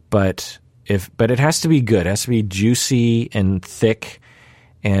 But it has to be good. It has to be juicy and thick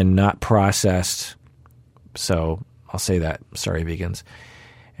and not processed. So I'll say that. Sorry, vegans.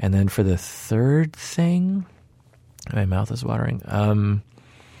 And then for the third thing, my mouth is watering.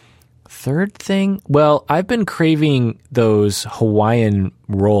 Third thing, well, I've been craving those Hawaiian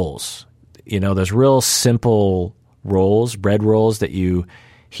rolls. Those real simple rolls, bread rolls that you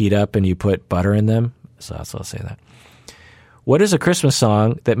heat up and you put butter in them. So I'll say that. What is a Christmas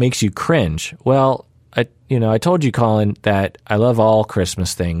song that makes you cringe? Well, I told you, Colin, that I love all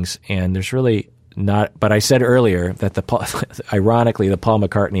Christmas things, and there's really not. But I said earlier that ironically, the Paul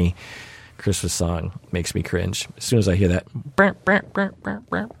McCartney Christmas song makes me cringe. As soon as I hear that,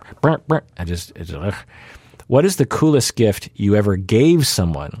 What is the coolest gift you ever gave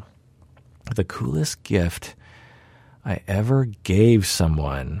someone? The coolest gift I ever gave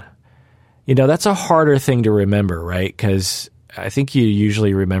someone. That's a harder thing to remember, right? Because I think you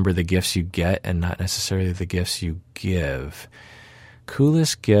usually remember the gifts you get and not necessarily the gifts you give.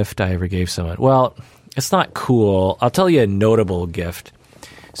 Coolest gift I ever gave someone. Well, it's not cool. I'll tell you a notable gift.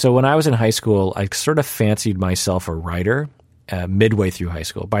 So when I was in high school, I sort of fancied myself a writer midway through high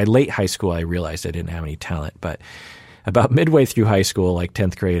school. By late high school, I realized I didn't have any talent. But about midway through high school, like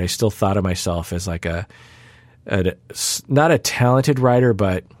 10th grade, I still thought of myself as like not a talented writer,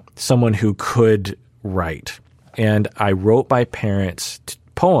 but someone who could write. And I wrote my parents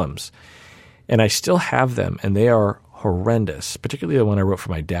poems, and I still have them, and they are horrendous, particularly the one I wrote for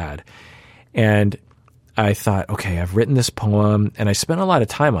my dad. And I thought, okay, I've written this poem, and I spent a lot of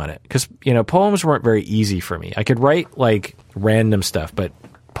time on it because, poems weren't very easy for me. I could write like random stuff, but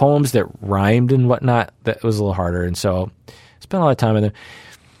poems that rhymed and whatnot, that was a little harder. And so I spent a lot of time on them.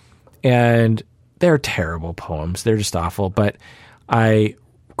 And they're terrible poems. They're just awful. But I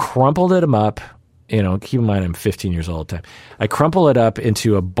crumpled them up. Keep in mind I'm 15 years old at the time. I crumpled it up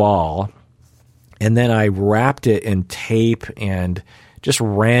into a ball, and then I wrapped it in tape and just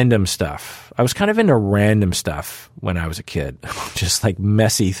random stuff. I was kind of into random stuff when I was a kid, just like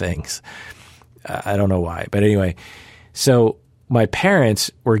messy things. I don't know why. But anyway, so my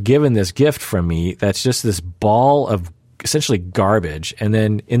parents were given this gift from me that's just this ball of essentially garbage. And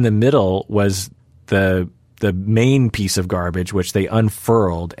then in the middle was the main piece of garbage, which they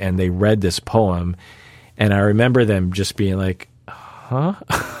unfurled, and they read this poem. And I remember them just being like, huh?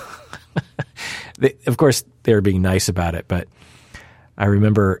 Of course, they were being nice about it, but I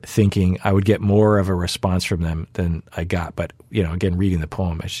remember thinking I would get more of a response from them than I got. But, again, reading the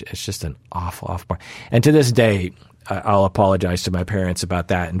poem, it's just an awful part. And to this day, I'll apologize to my parents about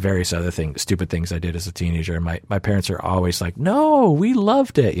that and various other things, stupid things I did as a teenager. And my parents are always like, no, we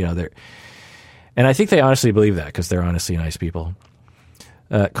loved it. And I think they honestly believe that because they're honestly nice people.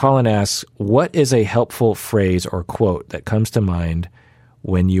 Colin asks, what is a helpful phrase or quote that comes to mind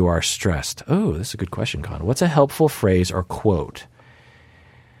when you are stressed? Oh, this is a good question, Colin. What's a helpful phrase or quote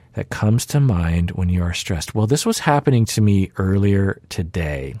that comes to mind when you are stressed? Well, this was happening to me earlier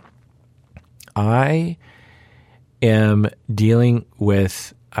today. I am dealing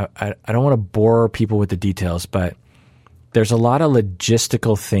with, I don't want to bore people with the details, but there's a lot of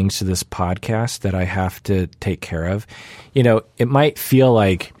logistical things to this podcast that I have to take care of. You know, it might feel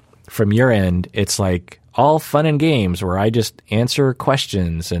like from your end, it's like all fun and games where I just answer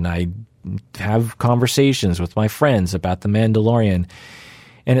questions and I have conversations with my friends about The Mandalorian.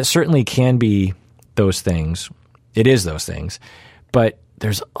 And it certainly can be those things. It is those things. But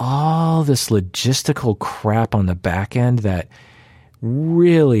there's all this logistical crap on the back end that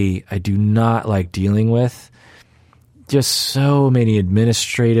really I do not like dealing with. Just so many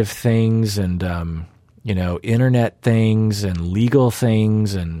administrative things and, internet things and legal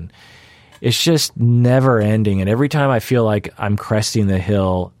things. And it's just never ending. And every time I feel like I'm cresting the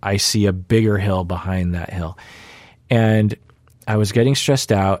hill, I see a bigger hill behind that hill. And I was getting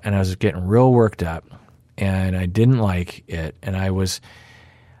stressed out and I was getting real worked up and I didn't like it. And I was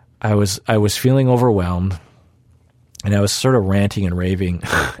feeling overwhelmed and I was sort of ranting and raving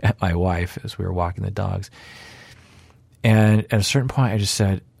at my wife as we were walking the dogs. And at a certain point I just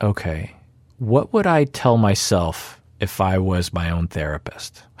said, okay, what would I tell myself if I was my own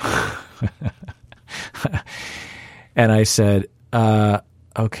therapist? And I said,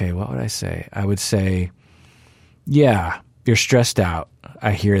 okay, what would I say? I would say, yeah, you're stressed out.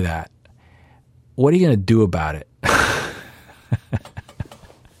 I hear that. What are you going to do about it?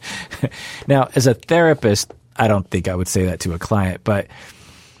 Now, as a therapist, I don't think I would say that to a client, but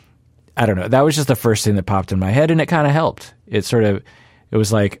I don't know. That was just the first thing that popped in my head, and it kind of helped. It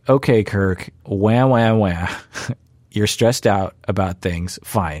was like, okay, Kirk, wham, wham, wham. You're stressed out about things.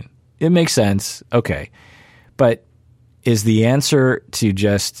 Fine. It makes sense. Okay. But is the answer to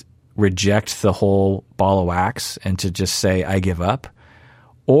just reject the whole ball of wax and to just say, I give up?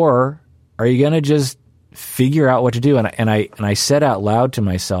 Or are you going to just figure out what to do? And I said out loud to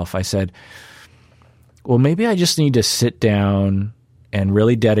myself, I said, well, maybe I just need to sit down and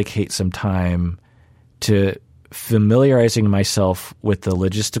really dedicate some time to familiarizing myself with the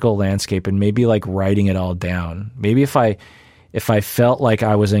logistical landscape and maybe like writing it all down. Maybe if I felt like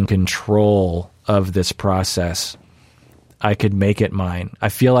I was in control of this process, I could make it mine. I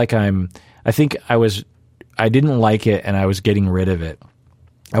feel like I didn't like it and I was getting rid of it.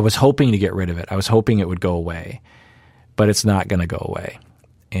 I was hoping to get rid of it. I was hoping it would go away, but it's not going to go away.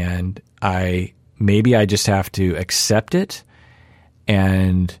 And maybe I just have to accept it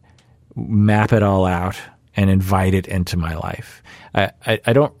and map it all out and invite it into my life.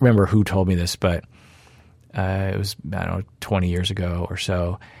 I don't remember who told me this, but it was, 20 years ago or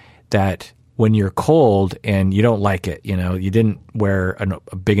so, that when you're cold and you don't like it, you didn't wear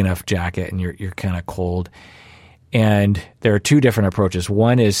a big enough jacket and you're kind of cold. And there are two different approaches.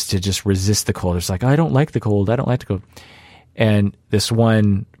 One is to just resist the cold. It's like, I don't like the cold. I don't like the cold. And this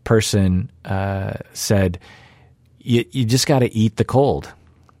one person said, you just got to eat the cold.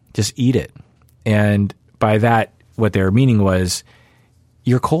 Just eat it. And by that, what they were meaning was,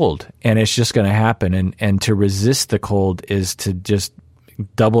 you're cold and it's just going to happen. And to resist the cold is to just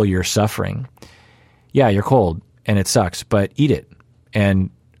double your suffering. Yeah, you're cold and it sucks, but eat it.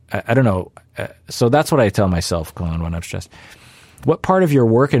 And I don't know. So that's what I tell myself, Colin, when I'm stressed. What part of your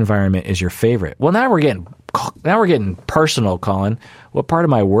work environment is your favorite? Well, now we're getting personal, Colin. What part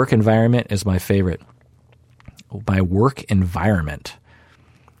of my work environment is my favorite? My work environment.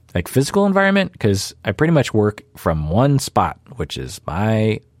 Like physical environment? Because I pretty much work from one spot, which is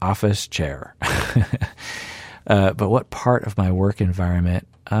my office chair. But what part of my work environment?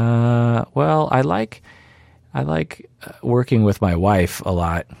 Well, I like working with my wife a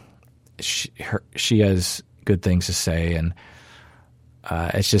lot. She has good things to say, and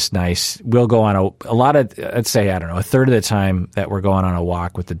it's just nice. We'll go on a lot of, let's say, I don't know, a third of the time that we're going on a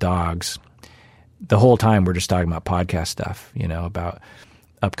walk with the dogs, the whole time we're just talking about podcast stuff, about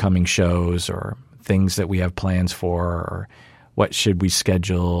upcoming shows or things that we have plans for, or what should we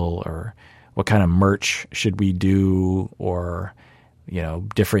schedule, or what kind of merch should we do, or,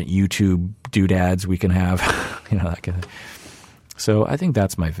 different YouTube doodads we can have, that kind of. So I think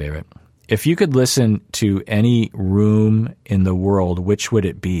that's my favorite. If you could listen to any room in the world, which would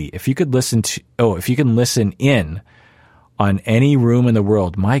it be? If you can listen in on any room in the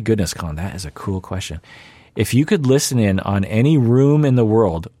world, my goodness, Colin, that is a cool question. If you could listen in on any room in the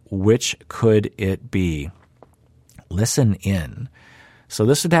world, which could it be? Listen in. So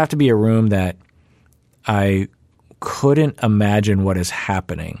this would have to be a room that I couldn't imagine what is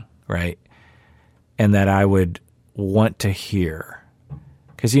happening, right? And that I would want to hear.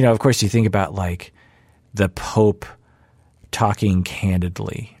 Because, of course, you think about like the Pope talking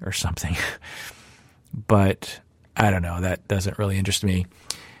candidly or something. But I don't know. That doesn't really interest me.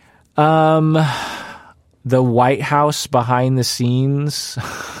 The White House behind the scenes.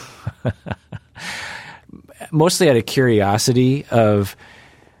 mostly out of curiosity of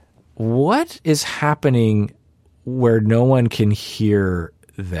what is happening where no one can hear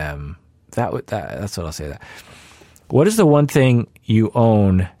them. That's what I'll say. That. What is the one thing you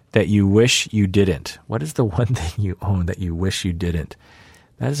own that you wish you didn't? What is the one thing you own that you wish you didn't?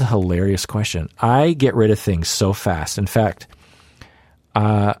 That is a hilarious question. I get rid of things so fast. In fact,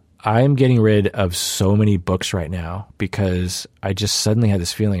 I'm getting rid of so many books right now because I just suddenly had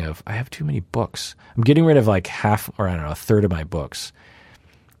this feeling of I have too many books. I'm getting rid of like half, or I don't know, a third of my books,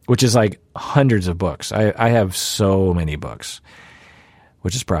 which is like hundreds of books. I have so many books,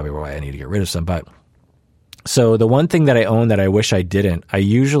 which is probably why I need to get rid of some. But so the one thing that I own that I wish I didn't,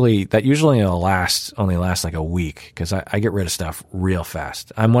 usually only lasts like a week because I get rid of stuff real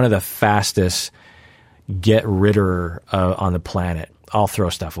fast. I'm one of the fastest get ridder on the planet. I'll throw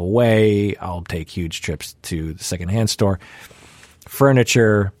stuff away. I'll take huge trips to the secondhand store.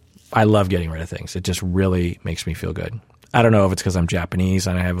 Furniture, I love getting rid of things. It just really makes me feel good. I don't know if it's because I'm Japanese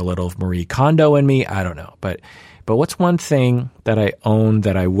and I have a little Marie Kondo in me. I don't know. But what's one thing that I own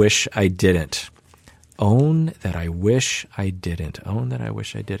that I wish I didn't? Own that I wish I didn't. Own that I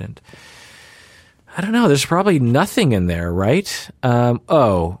wish I didn't. I don't know. There's probably nothing in there, right?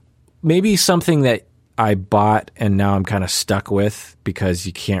 Maybe something that I bought and now I'm kind of stuck with because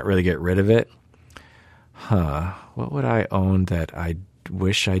you can't really get rid of it. What would I own that I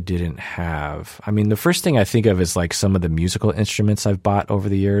wish I didn't have? I mean, the first thing I think of is like some of the musical instruments I've bought over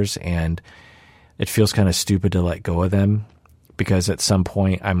the years, and it feels kind of stupid to let go of them because at some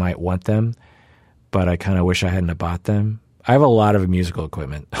point I might want them, but I kind of wish I hadn't have bought them. I have a lot of musical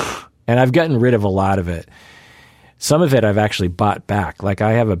equipment and I've gotten rid of a lot of it. Some of it I've actually bought back. Like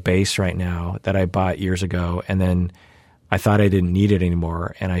I have a bass right now that I bought years ago, and then I thought I didn't need it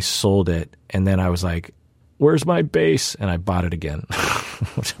anymore, and I sold it. And then I was like, where's my bass? And I bought it again.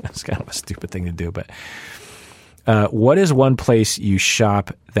 That's kind of a stupid thing to do. But what is one place you shop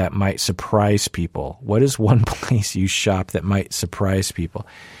that might surprise people? What is one place you shop that might surprise people?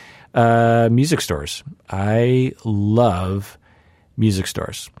 Music stores. I love music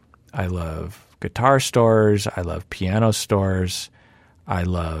stores. I love guitar stores. I love piano stores. I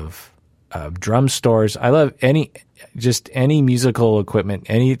love drum stores. I love any musical equipment.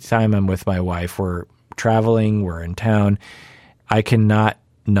 Anytime I'm with my wife, we're traveling, we're in town, I cannot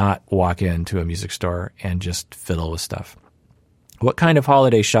not walk into a music store and just fiddle with stuff. What kind of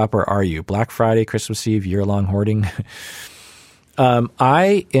holiday shopper are you? Black Friday, Christmas Eve, year-long hoarding?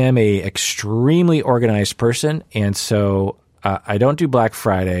 I am a extremely organized person, and so I don't do Black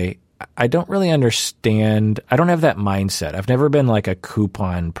Friday. I don't really understand. I don't have that mindset. I've never been like a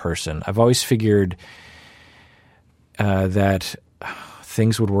coupon person. I've always figured that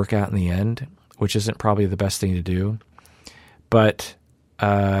things would work out in the end, which isn't probably the best thing to do. But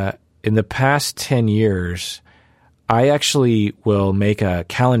in the past 10 years, I actually will make a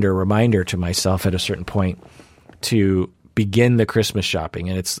calendar reminder to myself at a certain point to begin the Christmas shopping.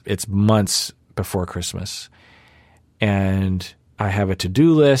 And it's months before Christmas. And I have a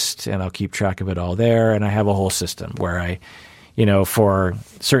to-do list, and I'll keep track of it all there. And I have a whole system where I, for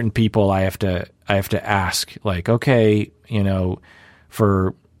certain people, I have to ask, like, okay,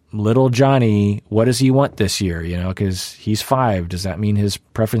 for little Johnny, what does he want this year? Because he's 5. Does that mean his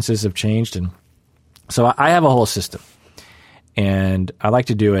preferences have changed? And so I have a whole system, and I like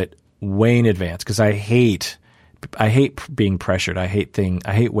to do it way in advance because I hate being pressured. I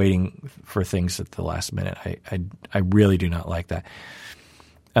hate waiting for things at the last minute. I really do not like that.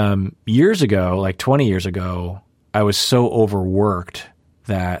 Years ago, like 20 years ago, I was so overworked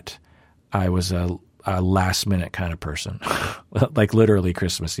that I was a last minute kind of person, like literally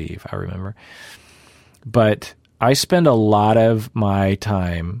Christmas Eve, I remember. But I spend a lot of my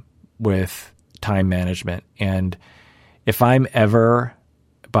time with time management. And if I'm ever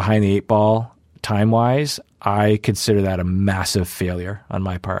behind the 8 ball time-wise, I consider that a massive failure on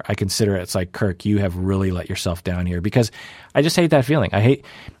my part. I consider it's like, Kirk, you have really let yourself down here, because I just hate that feeling.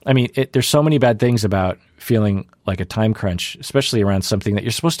 There's so many bad things about feeling like a time crunch, especially around something that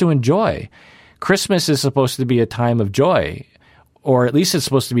you're supposed to enjoy. Christmas is supposed to be a time of joy, or at least it's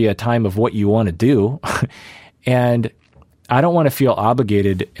supposed to be a time of what you want to do. And I don't want to feel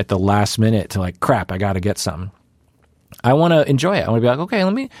obligated at the last minute to like, crap, I got to get something. I want to enjoy it. I want to be like, okay,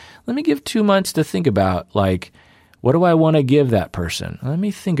 let me give 2 months to think about, like, what do I want to give that person? Let me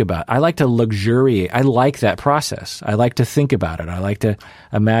think about it. I like to luxuriate. I like that process. I like to think about it. I like to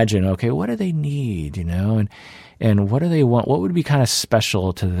imagine, okay, what do they need, and what do they want? What would be kind of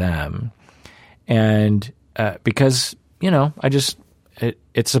special to them? And because,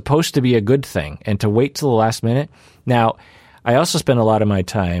 it's supposed to be a good thing, and to wait till the last minute. Now, I also spend a lot of my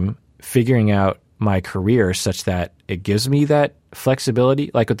time figuring out my career such that it gives me that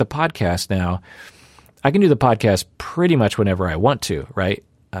flexibility. Like with the podcast now, I can do the podcast pretty much whenever I want to, right?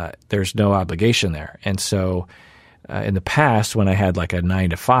 There's no obligation there. And so in the past, when I had like a 9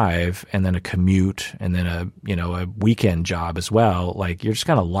 to 5 and then a commute and then a weekend job as well, like you're just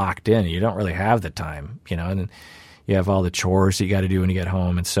kind of locked in. You don't really have the time, and then you have all the chores that you got to do when you get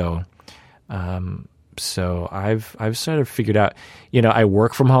home. And so, I've sort of figured out, I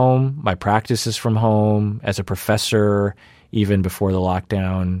work from home. My practice is from home. As a professor, even before the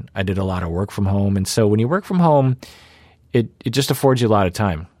lockdown, I did a lot of work from home. And so when you work from home, it just affords you a lot of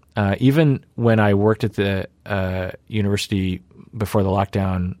time. Even when I worked at the university before the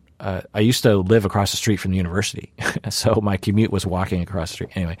lockdown, I used to live across the street from the university. So my commute was walking across the street.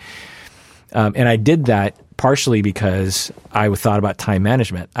 Anyway, and I did that partially because I thought about time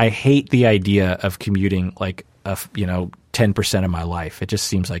management. I hate the idea of commuting like 10% of my life. It just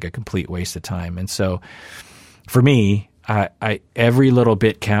seems like a complete waste of time. And so for me, I every little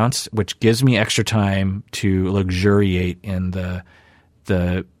bit counts, which gives me extra time to luxuriate in the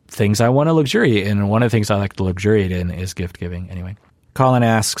things I want to luxuriate in. And one of the things I like to luxuriate in is gift giving. Anyway, Colin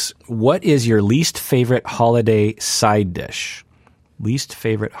asks, what is your least favorite holiday side dish? Least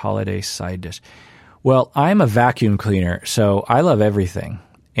favorite holiday side dish. Well, I'm a vacuum cleaner, so I love everything.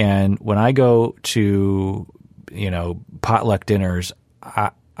 And when I go to, potluck dinners,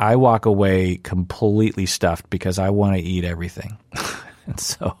 I walk away completely stuffed because I want to eat everything. And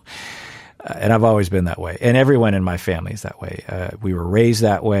so, and I've always been that way. And everyone in my family is that way. We were raised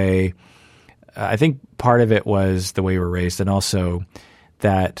that way. I think part of it was the way we were raised, and also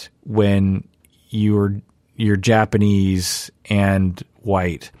that when you're Japanese and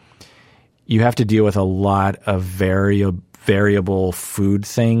white, you have to deal with a lot of variable food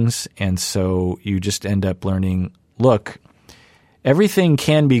things. And so you just end up learning, look, everything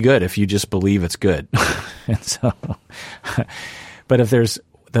can be good if you just believe it's good. And so, but if there's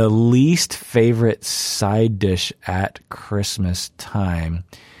the least favorite side dish at Christmas time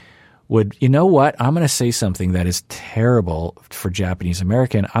you know what? I'm going to say something that is terrible for Japanese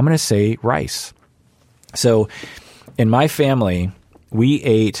American. I'm going to say rice. So in my family, we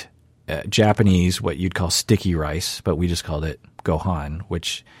ate Japanese, what you'd call sticky rice, but we just called it gohan,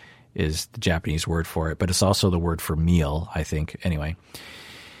 which is the Japanese word for it, but it's also the word for meal, I think. Anyway,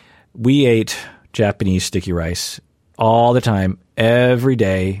 we ate Japanese sticky rice all the time, every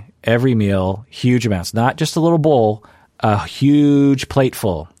day, every meal, huge amounts, not just a little bowl, a huge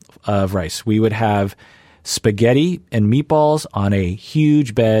plateful of rice. We would have spaghetti and meatballs on a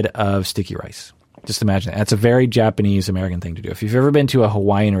huge bed of sticky rice. Just imagine that. That's a very Japanese American thing to do. If you've ever been to a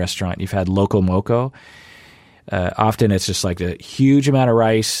Hawaiian restaurant, you've had loco moco. Often it's just like a huge amount of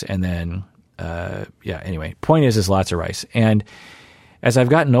rice, and then anyway, point is lots of rice. And as I've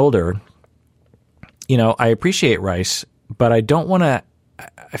gotten older, I appreciate rice, but I don't want to.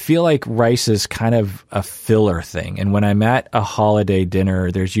 I feel like rice is kind of a filler thing. And when I'm at a holiday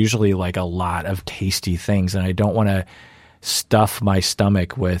dinner, there's usually like a lot of tasty things, and I don't want to stuff my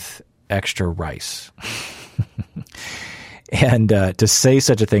stomach with extra rice. And to say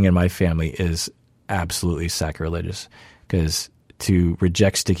such a thing in my family is absolutely sacrilegious, because to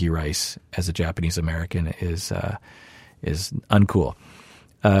reject sticky rice as a Japanese American is uncool.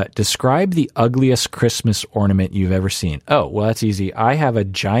 Describe the ugliest Christmas ornament you've ever seen. Oh, well, that's easy. I have a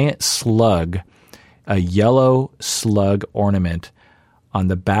giant slug, a yellow slug ornament on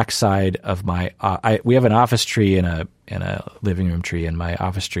the backside of my. We have an office tree and a living room tree, and my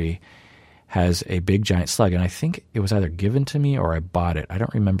office tree has a big giant slug. And I think it was either given to me or I bought it. I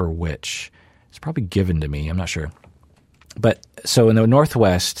don't remember which. It's probably given to me. I'm not sure. But so in the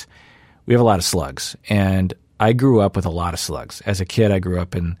Northwest, we have a lot of slugs, and I grew up with a lot of slugs. As a kid, I grew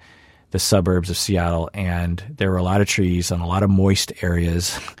up in the suburbs of Seattle, and there were a lot of trees on a lot of moist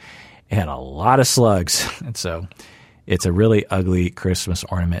areas and a lot of slugs. And so it's a really ugly Christmas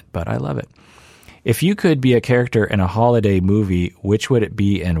ornament, but I love it. If you could be a character in a holiday movie, which would it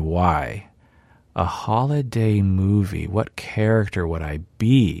be and why? A holiday movie, what character would I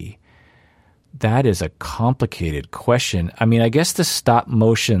be? That is a complicated question. I mean, I guess the stop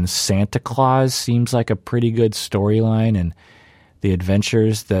motion Santa Claus seems like a pretty good storyline, and the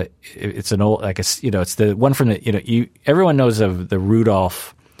adventures that it's an old, it's the one from the, everyone knows of the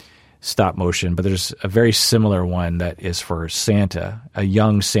Rudolph stop motion, but there's a very similar one that is for Santa, a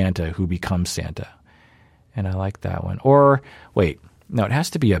young Santa who becomes Santa. And I like that one. Or wait, no, it has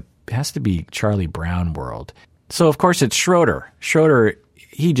to be Charlie Brown world. So of course it's Schroeder. Schroeder,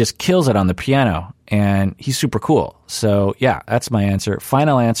 he just kills it on the piano, and he's super cool. So yeah, that's my answer.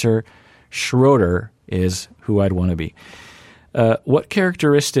 Final answer, Schroeder is who I'd want to be. What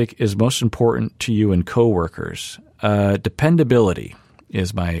characteristic is most important to you in coworkers? Dependability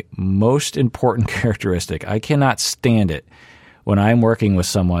is my most important characteristic. I cannot stand it when I'm working with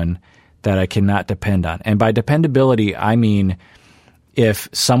someone that I cannot depend on. And by dependability, I mean if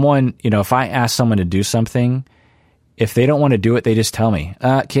someone, if I ask someone to do something, if they don't want to do it, they just tell me,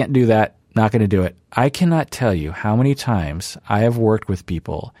 can't do that, not going to do it. I cannot tell you how many times I have worked with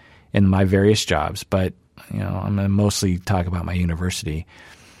people in my various jobs, but I'm going to mostly talk about my university,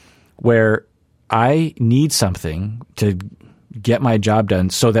 where I need something to get my job done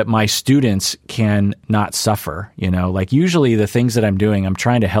so that my students can not suffer. Like usually the things that I'm doing, I'm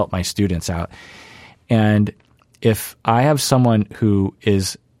trying to help my students out. And if I have someone who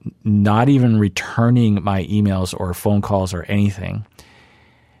is not even returning my emails or phone calls or anything,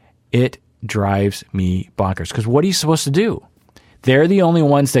 it drives me bonkers. Because what are you supposed to do? They're the only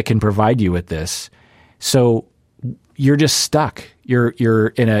ones that can provide you with this. So you're just stuck.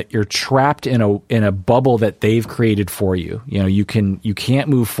 You're trapped in a bubble that they've created for you. You can't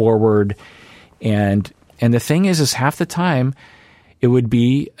move forward. And the thing is half the time it would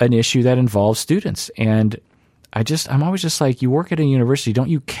be an issue that involves students. And I'm always just like, you work at a university, don't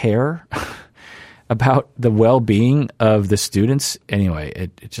you care about the well-being of the students? Anyway,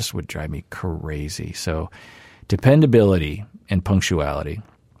 it just would drive me crazy. So dependability and punctuality.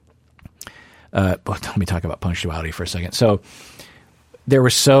 But let me talk about punctuality for a second. So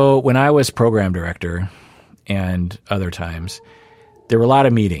when I was program director and other times, there were a lot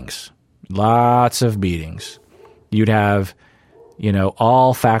of meetings, lots of meetings. You'd have,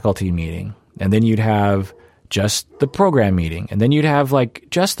 all faculty meeting, and then you'd have just the program meeting, and then you'd have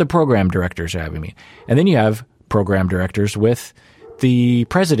just the program directors having a meeting, and then you have program directors with the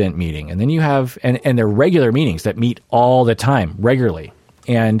president meeting, and then you have, and they're regular meetings that meet all the time, regularly.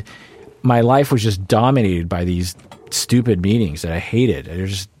 And my life was just dominated by these stupid meetings that I hated. They're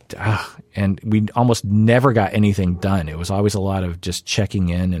just, and we almost never got anything done. It was always a lot of just checking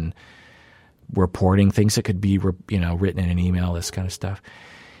in and reporting things that could be, written in an email, this kind of stuff.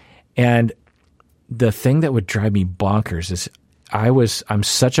 And the thing that would drive me bonkers is I'm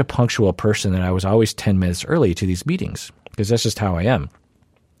such a punctual person that I was always 10 minutes early to these meetings because that's just how I am.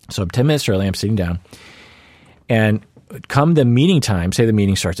 So I'm 10 minutes early, I'm sitting down, and come the meeting time, say the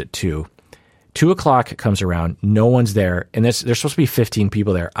meeting starts at 2 o'clock comes around, no one's there, and there's supposed to be 15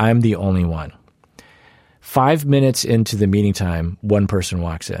 people there. I'm the only one. 5 minutes into the meeting time, one person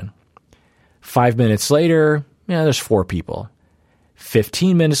walks in. 5 minutes later, there's 4 people.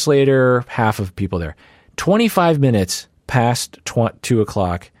 15 minutes later, half of people there. 25 minutes past 2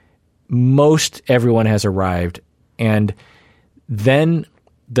 o'clock, most everyone has arrived, and then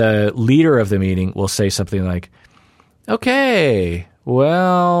the leader of the meeting will say something like, okay,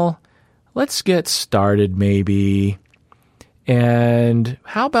 well, let's get started maybe. And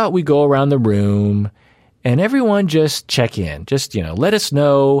how about we go around the room and everyone just check in. Just, let us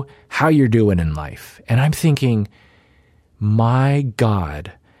know how you're doing in life. And I'm thinking, my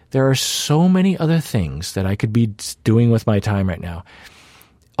God, there are so many other things that I could be doing with my time right now.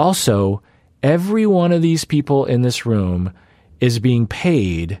 Also, every one of these people in this room is being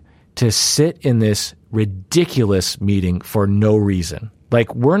paid to sit in this ridiculous meeting for no reason.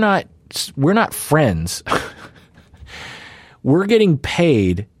 Like, we're not friends. We're getting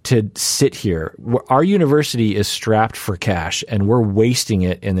paid to sit here. Our university is strapped for cash, and we're wasting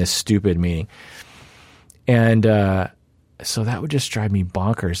it in this stupid meeting. And so that would just drive me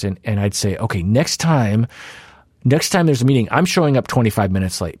bonkers. And I'd say, okay, next time there's a meeting, I'm showing up 25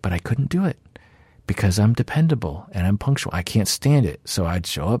 minutes late, but I couldn't do it because I'm dependable and I'm punctual. I can't stand it. So I'd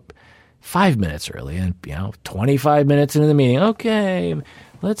show up 5 minutes early and, 25 minutes into the meeting. Okay,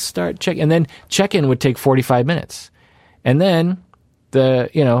 let's start checking. And then check-in would take 45 minutes. And then the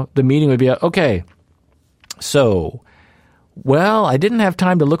meeting would be, okay, so, well, I didn't have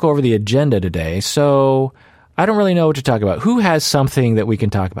time to look over the agenda today, so I don't really know what to talk about. Who has something that we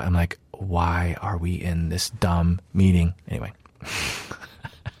can talk about? I'm like, why are we in this dumb meeting? Anyway.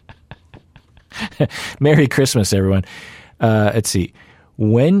 Merry Christmas, everyone. Let's see.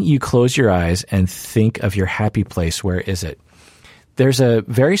 When you close your eyes and think of your happy place, where is it? There's a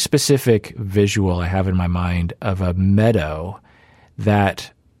very specific visual I have in my mind of a meadow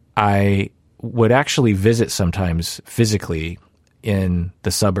that I would actually visit sometimes physically in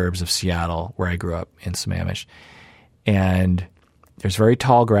the suburbs of Seattle, where I grew up in Sammamish. And there's very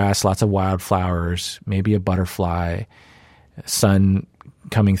tall grass, lots of wildflowers, maybe a butterfly, sun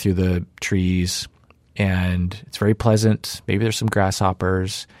coming through the trees, and it's very pleasant. Maybe there's some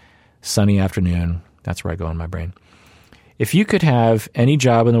grasshoppers, sunny afternoon. That's where I go in my brain. If you could have any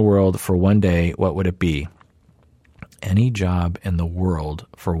job in the world for one day, what would it be? any job in the world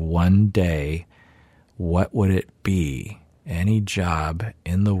for one day, what would it be? Any job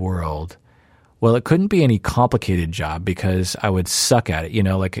in the world. Well, it couldn't be any complicated job because I would suck at it. You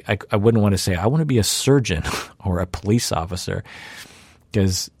know, like I wouldn't want to say, I want to be a surgeon or a police officer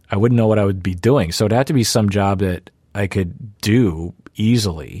because I wouldn't know what I would be doing. So it'd have to be some job that I could do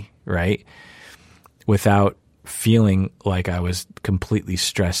easily, right? Without feeling like I was completely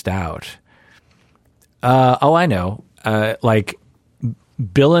stressed out. I know. Like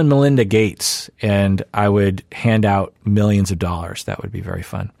Bill and Melinda Gates, and I would hand out millions of dollars. That would be very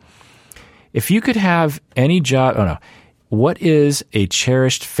fun. If you could have any job, what is a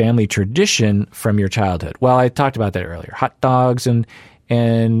cherished family tradition from your childhood? Well, I talked about that earlier. Hot dogs and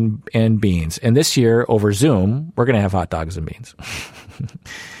beans. And this year over Zoom, we're going to have hot dogs and beans.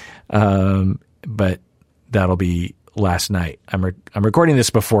 But that'll be last night. I'm recording this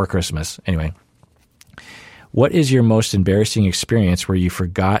before Christmas. Anyway, what is your most embarrassing experience where you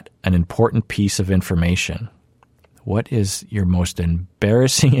forgot an important piece of information? What is your most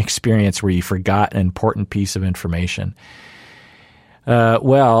embarrassing experience where you forgot an important piece of information?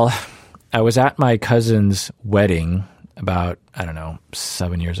 Well, I was at my cousin's wedding about,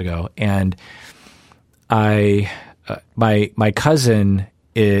 7 years ago. And my cousin,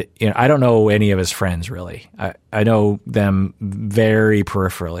 I don't know any of his friends really. I know them very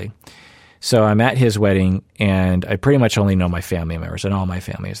peripherally. So I'm at his wedding and I pretty much only know my family members, and all my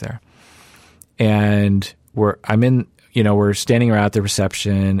family is there. And we're standing around at the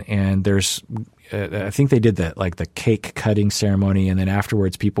reception, and there's, I think they did the cake cutting ceremony. And then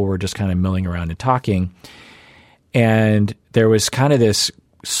afterwards, people were just kind of milling around and talking. And there was kind of this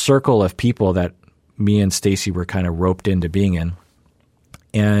circle of people that me and Stacy were kind of roped into being in.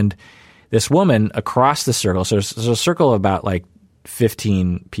 And this woman across the circle, so there's a circle of about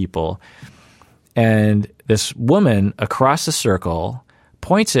 15 people. And this woman across the circle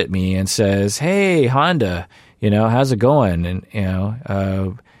points at me and says, "Hey, Honda, how's it going? And,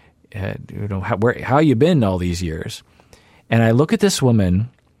 how you been all these years?" And I look at this woman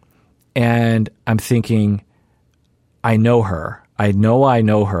and I'm thinking, I know her. I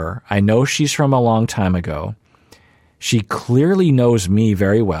know her. I know she's from a long time ago. She clearly knows me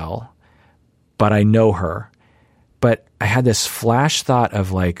very well, but I know her. But I had this flash thought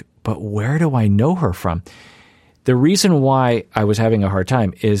of but where do I know her from? The reason why I was having a hard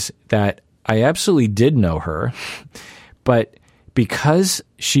time is that I absolutely did know her, but because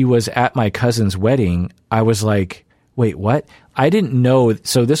she was at my cousin's wedding, I was like, wait, what? I didn't know.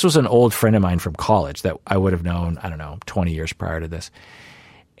 So this was an old friend of mine from college that I would have known, 20 years prior to this.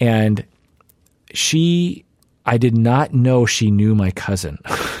 And I did not know she knew my cousin.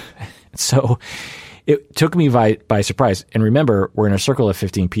 So it took me by surprise. And remember, we're in a circle of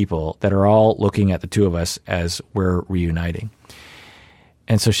 15 people that are all looking at the two of us as we're reuniting.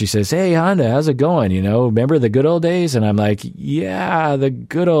 And so she says, "Hey, Honda, how's it going? Remember the good old days?" And I'm like, "Yeah, the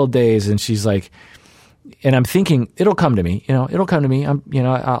good old days." And she's like, and I'm thinking, it'll come to me, it'll come to me.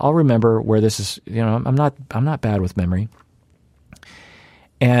 I'll remember where this is, I'm not bad with memory.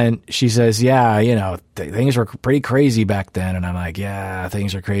 And she says, "Yeah, things were pretty crazy back then." And I'm like, "Yeah,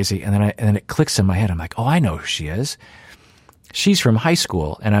 things are crazy." And then it clicks in my head. I'm like, "Oh, I know who she is. She's from high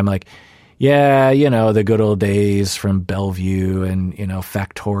school." And I'm like, "Yeah, the good old days from Bellevue and,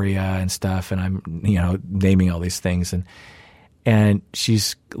 Factoria and stuff." And I'm, naming all these things. And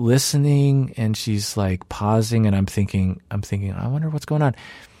she's listening and she's pausing, and I'm thinking, I wonder what's going on.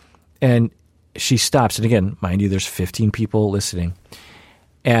 And she stops. And again, mind you, there's 15 people listening.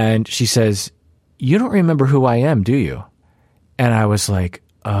 And she says, "You don't remember who I am, do you?" And I was like,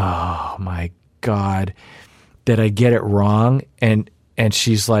 oh my God, did I get it wrong? And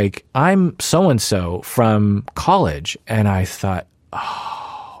she's like, "I'm so-and-so from college." And I thought,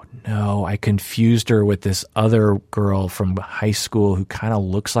 oh no, I confused her with this other girl from high school who kind of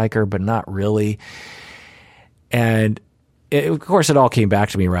looks like her, but not really. And of course, it all came back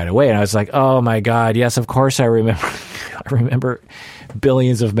to me right away. And I was like, oh my God, yes, of course I remember. I remember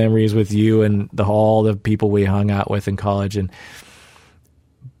billions of memories with you and all the people we hung out with in college.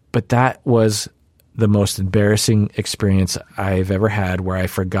 But that was the most embarrassing experience I've ever had, where I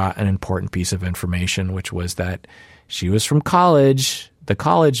forgot an important piece of information, which was that she was from college, the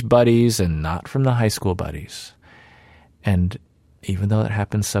college buddies, and not from the high school buddies. And even though it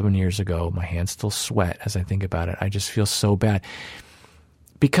happened 7 years ago, my hands still sweat as I think about it. I just feel so bad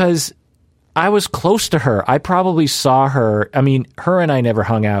because I was close to her. I probably saw her. I mean, her and I never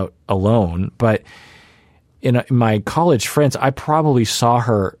hung out alone, but in my college friends, I probably saw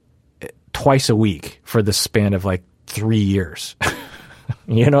her twice a week for the span of 3 years.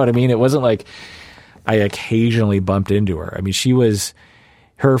 You know what I mean? It wasn't like I occasionally bumped into her. I mean,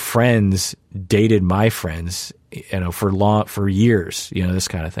 her friends dated my friends, for years, this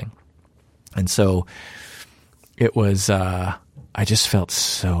kind of thing. And so it was, I just felt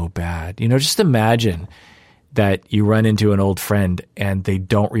so bad. Just imagine that you run into an old friend and they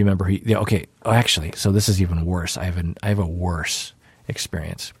don't remember actually, so this is even worse. I have a worse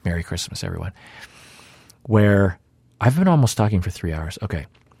experience. Merry Christmas, everyone. Where I've been almost talking for 3 hours. Okay.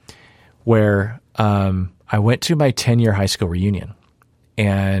 Where I went to my 10-year high school reunion,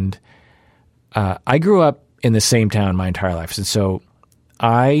 and I grew up in the same town my entire life. And so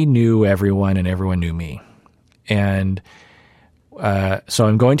I knew everyone and everyone knew me. And so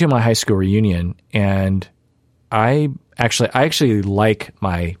I'm going to my high school reunion, and I actually like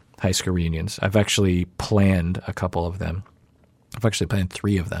my high school reunions. I've actually planned a couple of them. I've actually planned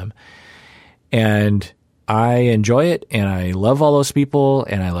 3 of them. And I enjoy it, and I love all those people,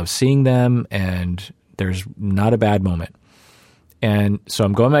 and I love seeing them, and there's not a bad moment. And so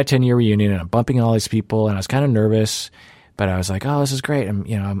I'm going to my 10-year reunion, and I'm bumping all these people, and I was kind of nervous, but I was like, oh, this is great.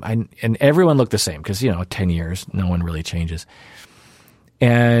 And everyone looked the same because, 10 years, no one really changes.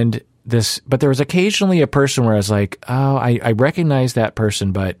 But there was occasionally a person where I was like, oh, I recognize that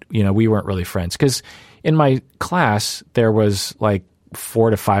person, but, we weren't really friends. Because in my class, there was like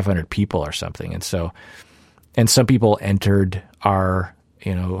 400 to 500 people or something. And some people entered our,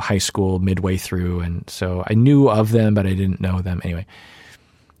 high school midway through. And so I knew of them, but I didn't know them anyway.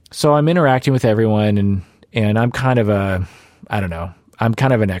 So I'm interacting with everyone, and I'm kind of I'm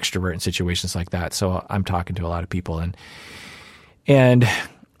kind of an extrovert in situations like that. So I'm talking to a lot of people, and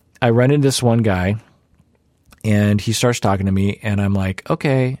I run into this one guy, and he starts talking to me, and I'm like,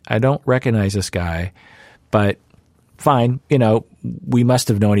 okay, I don't recognize this guy, but fine. We must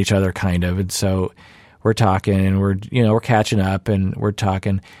have known each other kind of. And so we're talking, and we're catching up, and we're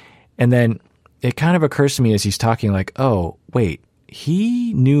talking. And then it kind of occurs to me as he's talking, like, oh, wait,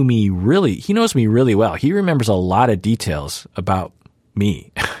 he knows me really well. He remembers a lot of details about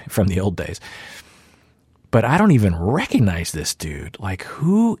me from the old days. But I don't even recognize this dude. Like,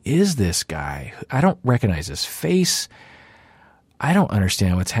 who is this guy? I don't recognize his face. I don't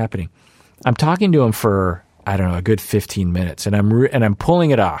understand what's happening. I'm talking to him for, a good 15 minutes, and I'm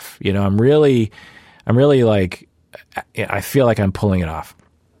pulling it off. I'm really like, I feel like I'm pulling it off.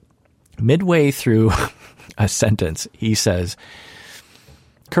 Midway through a sentence, he says,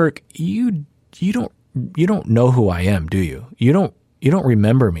 Kirk, you don't know who I am, do you? You don't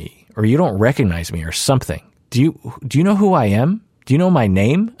remember me, or you don't recognize me, or something. Do you know who I am? Do you know my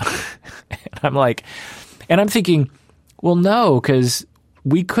name? And I'm thinking, well, no, because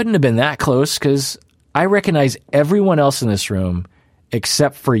we couldn't have been that close, because I recognize everyone else in this room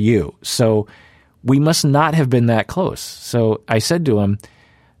except for you. So we must not have been that close. So I said to him,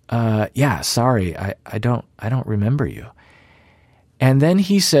 yeah, sorry, I don't remember you. And then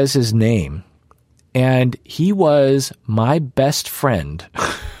he says his name, and he was my best friend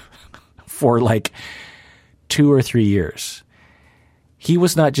for like 2 or 3 years. He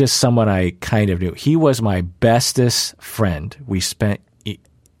was not just someone I kind of knew. He was my bestest friend. We spent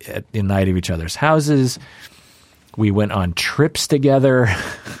the night of each other's houses. We went on trips together.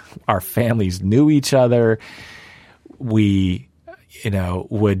 Our families knew each other. We,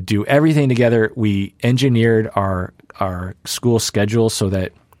 would do everything together. We engineered our school schedule so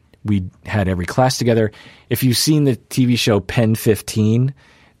that we had every class together. If you've seen the TV show Pen 15,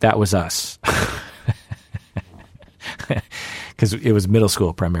 that was us. Because it was middle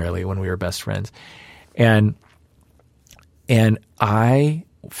school primarily when we were best friends. And I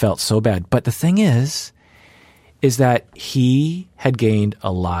felt so bad. But the thing is that he had gained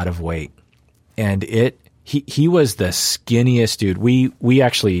a lot of weight. And he was the skinniest dude. We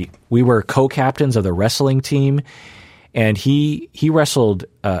were co-captains of the wrestling team. And he wrestled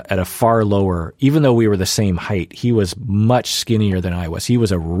at a far lower, even though we were the same height, he was much skinnier than I was. He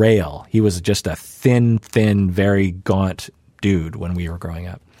was a rail. He was just a thin, very gaunt dude when we were growing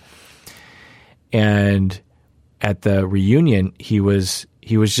up. And at the reunion, he was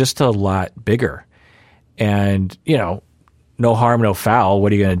just a lot bigger. And, no harm, no foul.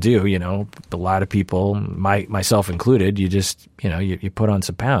 What are you going to do? A lot of people, myself included, you just, you put on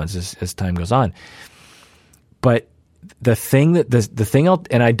some pounds as time goes on. But the thing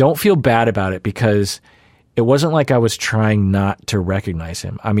and I don't feel bad about it, because it wasn't like I was trying not to recognize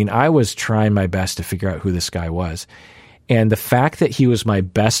him. I mean, I was trying my best to figure out who this guy was. And the fact that he was my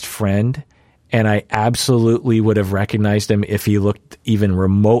best friend, and I absolutely would have recognized him if he looked even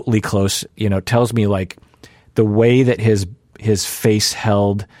remotely close, tells me like the way that his face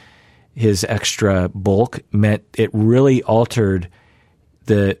held his extra bulk meant it really altered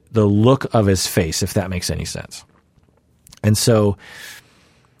the look of his face, if that makes any sense. And so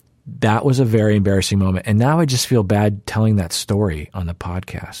that was a very embarrassing moment. And now I just feel bad telling that story on the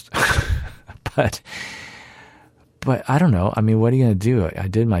podcast. But I don't know. I mean, what are you going to do? I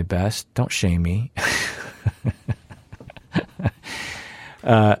did my best. Don't shame me.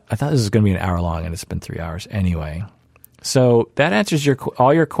 I thought this was going to be an hour long, and it's been 3 hours anyway. So that answers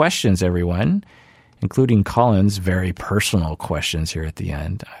all your questions, everyone, including Colin's very personal questions here at the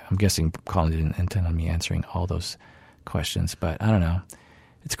end. I'm guessing Colin didn't intend on me answering all those questions, but I don't know.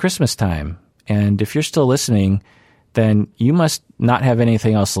 It's Christmas time, and if you're still listening, then you must not have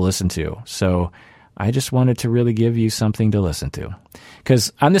anything else to listen to. So I just wanted to really give you something to listen to,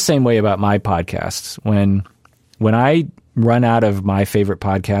 because I'm the same way about my podcasts. When I run out of my favorite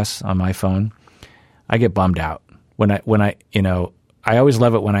podcasts on my phone, I get bummed out. When I I always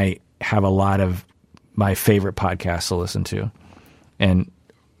love it when I have a lot of my favorite podcasts to listen to, and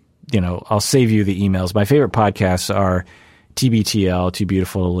I'll save you the emails. My favorite podcasts are TBTL, Too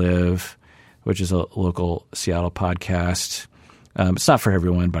Beautiful to Live, which is a local Seattle podcast. It's not for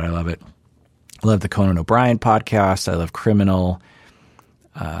everyone, but I love it. I love the Conan O'Brien podcast. I love Criminal.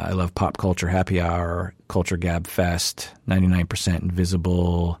 I love Pop Culture Happy Hour, Culture Gab Fest, 99%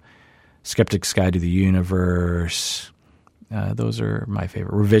 Invisible, Skeptic's Guide to the Universe. Those are my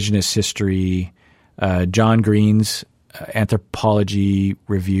favorite. Revisionist History. John Green's Anthropology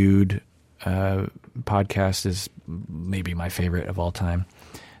Reviewed podcast is maybe my favorite of all time.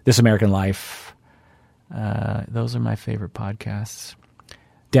 This American Life. Those are my favorite podcasts.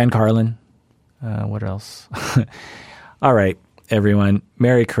 Dan Carlin. What else? All right, everyone.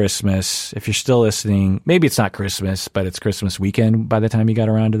 Merry Christmas. If you're still listening, maybe it's not Christmas, but it's Christmas weekend by the time you got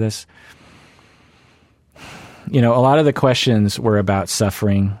around to this. A lot of the questions were about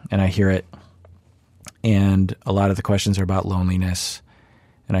suffering, and I hear it. And a lot of the questions are about loneliness,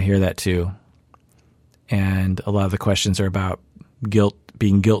 and I hear that too. And a lot of the questions are about guilt,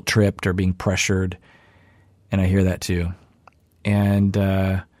 being guilt-tripped or being pressured, and I hear that too. And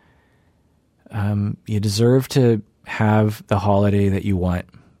you deserve to have the holiday that you want,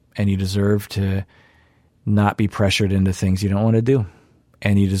 and you deserve to not be pressured into things you don't want to do.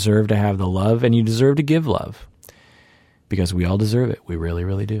 And you deserve to have the love, and you deserve to give love, because we all deserve it. We really,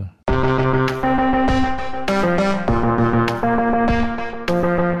 really do.